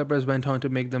well, Clippers went on to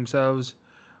make themselves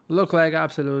look like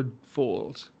absolute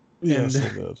fools, yes, and they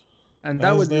did, and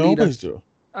that as would they lead always us, do.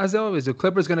 as always, the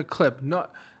Clippers gonna clip,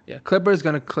 not yeah, Clippers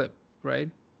gonna clip, right?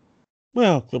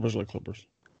 Well, Clippers like Clippers.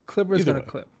 Clippers Either gonna way,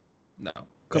 clip. No,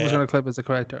 Clippers well, gonna clip is the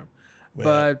correct term. well,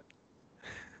 But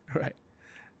right.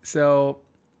 So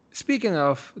speaking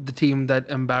of the team that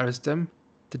embarrassed them,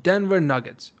 the Denver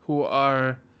Nuggets, who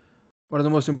are one of the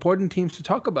most important teams to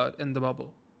talk about in the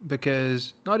bubble,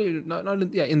 because not in,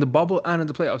 yeah, in the bubble and in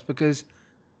the playoffs, because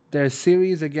their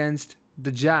series against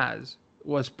the Jazz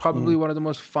was probably mm. one of the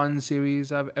most fun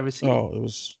series I've ever seen. Oh, it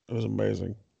was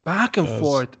amazing. Back and As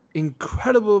forth,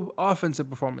 incredible offensive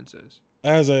performances.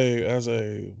 as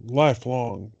a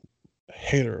lifelong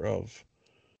hater of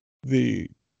the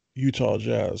Utah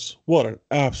Jazz, what an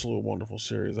absolute wonderful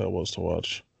series that was to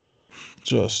watch.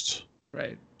 Just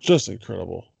Right. just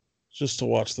incredible. Just to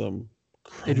watch them It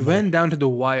crumble. went down to the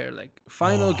wire, like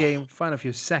final Oh, game, final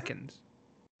few seconds.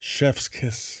 chef's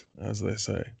kiss, as they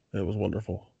say. It was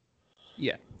wonderful.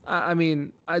 Yeah. I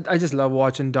mean, I just love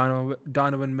watching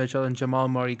Donovan Mitchell and Jamal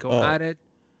Murray go Oh, at it.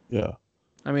 yeah.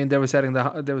 I mean, they were setting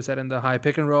the high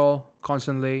pick and roll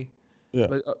constantly. Yeah.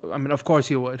 But I mean, of course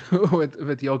you would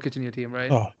with Jokic in your team,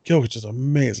 right? Oh, Jokic is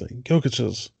amazing. Jokic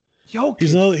is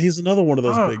he's Jokic, another one of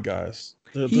those oh, big guys.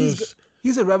 he's g- There's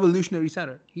he's a revolutionary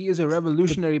center. He is a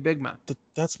revolutionary big man.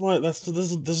 that's my that's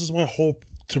this is my whole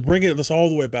to bring it this all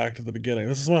the way back to the beginning.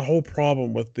 This is my whole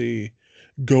problem with the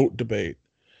GOAT debate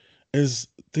is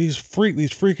these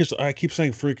freakish. I keep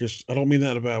saying freakish. I don't mean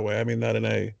that in a bad way. I mean that in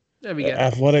a Yeah, we get it.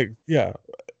 athletic. Yeah,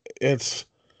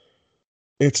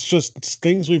 it's just it's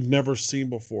things we've never seen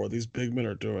before. These big men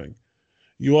are doing.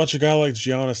 You watch a guy like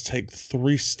Giannis take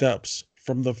 3 steps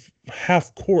from the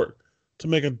half court to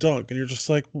make a dunk, and you're just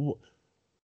like,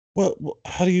 what?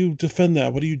 How do you defend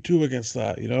that? What do you do against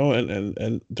that?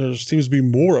 And there seems to be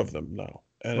more of them now,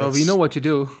 and Well, we know it's. what you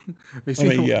do. we I see.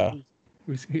 mean, yeah,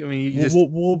 We see. I mean, you we'll just we'll,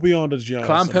 we'll be on to Giannis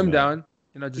clamp in a him minute. down.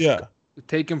 Just Yeah,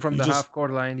 take him from you the just half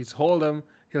court line. Just hold him.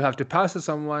 He'll have to pass to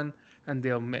someone, and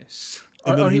they'll miss,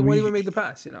 and then or he he won't even he make the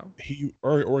pass.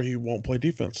 or he won't play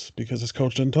defense because his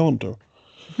coach didn't tell him to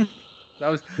That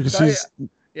was because that. he's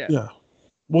Yeah, yeah.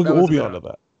 We'll that we'll was a be good on to one.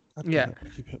 that. God Yeah, damn it! I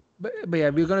keep hitting. but yeah,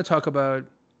 we're gonna talk about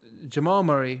Jamal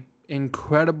Murray.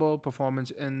 Incredible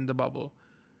performance in the bubble.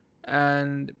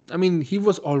 And I mean, he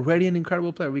was already an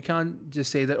incredible player. We can't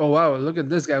just say that, oh, wow, look at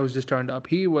this guy who's just turned up.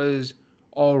 He was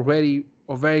already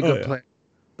a very Oh good yeah, player.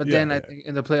 But yeah, then I yeah, think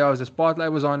in the playoffs, the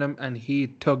spotlight was on him and he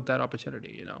took that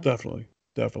opportunity. definitely,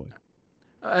 definitely.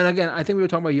 And again, I think we were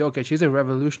talking about Jokic. He's a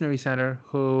revolutionary center He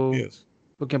who is.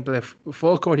 can play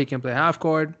full court. He can play half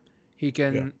court. He Yeah.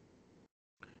 can,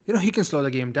 he can slow the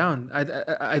game down.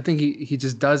 I think he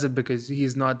just does it because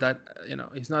he's not that,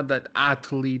 he's not that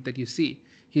athlete that you see.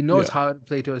 He knows Yeah. how to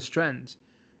play to his strengths.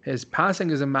 His passing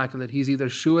is immaculate. He's either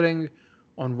shooting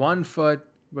on one foot,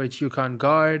 which you can't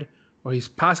guard, or he's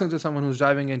passing to someone who's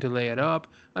driving in to lay it up.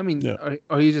 I mean, Yeah.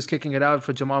 or he's just kicking it out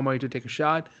for Jamal Murray to take a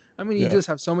shot. I mean, you Yeah. just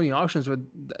have so many options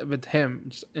with him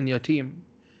in your team.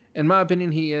 In my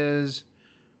opinion, he is.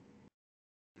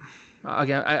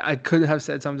 Again, I could have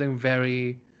said something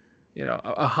very,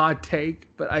 a hot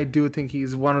take, but I do think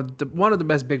he's one of the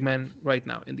best big men right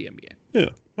now in the NBA. Yeah.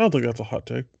 I don't think that's a hot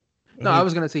take. I No, I think.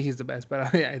 was gonna say he's the best,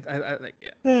 but yeah, I like yeah,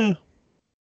 Yeah.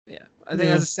 yeah. I think as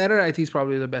Yeah. a center, I think he's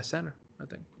probably the best center. I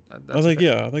think I that's a think.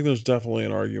 fair. Yeah. I think there's definitely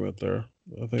an argument there.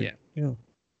 I think. Yeah, Yeah.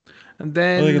 and I think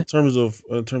then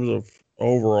in terms of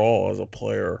overall as a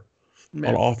player on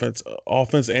yeah,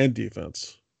 offense and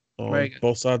defense very on good.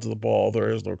 both sides of the ball, there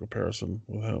is no comparison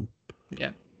with him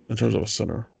Yeah, in terms of a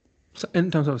center. so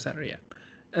in terms of a center, yeah,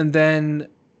 and then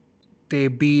they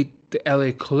beat the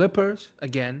LA Clippers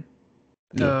again,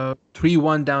 Yeah.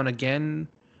 3-1 down again,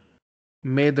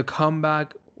 made the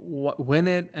comeback, win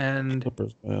it, and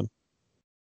Clippers, man.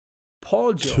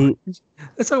 Paul George. Two.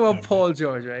 Let's talk about I mean, Paul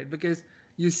George, right? Because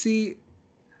you see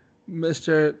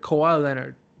Mr. Kawhi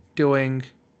Leonard doing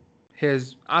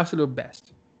his absolute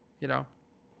best. You know,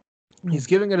 he's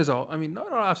giving it his all. I mean,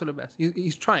 not absolute best.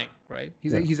 He's trying, right?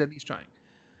 He's yeah, he's at least trying.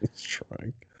 he's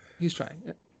trying. He's trying,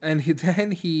 and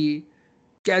then he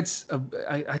gets a.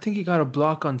 I think he got a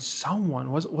block on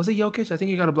someone. Was it Jokic? I think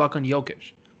he got a block on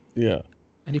Jokic, Yeah.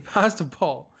 and he passed the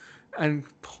ball, and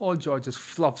Paul George just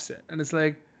fluffs it, and it's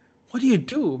like, what do you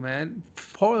do, man?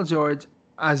 Paul George,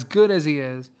 as good as he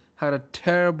is, had a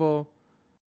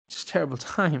just terrible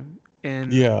time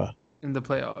Yeah. in the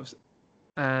playoffs,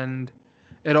 and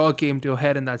it all came to a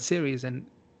head in that series, and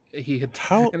he hit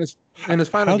How in his how, in his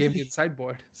final how game did he he hit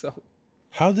sideboard, so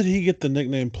how did he get the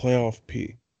nickname Playoff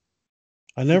P?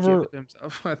 I he gave it never to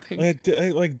himself. I think.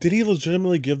 like did he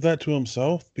legitimately give that to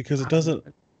himself? Because it I don't doesn't.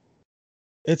 know.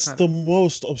 It's I the don't know.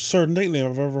 most absurd nickname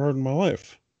I've ever heard in my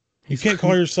life. You He's can't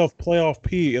call yourself Playoff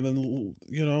P and then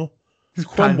he's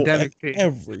crumble pandemic P.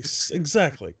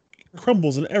 exactly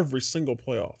crumbles in every single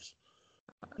playoffs.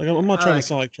 Like I'm not I trying to like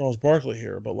sound him. like Charles Barkley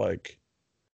here, but like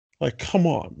come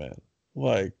on, man.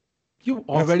 Like You that's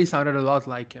already sounded a lot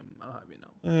like him. I'll have you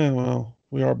know. well,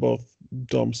 we are both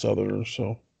dumb Southerners,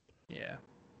 so Yeah,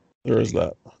 there there is you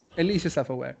go. that. At least you're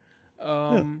self-aware. Yeah,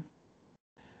 Um,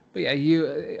 but yeah, you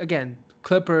again,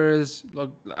 Clippers.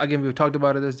 Look, again, we've talked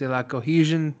about it. They lack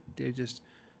cohesion. They just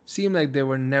seem like they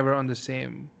were never on the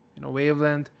same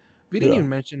wavelength. We didn't yeah, even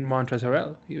mention Montrezl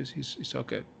Harrell. He's so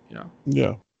good.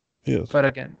 yeah. He is. But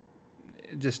again,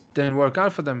 it just didn't work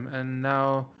out for them, and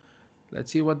now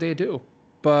let's see what they do.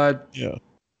 But Yeah, I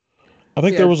but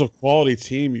think yeah, there was a quality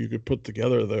team you could put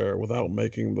together there without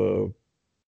making the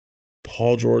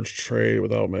Paul George trade,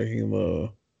 without making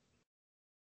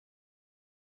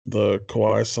the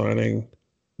Kawhi signing,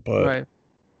 but right.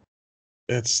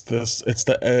 it's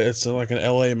like an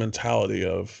LA mentality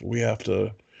of we have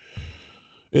to.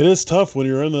 It is tough when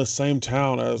you're in the same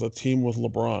town as a team with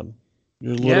LeBron.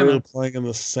 You're Yeah, literally man. playing in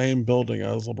the same building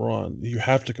as LeBron. You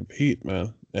have to compete,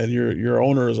 man. And your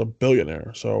owner is a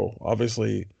billionaire, so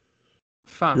obviously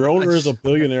Fam, your I owner is a just okay.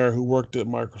 billionaire who worked at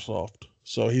Microsoft.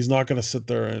 So he's not going to sit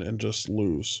there and just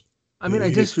lose. I mean,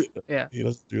 yeah, He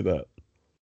doesn't do that.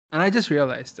 and I just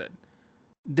realized that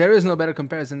there is no better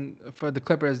comparison for the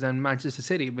Clippers than Manchester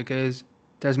City because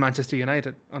there's Manchester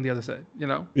United on the other side,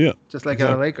 Yeah, just like the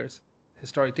exactly. Lakers,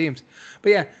 historic teams. But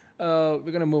yeah,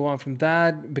 we're gonna move on from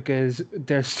that because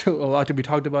there's still a lot to be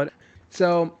talked about.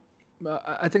 So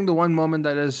I think the one moment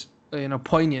that is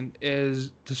poignant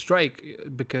is the strike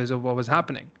because of what was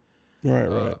happening. Right,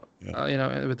 Uh, right.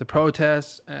 Yeah, with the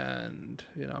protests and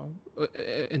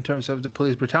in terms of the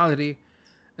police brutality,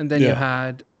 and then you yeah,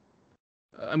 had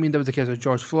I mean, there was the case of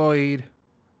George Floyd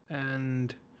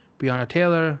and Breonna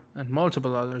Taylor and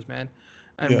multiple others, man.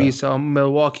 And we yeah, saw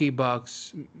Milwaukee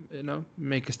Bucks,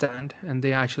 make a stand, and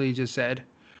they actually just said,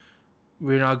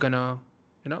 "We're not gonna,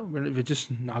 we're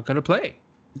just not gonna play."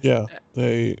 yeah.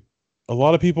 They a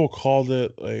lot of people called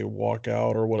it a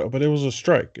walkout or whatever, but it was a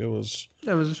strike. It was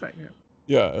That was a strike. Yeah.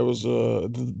 yeah, it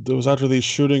was after the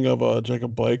shooting of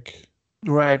Jacob Blake.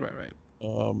 Right, right, right.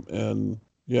 And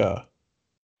yeah,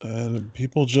 and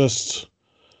people just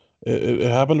it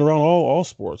happened around all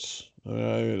sports.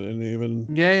 And even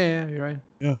Yeah, yeah, yeah. You're right.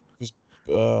 yeah, 'cause,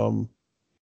 um,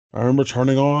 I remember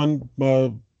turning on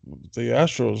the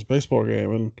Astros baseball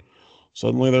game, and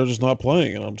suddenly they're just not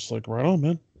playing, and I'm just like, right on,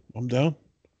 man, I'm down.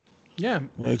 Yeah,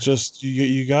 It's just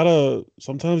you gotta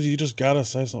sometimes you just gotta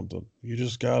say something. You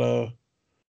just gotta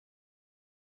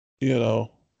you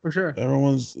know for sure.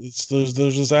 everyone's it's there's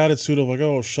this attitude of like,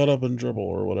 oh, shut up and dribble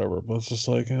or whatever, but it's just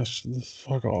like,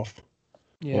 fuck off.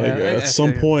 Like Yeah, at I feel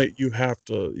some you. point you have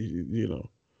to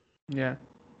Yeah,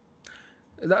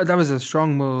 that was a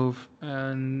strong move,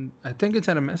 and I think it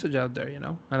sent a message out there,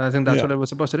 and I think that's yeah what it was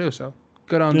supposed to do. So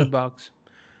good on the yeah Bucks.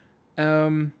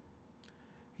 Um,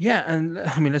 yeah, and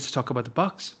I mean, let's talk about the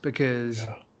Bucks because,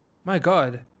 yeah my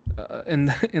God,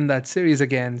 in in that series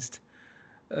against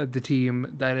the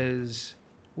team that is,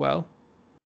 well,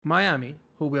 Miami,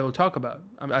 who we'll talk about.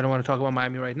 I don't want to talk about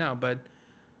Miami right now, but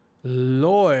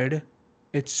Lord,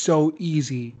 it's so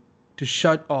easy to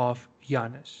shut off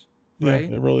Giannis, yeah, right?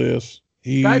 it really is.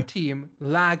 That team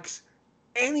lacks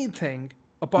anything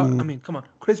apart. I Mm, mean, come on,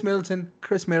 Chris Middleton.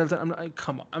 Chris Middleton.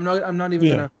 Come on. I'm not even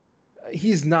yeah gonna.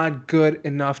 He's not good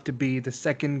enough to be the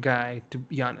second guy to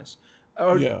Giannis,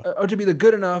 yeah or to be the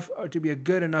good enough, or to be a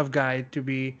good enough guy to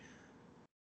be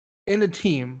in a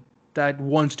team that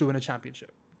wants to win a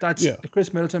championship. That's yeah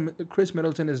Chris Middleton. Chris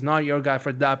Middleton is not your guy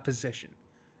for that position.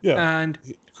 yeah. And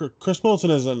Chris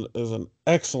Middleton is an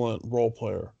excellent role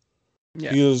player.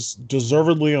 yeah, He is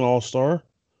deservedly an all-star.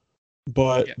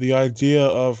 But yeah, the idea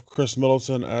of Chris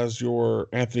Middleton as your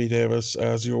Anthony Davis,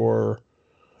 as your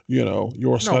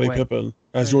no Scottie way. Pippen,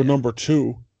 as your Yeah, number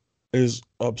two is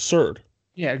absurd.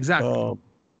 yeah, exactly. Um,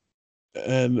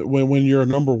 and when your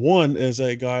number one is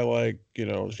a guy like,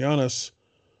 Giannis,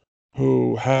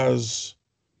 who has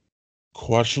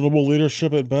questionable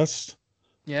leadership at best,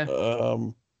 Yeah.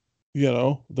 um,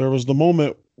 there was the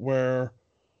moment where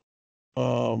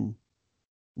um,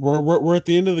 we're at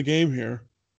the end of the game here,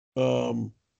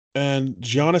 um, and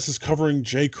Giannis is covering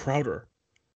Jay Crowder.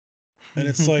 And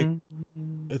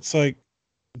it's like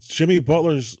Jimmy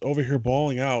Butler's over here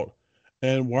balling out,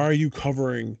 and why are you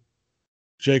covering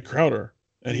Jay Crowder?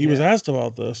 And he was Yeah. asked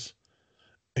about this.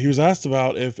 He was asked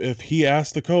about if he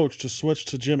asked the coach to switch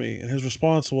to Jimmy, and his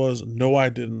response was, "No, I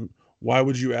didn't. Why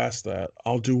would you ask that?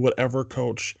 I'll do whatever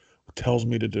coach tells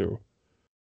me to do."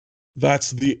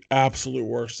 That's the absolute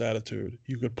worst attitude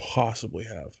you could possibly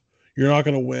have. You're not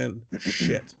going to win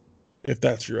shit if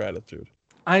that's your attitude.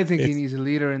 I think he If needs a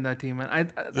leader in that team,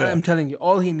 and yeah, I'm telling you,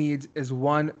 all he needs is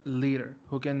one leader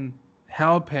who can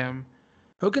help him,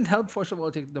 who can help first of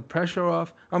all take the pressure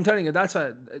off. I'm telling you, that's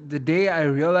the day I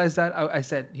realized that I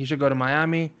said he should go to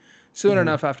Miami. Soon mhm,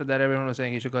 enough after that, everyone was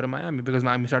saying he should go to Miami because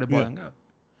Miami started yeah, balling out.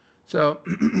 So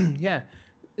yeah,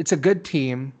 it's a good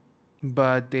team,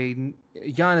 but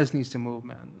Giannis needs to move,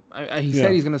 man. He said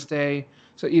yeah. he's gonna stay,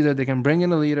 so either they can bring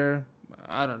in a leader.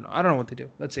 I don't know. I don't know what to do.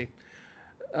 Let's see.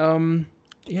 Um,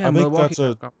 yeah, I think Milwaukee that's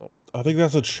got a a couple. I think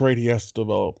that's a trait he has to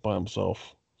develop by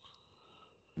himself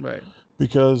Right.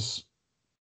 because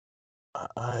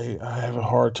I have a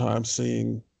hard time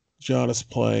seeing Giannis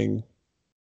playing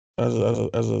as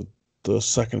a the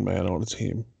second man on a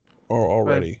team or Right.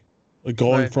 already. Like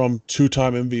going Right. from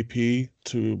two-time MVP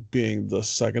to being the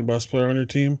second best player on your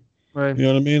team. Right. You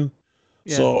know what I mean?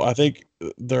 Yeah. So I think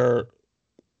they're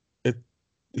it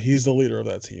he's the leader of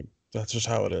that team. That's just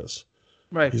how it is.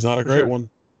 Right. He's not a For great sure. one,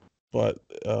 but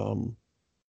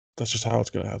that's just how it's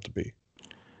gonna have to be.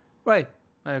 Right.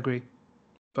 I agree.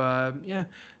 But yeah.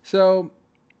 So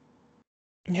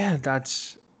yeah,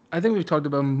 that's. I think we've talked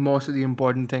about most of the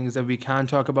important things that we can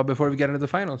talk about before we get into the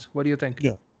finals. What do you think?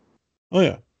 Yeah. Oh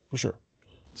yeah, for sure.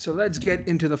 So let's get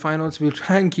into the finals. We'll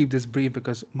try and keep this brief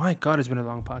because my God, it's been a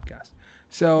long podcast. Yes,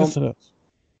 So it is.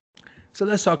 so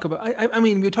let's talk about. I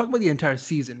mean, we've talked about the entire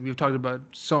season. We've talked about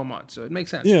so much, so it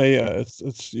makes sense. Yeah, yeah. It's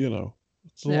it's a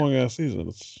Yeah. long ass season.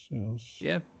 It's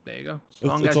Yeah. There you go. It's it's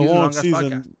long it's ass a season, long long ass podcast.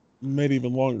 season, made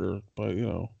even longer. But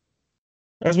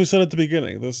as we said at the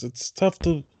beginning, it's tough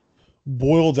to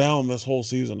boil down this whole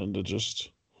season into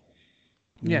just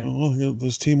Yeah. Of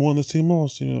this team won, this team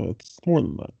lost. It's more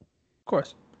than that.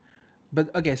 course.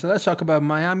 But okay, so let's talk about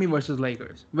Miami versus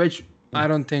Lakers, which I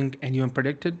don't think anyone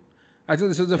predicted. I think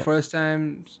this is the Yeah, first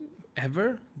time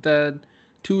ever that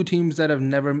two teams that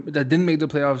didn't make the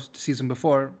playoffs the season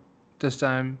before this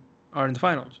time are in the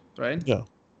finals, right? yeah,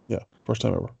 yeah. First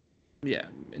time ever. Yeah,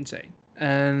 insane.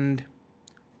 And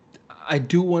I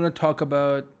do want to talk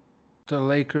about the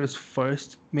Lakers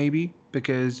first, maybe,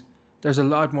 because there's a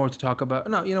lot more to talk about.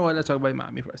 No, you know what? Let's talk about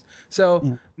Miami first. So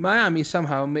Mm, Miami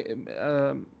somehow,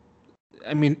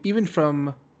 I mean, even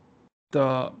from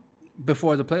the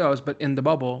before the playoffs, but in the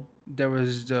bubble, there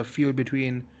was the feud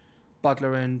between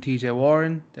Butler and TJ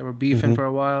Warren. They were beefing hmm for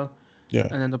a while. Yeah,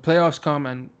 And then the playoffs come,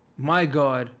 and my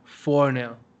God,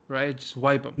 4-0, right? Just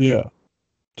wipe them. yeah.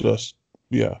 Just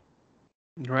Yeah.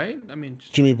 right? I mean,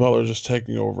 Jimmy Butler just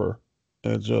taking over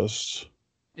and just.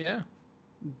 yeah.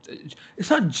 It's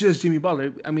not just Jimmy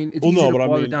Butler. I mean, it's Well, easy no, to but I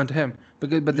boil it mean, down to him. But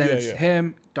then yeah, it's yeah,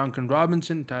 him, Duncan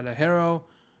Robinson, Tyler Hero,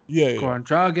 yeah. Goran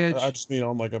I Dragic. just mean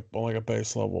on like a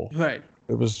base level. Right.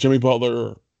 It was Jimmy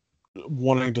Butler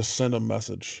wanting to send a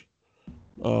message.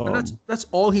 And that's Um, that's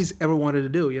all he's ever wanted to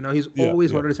do. He's yeah,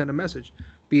 always yeah, wanted to send a message,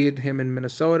 be it him in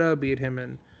Minnesota, be it him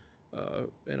in,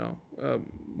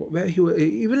 where he was,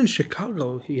 even in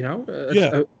Chicago, yeah,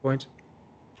 at points,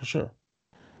 for sure.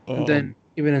 and then Um,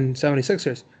 even in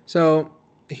 76ers. So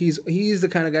he's the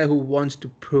kind of guy who wants to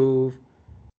prove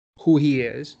who he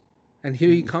is, and here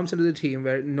he mhm, comes into the team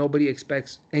where nobody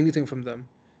expects anything from them.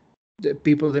 The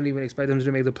people didn't even expect them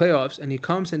to make the playoffs, and he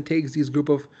comes and takes these group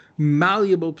of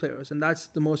malleable players, and that's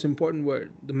the most important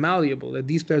word, the malleable. That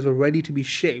these players were ready to be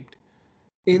shaped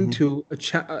mhm, into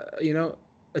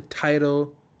a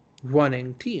title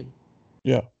running team,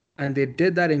 yeah, and they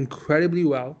did that incredibly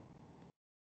well.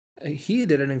 He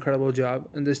did an incredible job,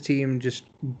 and this team just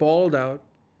balled out.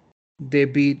 They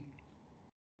beat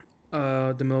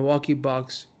the Milwaukee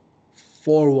Bucks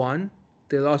 4-1.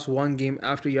 They lost one game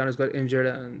after Giannis got injured,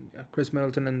 and Chris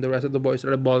Middleton and the rest of the boys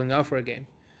started balling out for a game.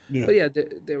 yeah, But yeah,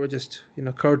 they were just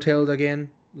curtailed again,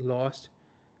 lost.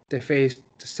 They faced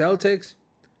the Celtics,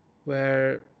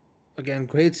 where again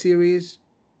great series.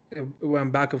 It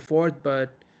went back and forth,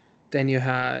 but then you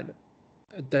had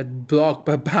that block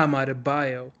by Bam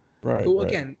Adebayo, right, who right.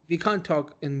 again we can't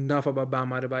talk enough about Bam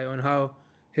Adebayo and how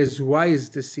his rise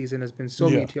this season has been so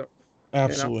Yeah, meteoric.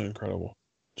 You know, absolutely incredible.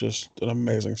 Just an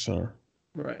amazing center.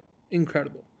 right?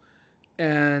 Incredible.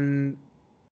 And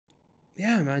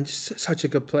yeah, man, just such a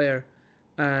good player.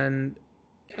 And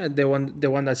yeah, they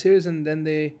won that series, and then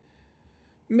they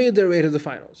made their way to the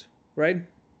finals, right?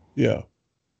 Yeah,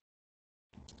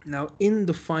 Now in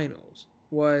the finals,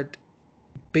 what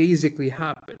basically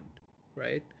happened,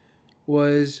 right,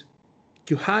 was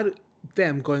you had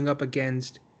them going up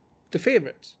against the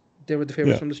favorites. They were the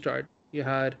favorites yeah, from the start. You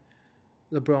had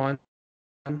LeBron,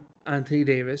 Anthony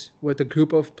Davis, with a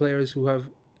group of players who have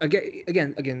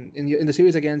again in the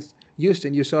series against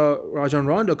Houston, you saw Rajon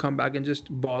Rondo come back and just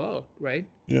ball out, right?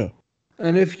 yeah,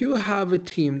 And if you have a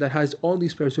team that has all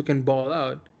these players who can ball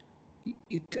out,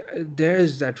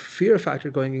 there's that fear factor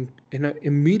going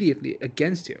immediately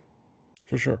against you.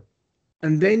 for sure.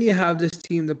 And then you have this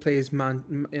team that plays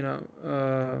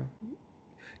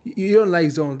you don't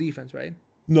like zone defense, right?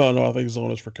 No, no, I think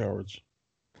zone is for cowards.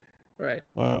 Right.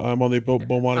 I'm on the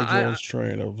Bomani I Jones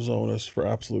train of zone is for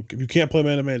absolute. If you can't play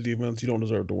man-to-man defense, you don't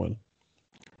deserve to win.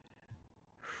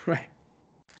 right.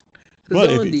 The But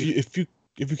zone defense.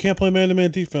 if you can't play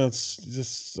man-to-man defense,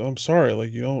 just I'm sorry,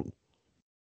 like you don't.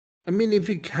 I mean, if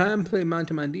you can play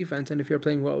man-to-man defense, and if you're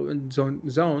playing well in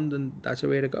zone, then that's the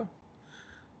way to go.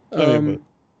 I mean, but Um,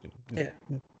 yeah,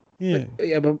 yeah, yeah, but yeah,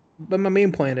 yeah, but my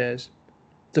main point is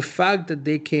the fact that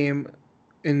they came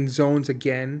in zones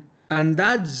again, and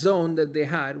that zone that they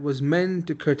had was meant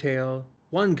to curtail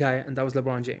one guy, and that was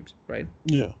LeBron James, right?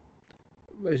 yeah,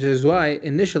 Which is why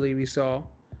initially we saw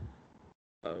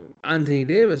Anthony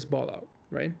Davis ball out,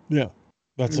 right? yeah.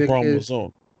 That's the problem with Because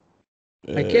zone.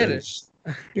 I get it. Is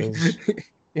is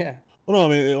yeah, well, no, I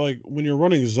mean, like when you're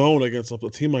running zone against a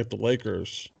team like the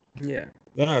Lakers, yeah,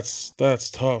 that's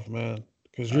tough, man.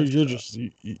 Because that's you're tough. just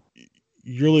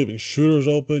you're leaving shooters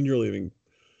open. You're leaving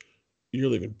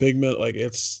big men. Like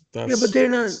Yeah, but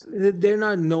that's they're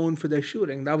not known for their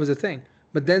shooting. That was the thing.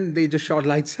 But then they just shot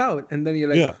lights out, and then you're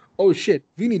like, yeah, oh shit,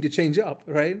 we need to change up,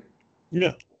 right?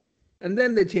 yeah, And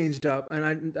then they changed up, and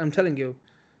I'm telling you,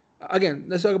 again,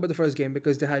 let's talk about the first game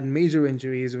because they had major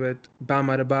injuries with Bam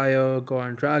Adebayo,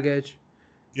 Goran Dragic,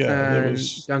 yeah. It and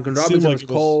was Duncan it seemed Robinson like was it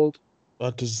was cold.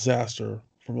 a disaster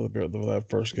from that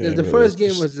first The game. It was first game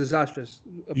just was disastrous.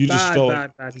 A you just bad, felt like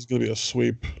bad, bad. it's gonna be a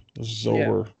sweep. This is Yeah,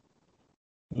 over.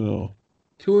 You know.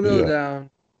 2-0 Yeah. down,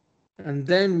 and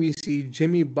then we see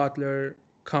Jimmy Butler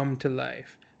come to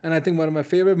life. And I think one of my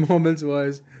favorite moments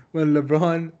was when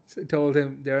LeBron told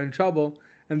him they're in trouble,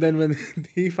 and then when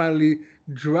he finally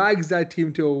drags that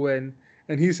team to a win,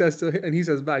 and he says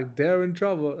back, they're in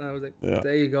trouble. And I was like, Yeah.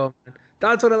 there you go, man.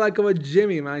 That's what I like about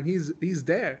Jimmy, man. He's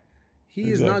there.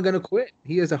 He is not Exactly. gonna quit.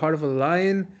 He has the heart of a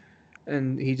lion,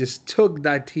 and he just took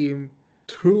that team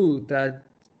through that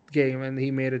game, and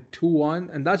he made it 2-1.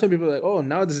 And that's when people are like, oh,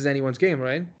 now this is anyone's game,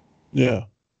 right? Yeah.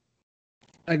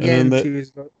 And then Again,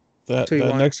 series go that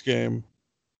 3-1. next game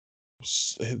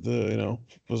the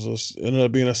ended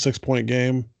up being a 6 point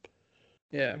game.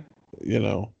 Yeah, You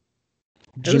know,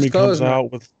 it was Jimmy close, comes man.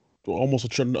 out with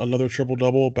almost another triple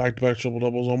double, back to back triple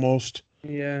doubles almost.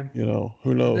 Yeah,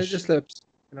 Who and it knows? just slips.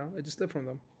 It just slipped from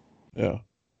them. Yeah.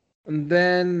 And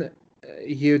then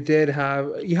you had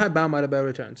Bam Adebayo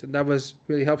returns, and that was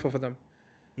really helpful for them.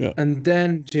 Yeah. And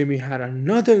then Jimmy had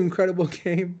another incredible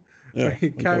game where Yeah. he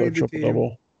Another carried the triple team.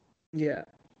 double. Yeah.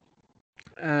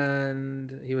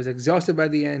 And he was exhausted by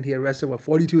the end. He had rested,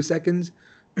 42 seconds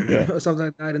Yeah. or something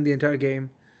like that in the entire game.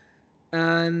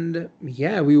 And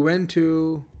yeah, we went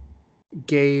to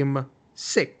game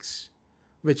 6,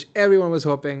 which everyone was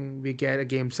hoping we get a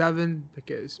game 7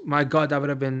 because, my God, that would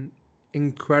have been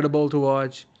incredible to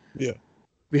watch. Yeah.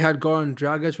 We had Goran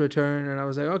Dragic return, and I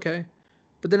was like, okay.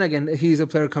 But then again, he's a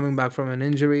player coming back from an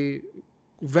injury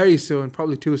very soon,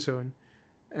 probably too soon.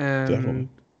 Definitely. And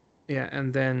yeah,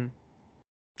 and then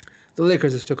the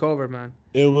Lakers just took over, man.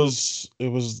 It was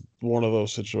one of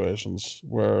those situations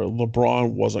where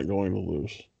LeBron wasn't going to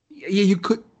lose. You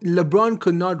could LeBron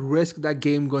could not risk that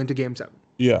game going to game 7.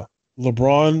 Yeah.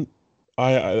 LeBron,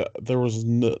 I there was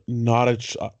not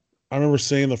I remember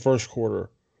seeing the first quarter,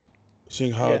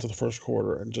 seeing Yeah, highlights of the first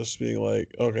quarter, and just being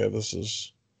like, okay, this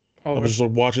is. I'm over. just like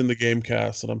watching the game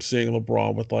cast, and I'm seeing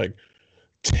LeBron with like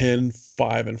 10,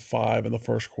 5, and 5 in the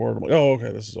first quarter. I'm like, oh,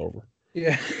 okay, this is over.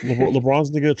 Yeah. LeBron's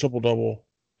gonna get a triple double.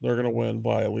 They're gonna win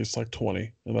by at least like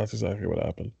 20, and that's exactly what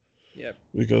happened. Yep.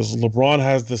 Because LeBron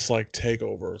has this like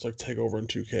takeover. It's like takeover in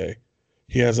 2K.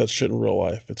 He has that shit in real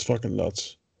life. It's fucking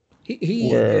nuts. He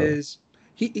Where is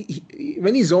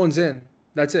when he zones in,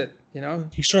 that's it.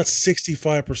 he shot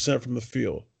 65% from the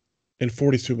field in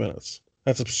 42 minutes.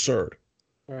 That's absurd.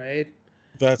 Right?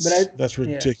 But That's yeah.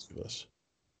 ridiculous.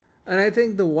 And I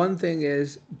think the one thing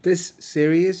is this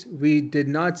series we did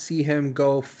not see him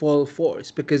go full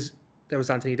force because there was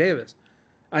Anthony Davis,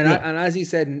 Yeah, and as he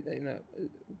said,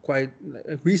 quite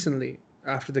recently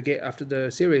after the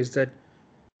series that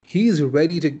he's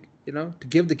ready to to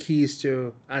give the keys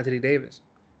to Anthony Davis.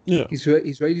 yeah, He's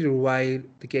ready to ride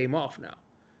the game off now,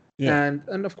 yeah,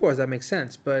 and of course that makes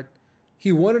sense. But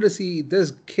he wanted to see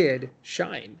this kid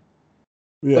shine.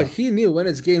 But yeah, he knew when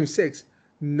it's game 6,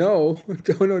 no,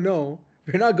 no,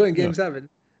 we're not going yeah, game 7.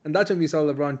 And that's when we saw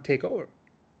LeBron take over.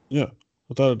 yeah.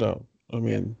 Without a doubt. I Yeah.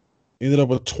 mean, he ended up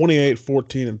with 28,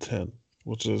 14, and 10,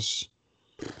 which is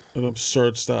an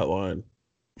absurd stat line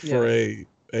Yeah. for a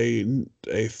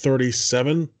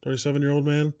 37-year-old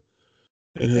man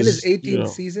in In his his, 18th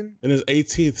season, in his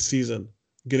 18th season,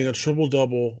 getting a triple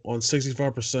double on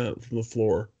 65% from the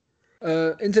floor.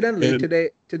 incidentally, And today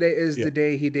is yeah, the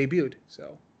day he debuted.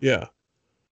 So yeah,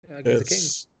 against the Kings.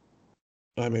 it's.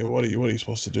 I mean, what are you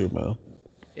supposed to do, man?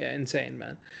 Yeah, insane,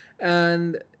 man.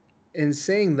 And in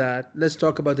saying that, let's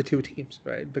talk about the two teams,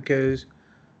 right? Because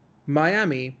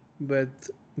Miami with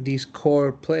these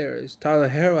core players, Tyler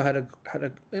Hero had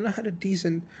a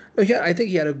decent. No, yeah, I think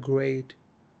he had a great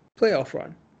playoff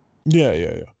run. Yeah,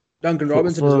 yeah, yeah. Duncan For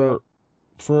Robinson as well.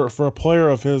 for for a player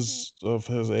of his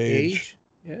age Age,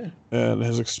 yeah, and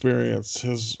his experience,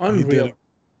 his he did. unreal.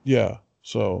 Yeah.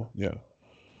 So yeah,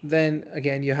 Then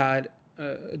again, you had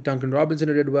Duncan Robinson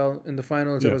who did well in the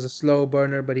finals. It yeah. was a slow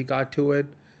burner, but he got to it.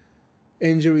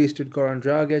 Injuries to Goran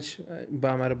Dragic,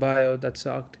 Bam Adebayo, that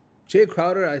sucked. Jay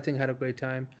Crowder, I think, had a great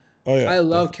time. Oh yeah, I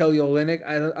love definitely. Kelly Olynyk.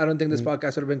 I don't think this Mhm.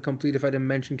 podcast would have been complete if I didn't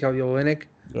mention Kelly Olynyk.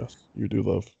 Yes, you do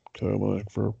love Kelly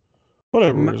Olynyk for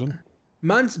whatever Ma- reason.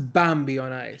 Man's Bambi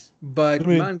on ice, I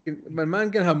mean, but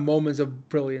man can have moments of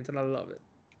brilliance, and I love it.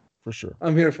 for sure.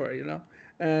 I'm here for it.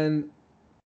 And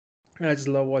I just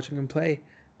love watching him play.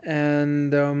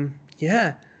 And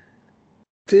yeah,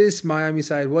 this Miami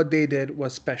side, what they did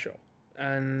was special,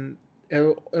 and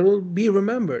it'll be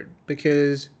remembered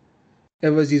because it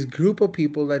was this group of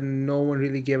people that no one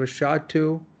really gave a shot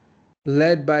to,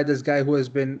 led by this guy who has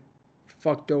been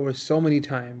fucked over so many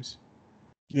times.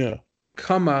 Yeah,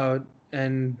 Come out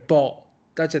and ball.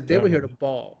 That's it. They were here to definitely.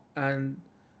 ball, and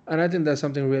I think that's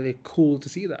something really cool to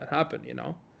see that happen.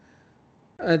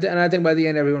 And I think by the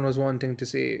end, everyone was wanting to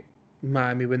see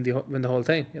Miami win the whole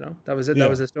thing. That was it. That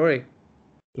was Yeah, the story.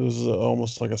 it was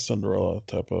almost like a Cinderella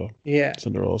type of Yeah.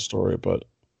 Cinderella story, but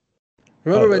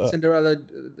Remember when uh, Cinderella,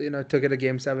 took it to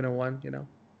game 7 and won.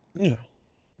 yeah.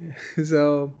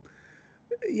 So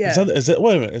Is yeah, that is that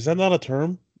wait a minute? Is that not a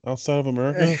term outside of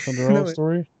America? Cinderella no,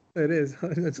 story? it is. I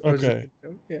was just Okay.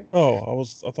 yeah. Oh,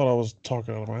 I thought I was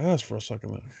talking out of my ass for a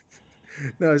second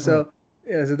there. No, Oh, so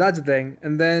yeah, so that's the thing.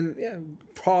 And then yeah,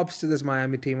 props to this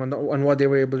Miami team on what they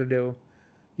were able to do.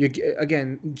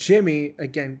 Again, Jimmy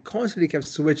again constantly kept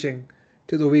switching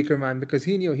to the weaker man because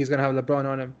he knew he's gonna have LeBron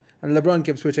on him, and LeBron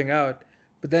kept switching out.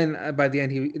 But then by the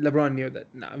end, LeBron knew that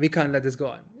nah, we can't let this go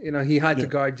on. He had to yeah,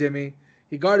 guard Jimmy.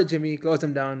 He guarded Jimmy, closed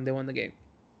him down. They won the game.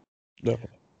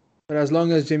 definitely. But as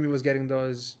long as Jimmy was getting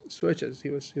those switches, he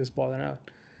was balling out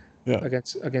Yeah,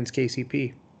 against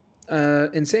KCP.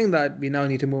 In saying that, we now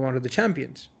need to move on to the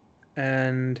champions.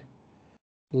 And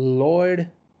Lord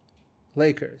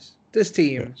Lakers. This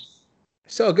team, Yes.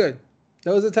 so good.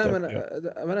 There was a time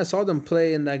Yep. when I saw them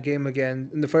play in that game again,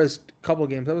 in the first couple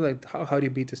games, I was like, how do you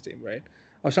beat this team, right?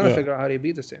 I was trying to Yeah. figure out how do you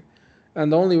beat this team.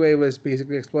 And the only way was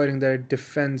basically exploiting their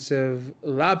defensive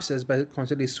lapses by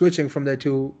constantly switching from their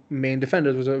two main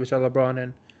defenders, which are LeBron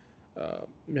and,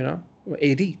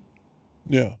 AD.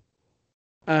 Yeah.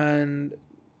 And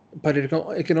but it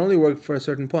can only work for a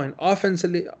certain point.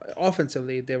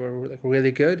 Offensively, they were like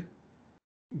really good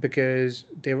because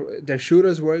their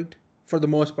shooters worked for the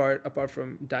most part, apart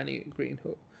from Danny Green,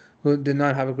 who did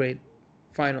not have a great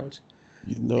finals.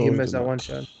 He No, he missed did that one not.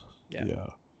 shot. Yeah, Yeah.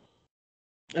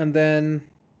 and then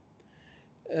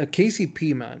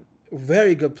KCP, man,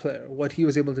 very good player. What he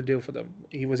was able to do for them,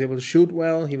 he was able to shoot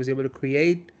well. He was able to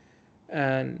create,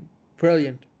 and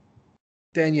brilliant.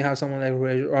 Then you have someone like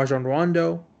Rajon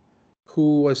Rondo,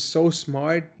 who was so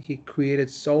smart. He created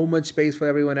so much space for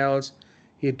everyone else.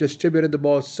 He distributed the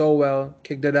ball so well,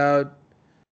 kicked it out.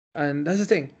 And that's the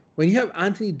thing. When you have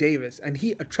Anthony Davis and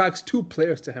he attracts two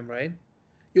players to him, right?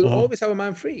 You'll Uh huh. always have a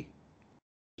man free.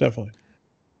 Definitely.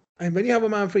 And when you have a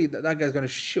man free, that guy's going to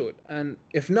shoot. And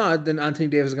if not, then Anthony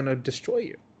Davis is going to destroy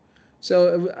you.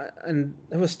 So, and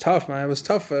it was tough, man. It was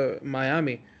tough for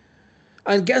Miami.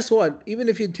 And guess what? Even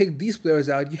if you take these players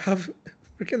out, you have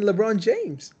freaking LeBron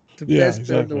James, the Yeah. best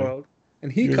player in the Exactly. world.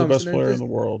 And he He was the comes in best and player in just the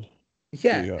world.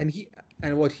 yeah, Yeah.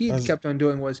 and what he As kept on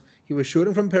doing was he was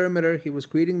shooting from perimeter. He was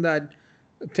creating that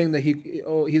thing that he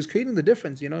was creating the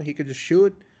difference. He could just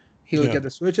shoot. He'll yeah. get the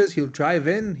switches. He'll drive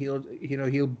in.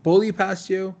 He'll bully past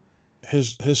you.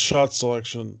 His shot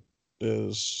selection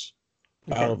is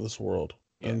out of Incredible. this world.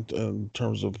 Yeah, And in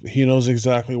terms of he knows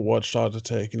exactly what shot to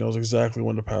take. He knows exactly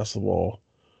when to pass the ball.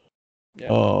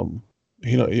 yeah, Um,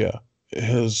 yeah.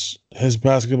 His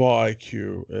basketball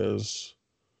IQ is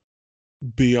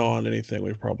beyond anything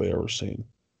we've probably ever seen.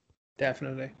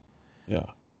 definitely. Yeah.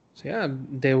 So yeah,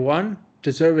 they won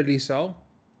deservedly so.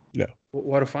 Yeah.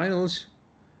 What a finals,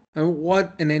 and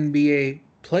what an NBA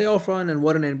playoff run, and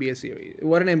what an NBA series,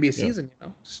 what an NBA Yeah. season.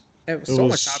 It So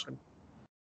much was happened.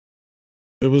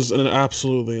 it was an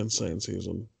absolutely insane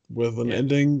season with an Yeah,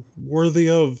 ending worthy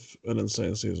of an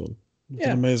insane season. It's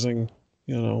an yeah, amazing,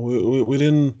 we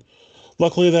didn't.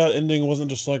 Luckily, that ending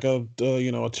wasn't just like a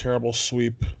terrible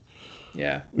sweep,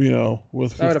 yeah.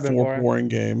 with That would have been four boring. boring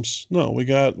games. No, we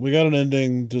got an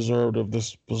ending deserved of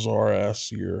this bizarre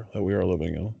ass year that we are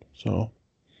living in. So,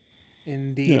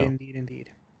 Indeed, yeah, indeed,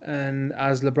 indeed. And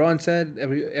as LeBron said,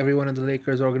 everyone in the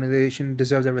Lakers organization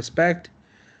deserves their respect,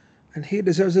 and he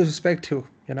deserves his respect too.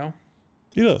 he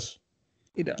does.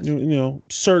 He does.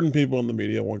 Certain people in the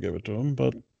media won't give it to him,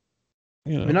 but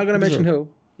We're not he gonna mention deserves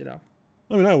it. who.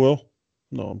 I mean, I will.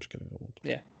 No, I'm just kidding. I won't.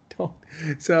 Yeah. Don't.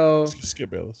 So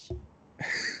Skip Bayless.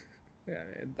 yeah,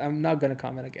 I'm not gonna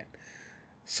comment again.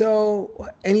 So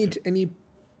any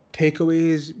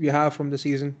takeaways you have from the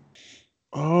season?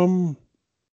 Um,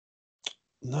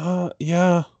 nah,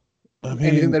 yeah. I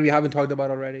Anything mean, that we haven't talked about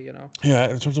already? yeah.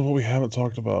 In terms of what we haven't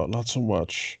talked about, not so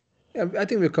much. Yeah, I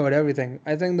think we've covered everything.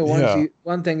 I think Yeah,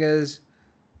 one thing is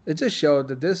it just showed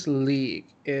that this league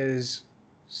is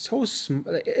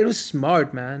it was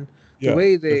smart, man. The yeah.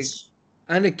 way they It's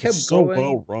and it it's kept so going.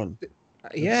 well run. It's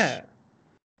Yeah,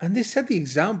 and they set the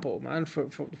example, man,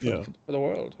 yeah. for the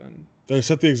world. And They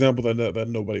set the example that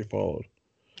nobody followed.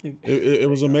 there It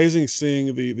was you go. amazing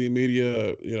seeing the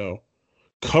media,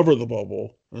 cover the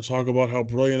bubble and talk about how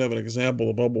brilliant of an example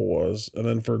the bubble was, and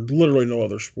then for literally no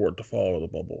other sport to follow the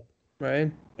bubble.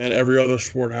 Right? And every other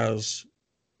sport has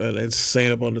an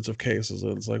insane abundance of cases,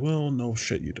 and it's like, well, no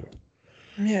shit, you do.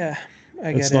 Yeah, I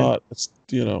It's get it. not. It's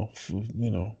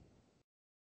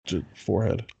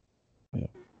forehead. Yeah.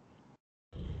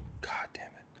 God damn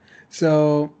it.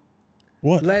 So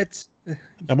What? let's.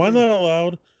 Am I not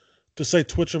allowed to say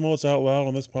Twitch emotes out loud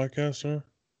on this podcast, sir?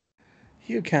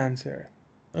 You can, sir.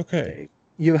 Okay. Okay.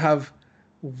 You have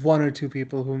one or two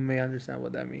people who may understand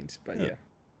what that means, but Yeah.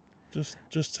 yeah.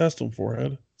 Just test them,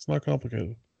 forehead. It's not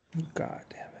complicated. God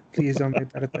damn it. Please don't make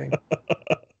that a thing.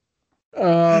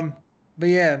 Um, but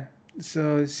yeah,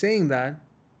 so saying that,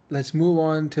 let's move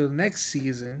on to the next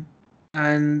season.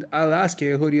 And I'll ask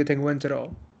you, who do you think wins it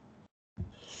all?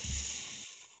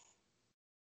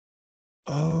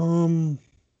 Um,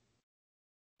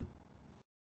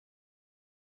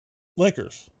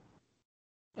 Lakers.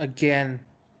 Again,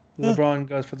 Yeah, LeBron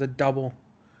goes for the double.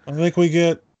 I think we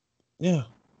get. Yeah,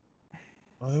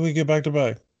 I think we get back to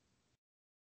back.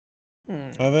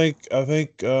 Hmm. I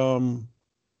think.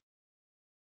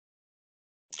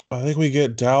 I think we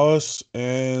get Dallas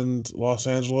and Los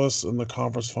Angeles in the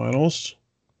conference finals.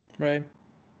 Right.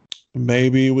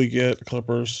 Maybe we get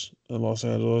Clippers in Los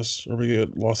Angeles, or we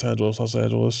get Los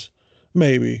Angeles.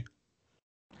 Maybe.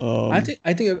 I think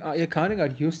you're counting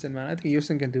out Houston, man. I think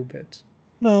Houston can do bits.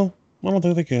 No, I don't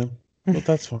think they can, but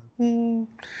that's fine.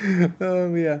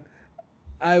 Yeah.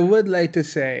 I would like to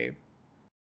say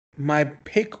my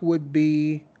pick would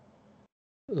be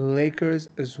Lakers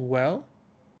as well,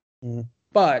 Mhm.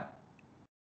 but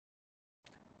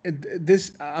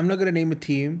this I'm not gonna name a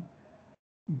team,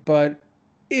 but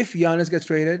if Giannis gets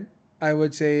traded, I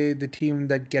would say the team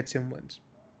that gets him wins.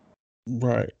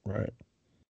 Right, right.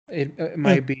 It Eh,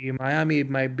 might be Miami, it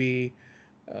might be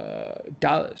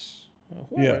Dallas, yeah,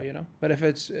 whoever. But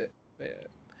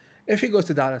if he goes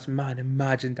to Dallas, man,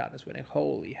 imagine Dallas winning.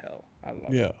 Holy hell, I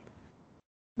love it. yeah,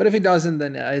 But if he doesn't,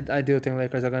 then I do think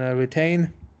Lakers are gonna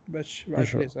retain, which for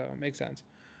rightfully sure. so makes sense.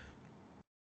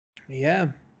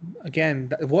 Yeah,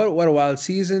 again, what a wild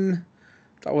season.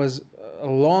 That was a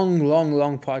long, long,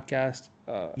 long podcast.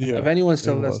 If Yeah, anyone's it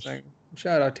still was. listening,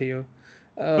 shout out to you.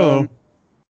 Um,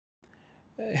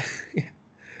 Hello.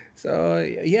 so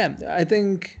yeah, I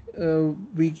think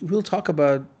we'll talk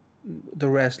about the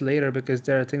rest later because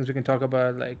there are things we can talk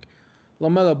about like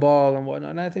Lamella Ball and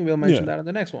whatnot. And I think we'll mention Yeah, that in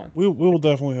the next one we will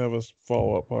definitely have a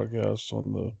follow up podcast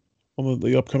on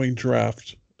the upcoming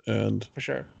draft and for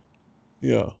sure.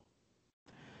 yeah, So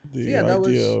the yeah, that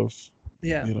idea was of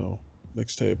yeah,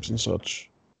 mixtapes and such.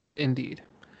 indeed,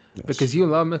 Yes, because you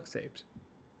love mixtapes,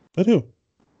 I do.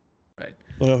 right?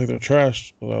 But I think they're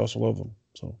trash, but I also love them.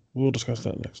 So we'll discuss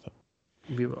that next time.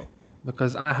 We will,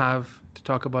 because I have to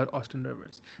talk about Austin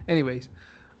Rivers. Anyways,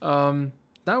 um,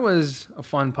 that was a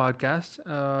fun podcast.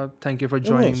 Thank you for It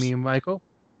joining me, was, Michael,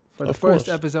 for the of first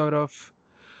course. episode of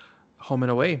Home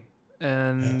and Away.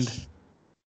 And Yes.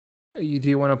 do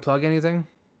you want to plug anything?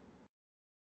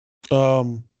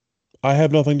 Um, I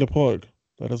have nothing to plug.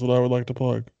 That is what I would like to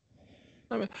plug.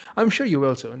 I mean, I'm sure you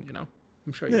will soon.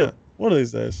 I'm sure you Yeah, will. one of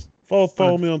these days. Follow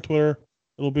 100%. me on Twitter.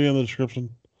 It'll be in the description.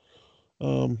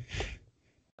 Um,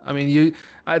 I mean,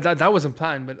 that wasn't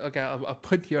planned, but okay, I'll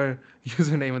put your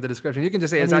username in the description. You can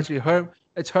just say I it's mean, actually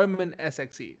it's Herman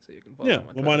SXE, so you can follow yeah. him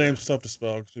on Well, my Twitter there. name's tough to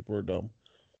spell because people are dumb.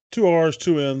 2 R's,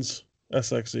 2 N's,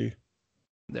 SXE.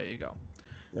 There you go.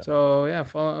 Yeah. So yeah,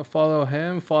 follow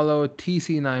him. Follow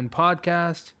TC9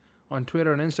 Podcast on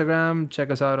Twitter and Instagram. Check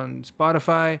us out on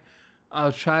Spotify.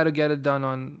 I'll try to get it done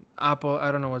on Apple.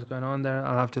 I don't know what's going on there.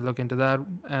 I'll have to look into that.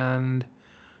 And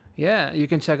yeah, you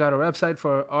can check out our website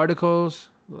for articles.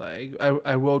 Like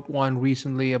I wrote one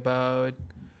recently about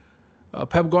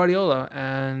Pep Guardiola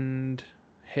and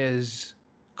his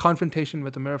confrontation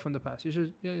with the mirror from the past. You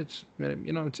should, yeah, it's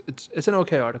an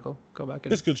okay article. Go back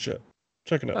and It's good shit.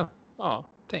 Check it out. oh,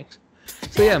 thanks.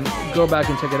 So yeah, go back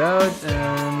and check it out,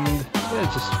 and yeah,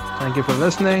 just thank you for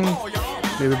listening.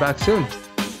 We'll be back soon.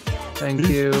 Thank Peace.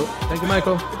 you,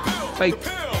 Michael.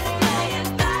 Bye.